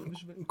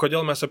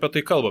 Kodėl mes apie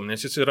tai kalbam?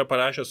 Nes jis yra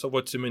parašęs savo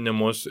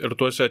atsiminimus ir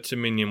tuose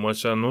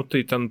atsiminimuose,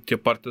 tai ten tie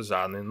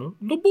partizanai,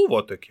 buvo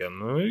tokie,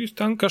 jis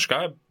ten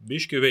kažką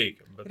biški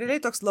veikia. Bet...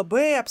 Realiai toks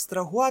labai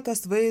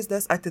abstrahuotas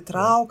vaizdas,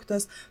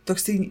 atitrauktas,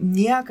 toksai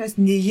niekas,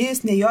 nei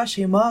jis, nei jo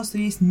šeima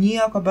su jais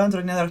nieko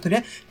bendro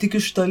neturėjo,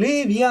 tik iš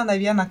toli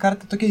vieną kartą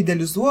tokia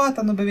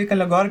idealizuota, beveik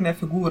alegorinė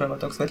figūra,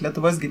 toks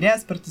Lietuvos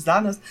gynėjas,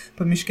 partizanas,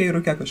 pamiškiai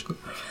rūke kažkur.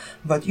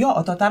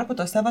 O to tarpu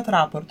tose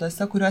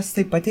raportuose, kuriuos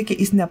jisai pateikė,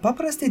 jis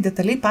nepaprastai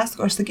detaliai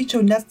pasako, aš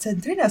sakyčiau, net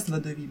centrinės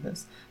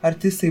vadovybės.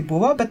 Arti jisai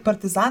buvo, bet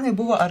partizanai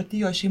buvo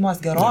arti jo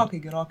šeimos,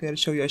 gerokai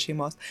arčiau jo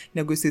šeimos,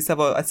 negu jisai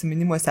savo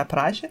atsiminimuose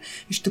aprašė.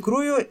 Iš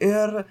tikrųjų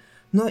ir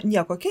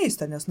nieko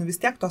keista, nes vis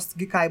tiek tos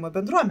kaimo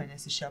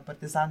bendruomenės išėjo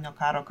partizaninio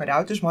karo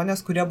kariauti žmonės,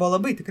 kurie buvo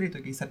labai tikrai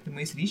tokiais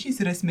artimais ryšiais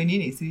ir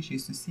asmeniniais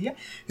ryšiais susiję.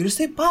 Ir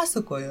jisai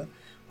pasakoja,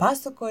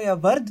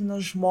 vardina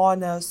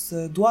žmonės,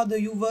 duoda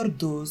jų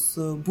vardus,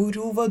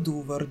 būrių vadų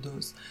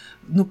vardus.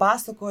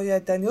 Nupasakoja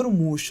ten ir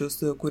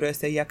mūšius,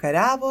 kuriuose jie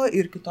kariavo,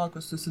 ir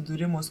kitokius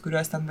susidūrimus,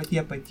 kuriuos ten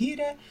jie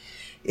patyrė.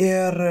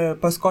 Ir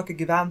pas kokį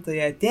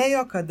gyventoją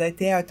atėjo, kada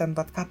atėjo ten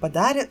ką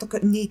padarė,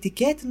 tokio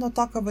neįtikėtino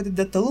tokio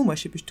detalumą,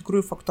 šiaip iš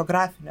tikrųjų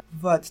faktografinė.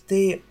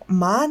 Tai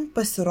man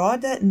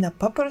pasirodė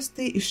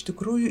nepaprastai iš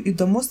tikrųjų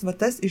įdomus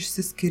tas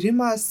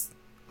išsiskyrimas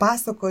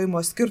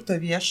pasakojimo skirto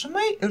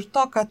viešumai ir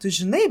to, ką tu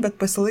žinai, bet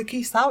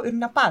pasilaikai savo ir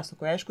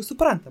nepasakoji. Aišku,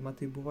 suprantama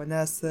tai buvo,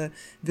 nes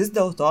vis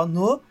dėlto,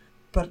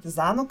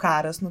 partizanų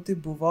karas, tai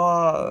buvo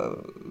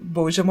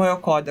baudžiamojo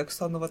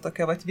kodekso,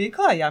 tokia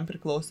veikla, jam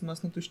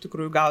priklausymas, tu iš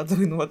tikrųjų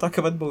gaudavai,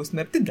 tokia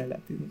bausmė ir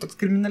didelė. Tai toks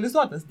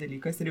kriminalizuotas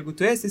dalykas. Ir jeigu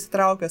tu esi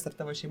įsitraukęs, ar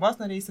tavo šeimos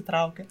nariai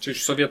įsitraukė. Čia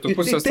iš sovietų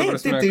pusės,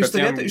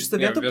 iš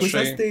sovietų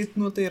pusės,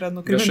 tai yra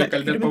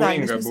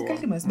kriminalinis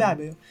nusikaltimas, be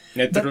abejo.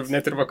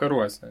 Net ir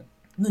vakaruose.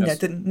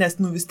 Nes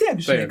vis tiek,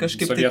 žinai,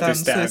 kažkaip tai ten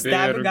stebi,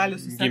 gali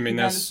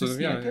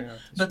susiekti.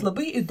 Bet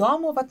labai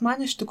įdomu, man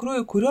iš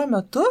tikrųjų, kuriuo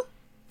metu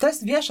tas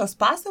viešas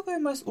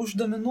pasakojimas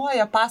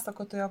uždominuoja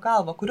pasakotojo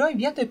galvą, kurioje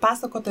vietoje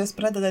pasakotojas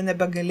pradeda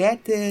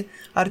nebegalėti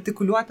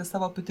artikuliuoti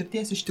savo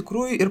patirties iš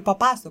tikrųjų ir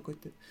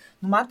papasakoti.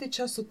 Man tai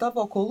čia su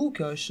tavo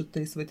kolūkio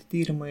šitais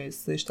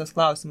tyrimais šitas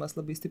klausimas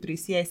labai stipriai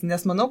siejasi,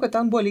 nes manau, kad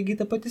ten buvo lygiai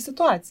ta pati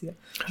situacija.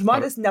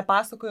 Žmonės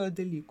nepasakojo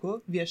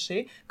dalykų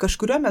viešai,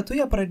 kažkuriuo metu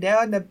jie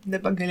pradėjo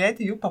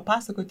nebegalėti jų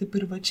papasakoti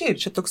privačiai.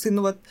 Ir čia toksai,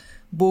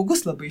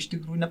 baugus labai iš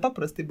tikrųjų,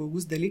 nepaprastai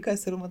baugus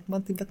dalykas ir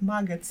man tai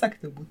maga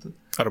atsekti būtų.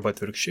 Arba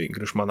atvirkščiai,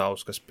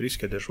 Grišmanauskas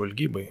priskėdė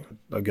žvalgybai,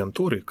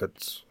 agentūrai, kad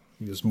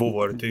jis buvo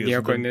arti.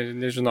 Nieko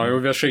nežinojau,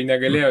 viešai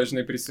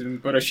negalėjo,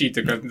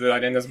 parašyti, kad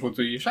Arenas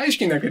būtų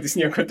išaiškinę, kad jis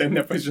nieko ten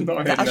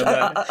nepažinojo.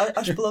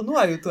 Aš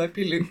planuoju tų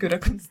apylinkių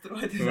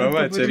rekonstruoti.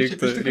 Čia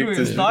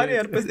reiktų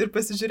istoriją ir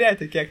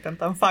pasižiūrėti, kiek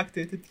tam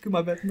faktai atitikimo,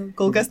 bet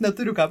kol kas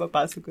neturiu ką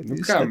papasakoti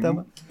šitą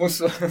temą.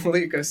 Mūsų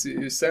laikas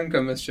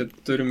senka, mes čia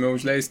turime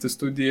užleisti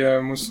studiją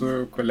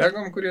mūsų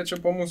kolegom, kurie čia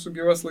po mūsų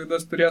gyvas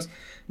laidas turės,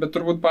 bet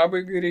turbūt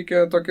pabaigai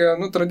reikia tokią,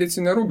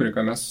 tradicinę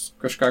rubriką, mes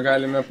kažką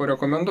galime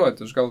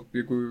parekomenduoti. Aš gal,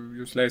 jeigu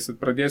jūs leisit,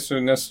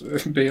 pradėsiu, nes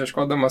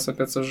beieškodamas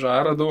apie CŽA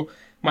radau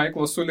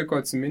Maiklo Suliko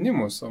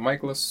atsiminimus. O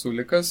Maiklas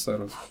Sulikas,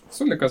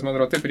 man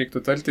atrodo, taip reiktų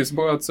tarti, jis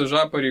buvo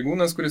CŽA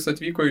pareigūnas, kuris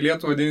atvyko į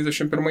Lietuvą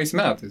 91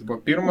 metais. Buvo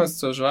pirmas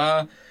CŽA,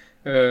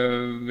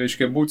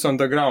 boots on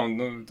the ground,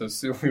 tas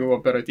jau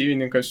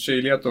operatyvininkas čia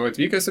į Lietuvą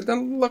atvykęs ir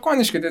ten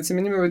lakoniškai tie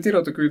atsiminimai, bet yra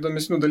tokių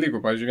įdomesnių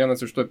dalykų. Pavyzdžiui,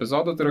 vienas iš tų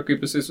epizodų tai yra,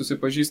 kaip jisai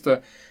susipažįsta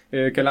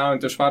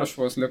keliaujant iš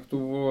Varšuvos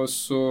lėktuvu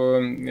su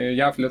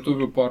JAV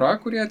lietuvių pora,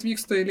 kurie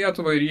atvyksta į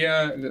Lietuvą ir jie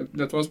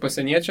Lietuvos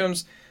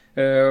pasieniečiams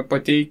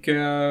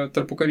pateikia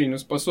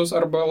tarpukarinius pasus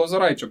arba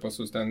Lozoraičio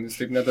pasus. Ten jis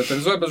taip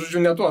nedetalizuoja, bet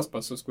žodžiu, ne tuos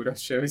pasus, kuriuos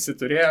čia visi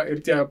turėjo.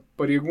 Ir tie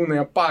pareigūnai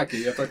apakė,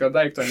 jie tokio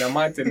daikto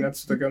nematė ir net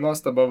su tokia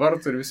nuostaba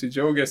vartų ir visi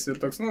džiaugiasi. Ir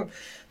toks,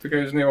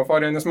 tokia, žinai,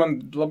 euforija, nes man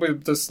labai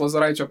tas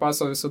Lozoraičio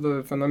paso visada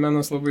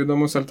fenomenas labai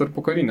įdomus ar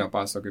tarpukarinio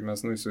paso, kaip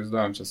mes,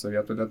 įsivaizduojam čia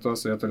Sovietų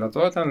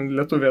Lietuva, ten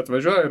lietuviai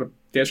atvažiuoja ir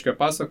tieškia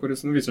pasą,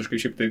 kuris,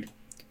 visiškai šiaip taip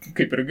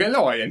kaip ir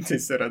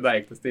galiojantis yra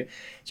daiktas. Tai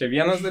čia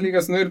vienas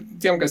dalykas, ir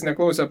tiem, kas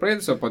neklausė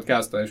praėjusio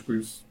podcast'o, aišku,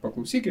 jūs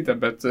paklausykite,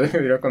 bet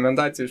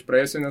rekomendacija iš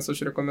praėjusio, nes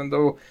aš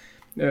rekomendavau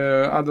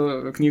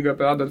knygą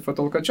apie Adolfą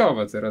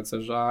Tolkačiovą, tai yra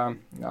CŽA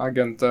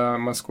agentą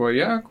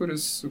Maskvoje,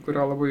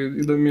 kurio labai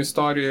įdomi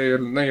istorija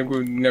ir, jeigu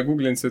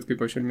neguglinsit,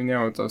 kaip aš ir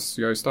minėjau, tos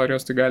jo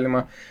istorijos, tai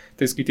galima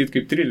tai skaityti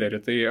kaip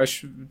trilerį. Tai aš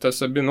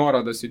tas abi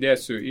nuorodas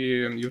įdėsiu į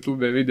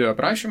YouTube video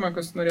aprašymą,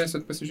 kas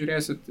norėsit,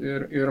 pasižiūrėsit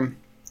ir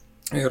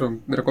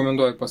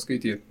rekomenduoju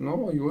paskaityti.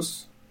 O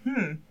jūs?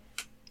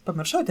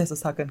 Pamiršau, tiesą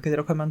sakant, kad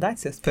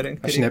rekomendacijas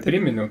parengti. Aš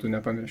nepriminiau, tu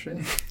nepamiršai.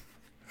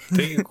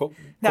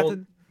 Ne,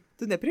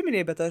 tu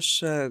nepriminėjai, bet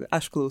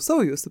aš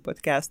klausau jūsų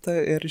podcast'o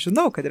ir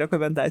žinau, kad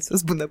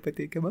rekomendacijos būna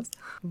pateikiamas.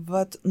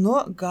 Vat,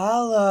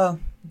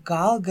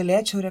 gal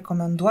galėčiau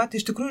rekomenduoti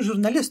iš tikrųjų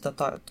žurnalisto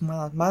to.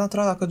 Man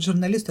atrodo, kad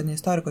žurnalisto, ne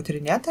istoriko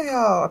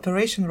tyrinėtojo,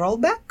 Operation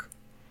Rollback.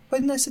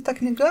 Vadinasi, ta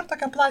knyga ir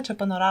tokią plačią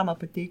panoramą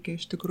pateikia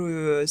iš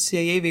tikrųjų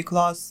CIA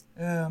veiklos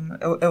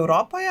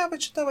Europoje,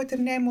 šitą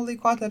tyrinėjimų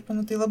laikotarpį,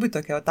 tai labai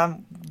tokia,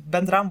 tam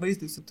bendram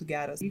vaizdui su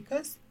geras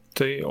dalykas.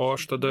 Tai, o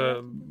aš tada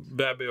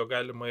be abejo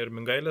galima ir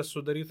Mingailės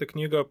sudaryti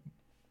knygą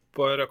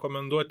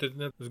parekomenduoti,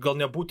 gal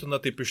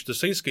nebūtina taip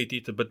ištisai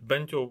skaityti, bet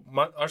bent jau,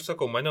 aš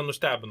sakau, mane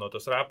nustebino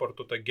tas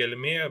raportų, ta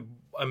gelmė,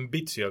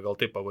 ambicija, gal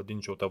taip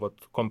pavadinčiau, tą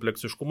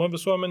kompleksiškumą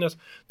visuomenės.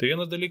 Tai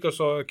vienas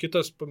dalykas, o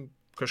kitas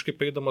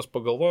kažkaip eidamas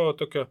pagalvojo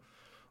tokią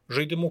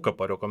žaidimuką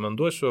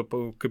parekomenduosiu,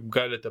 kaip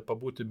galite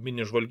pabūti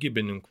mini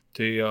žvalgybininku.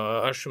 Tai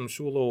aš jums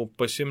siūlau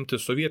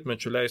pasimti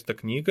sovietmečių leistą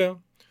knygą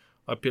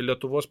apie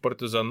Lietuvos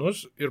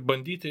partizanus ir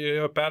bandyti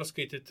joje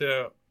perskaityti,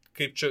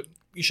 kaip čia,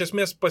 iš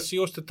esmės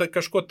pasijausti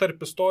kažko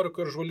tarp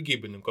istoriko ir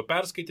žvalgybininko,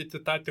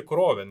 perskaityti tą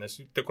tikrovę, nes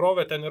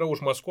tikrovė ten yra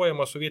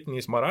užmaskuojama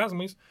sovietiniais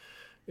marazmais.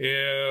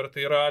 Ir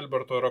tai yra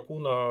Alberto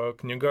Rakūno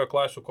knyga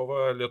Klasių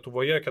kova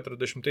Lietuvoje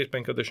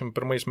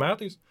 40-51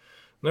 metais.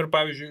 Ir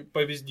pavyzdžiui,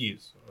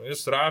 pavyzdys.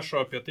 Jis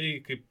rašo apie tai,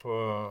 kaip,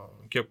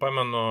 kiek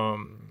pamenu,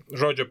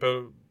 žodžio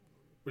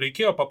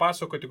reikėjo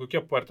papasakoti,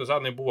 kokie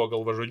partizanai buvo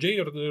galvažudžiai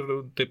ir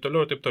taip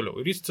toliau, ir taip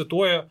toliau. Ir jis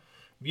cituoja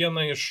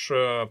vieną iš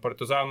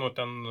partizanų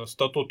ten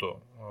statutų,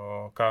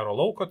 karo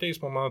lauko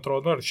teismo, man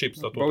atrodo, ar šiaip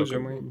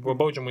statutą,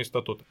 baudžiamai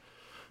statutą.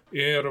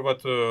 Ir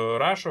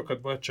rašo,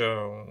 kad čia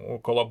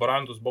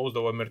kolaborantus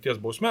bausdavo mirties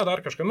bausme,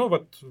 dar kažką,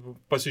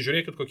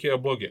 pasižiūrėkit, kokie jie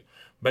blogi.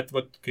 Bet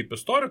kaip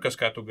istorikas,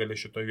 ką tu gali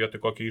šitoje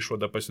vietoje, kokią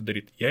išvadą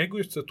pasidaryti?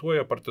 Jeigu jis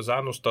cituoja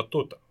partizanų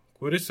statutą,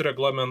 kuris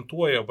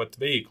reglamentuoja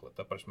veiklą,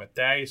 ta prasme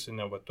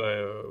teisinę,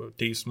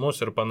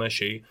 teismus ir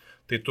panašiai,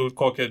 tai tu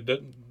kokią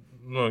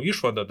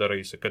išvadą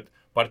daraisi, kad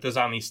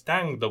partizanai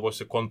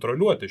stengdavosi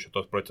kontroliuoti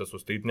šitos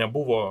procesus, tai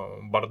nebuvo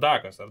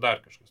bardakas ar dar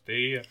kažkas.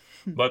 Tai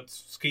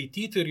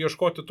skaityti ir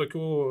ieškoti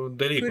tokių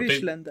dalykų. Kur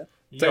išlenda.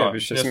 Taip,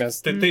 iš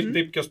esmės.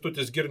 Taip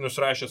Kęstutis Girnius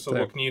rašė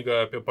savo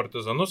knygą apie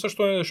partizanus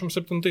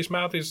 87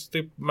 metais,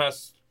 taip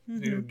mes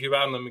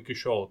gyvenam iki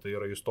šiol, tai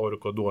yra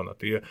istoriko duona.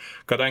 Tai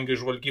kadangi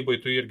žvalgybai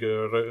tu irgi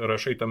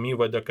rašai tam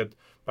įvadę, kad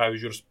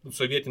pavyzdžiui ir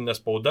sovietinė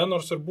spauda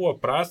nors ir buvo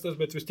prastas,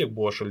 bet vis tiek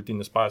buvo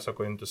šaltinis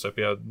pasakojantis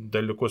apie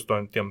dalykus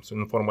tiems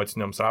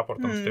informaciniams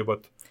raportams.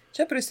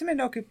 Čia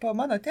prisiminiau, kaip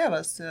mano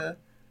tėvas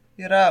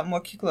yra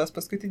mokyklos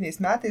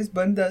paskutiniais metais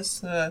bandęs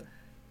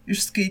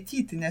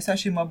išskaityti, nes jo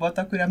šeima buvo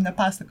ta, kuriam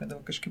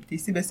nepasakodavo kažkaip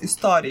teisybės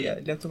istoriją,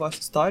 Lietuvos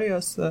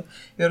istorijos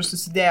ir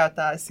susidėjo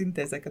tą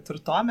sintezę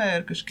ketvirtome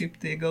ir kažkaip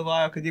tai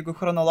galvojo, kad jeigu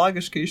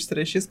chronologiškai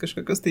išsirašys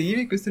kažkokius tai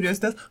įvykius ir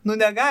juos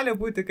negali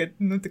būti, kad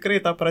tikrai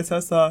to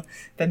proceso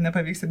ten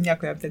nepavyks ir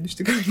nieko jam ten iš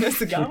tikrųjų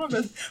nesigavo,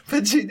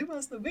 bet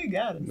žaidimas labai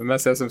geras.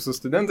 Mes esame su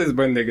studentais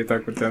bandę kitą,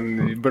 kur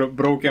ten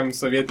braukiam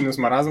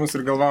sovietinius marazmus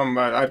ir galvom,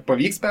 ar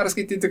pavyks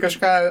perskaityti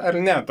kažką ar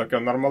ne,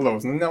 tokio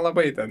normalaus.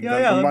 Nelabai ten,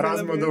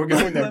 marazmo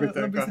daugiau negu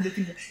ten.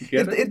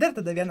 Ir dar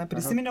tada vieną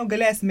prisiminiau,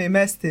 galėsime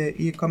įmesti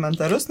į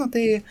komentarus,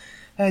 tai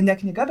ne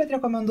knyga, bet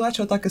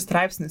rekomenduočiau tokį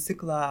straipsnių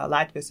ciklą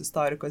Latvijos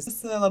istorikos.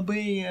 Jis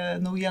labai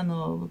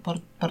naujienų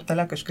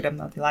portale kažkuriam,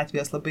 tai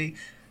Latvijos labai,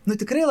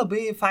 tikrai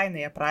labai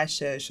fainai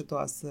aprašė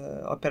šitos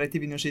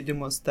operatyvinius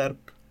žaidimus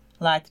tarp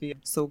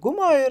Latvijos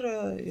saugumo ir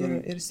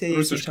CIA.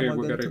 Rusiškai,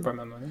 jeigu gerai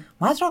pamenu, ne?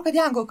 Man atrodo, kad į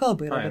anglų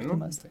kalbą yra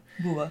vertimas.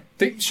 Buvo.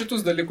 Tai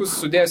šitus dalykus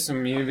sudėsim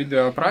į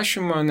video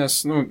aprašymą,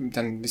 nes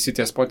ten visi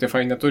tie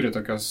Spotify neturi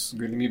tokios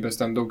galimybės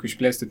ten daug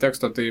išplėsti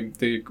teksto,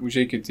 tai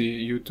užeikit į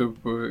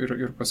YouTube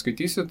ir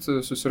paskaitysit,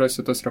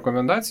 susirasit tas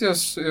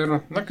rekomendacijas ir,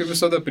 kaip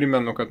visada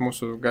primenu, kad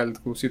mūsų galit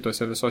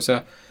klausytose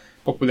visose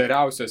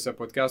populiariausiose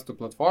podcastų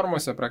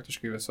platformose,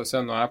 praktiškai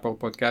visose nuo Apple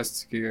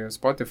Podcasts iki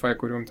Spotify,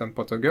 kur jums ten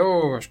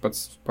patogiau. Aš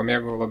pats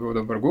pamėgau labiau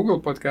dabar Google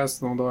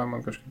Podcast naudoju,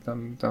 man kažkaip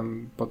ten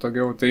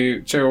patogiau. Tai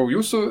čia jau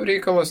jūsų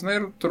reikalas, na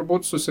ir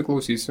turbūt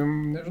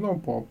susiklausysim, nežinau,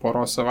 po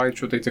poros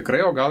savaičių, tai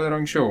tikrai, o gal ir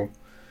anksčiau.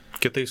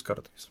 Kitais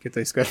kartais.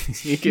 Kitais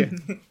kartais. Iki.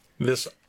 Visą.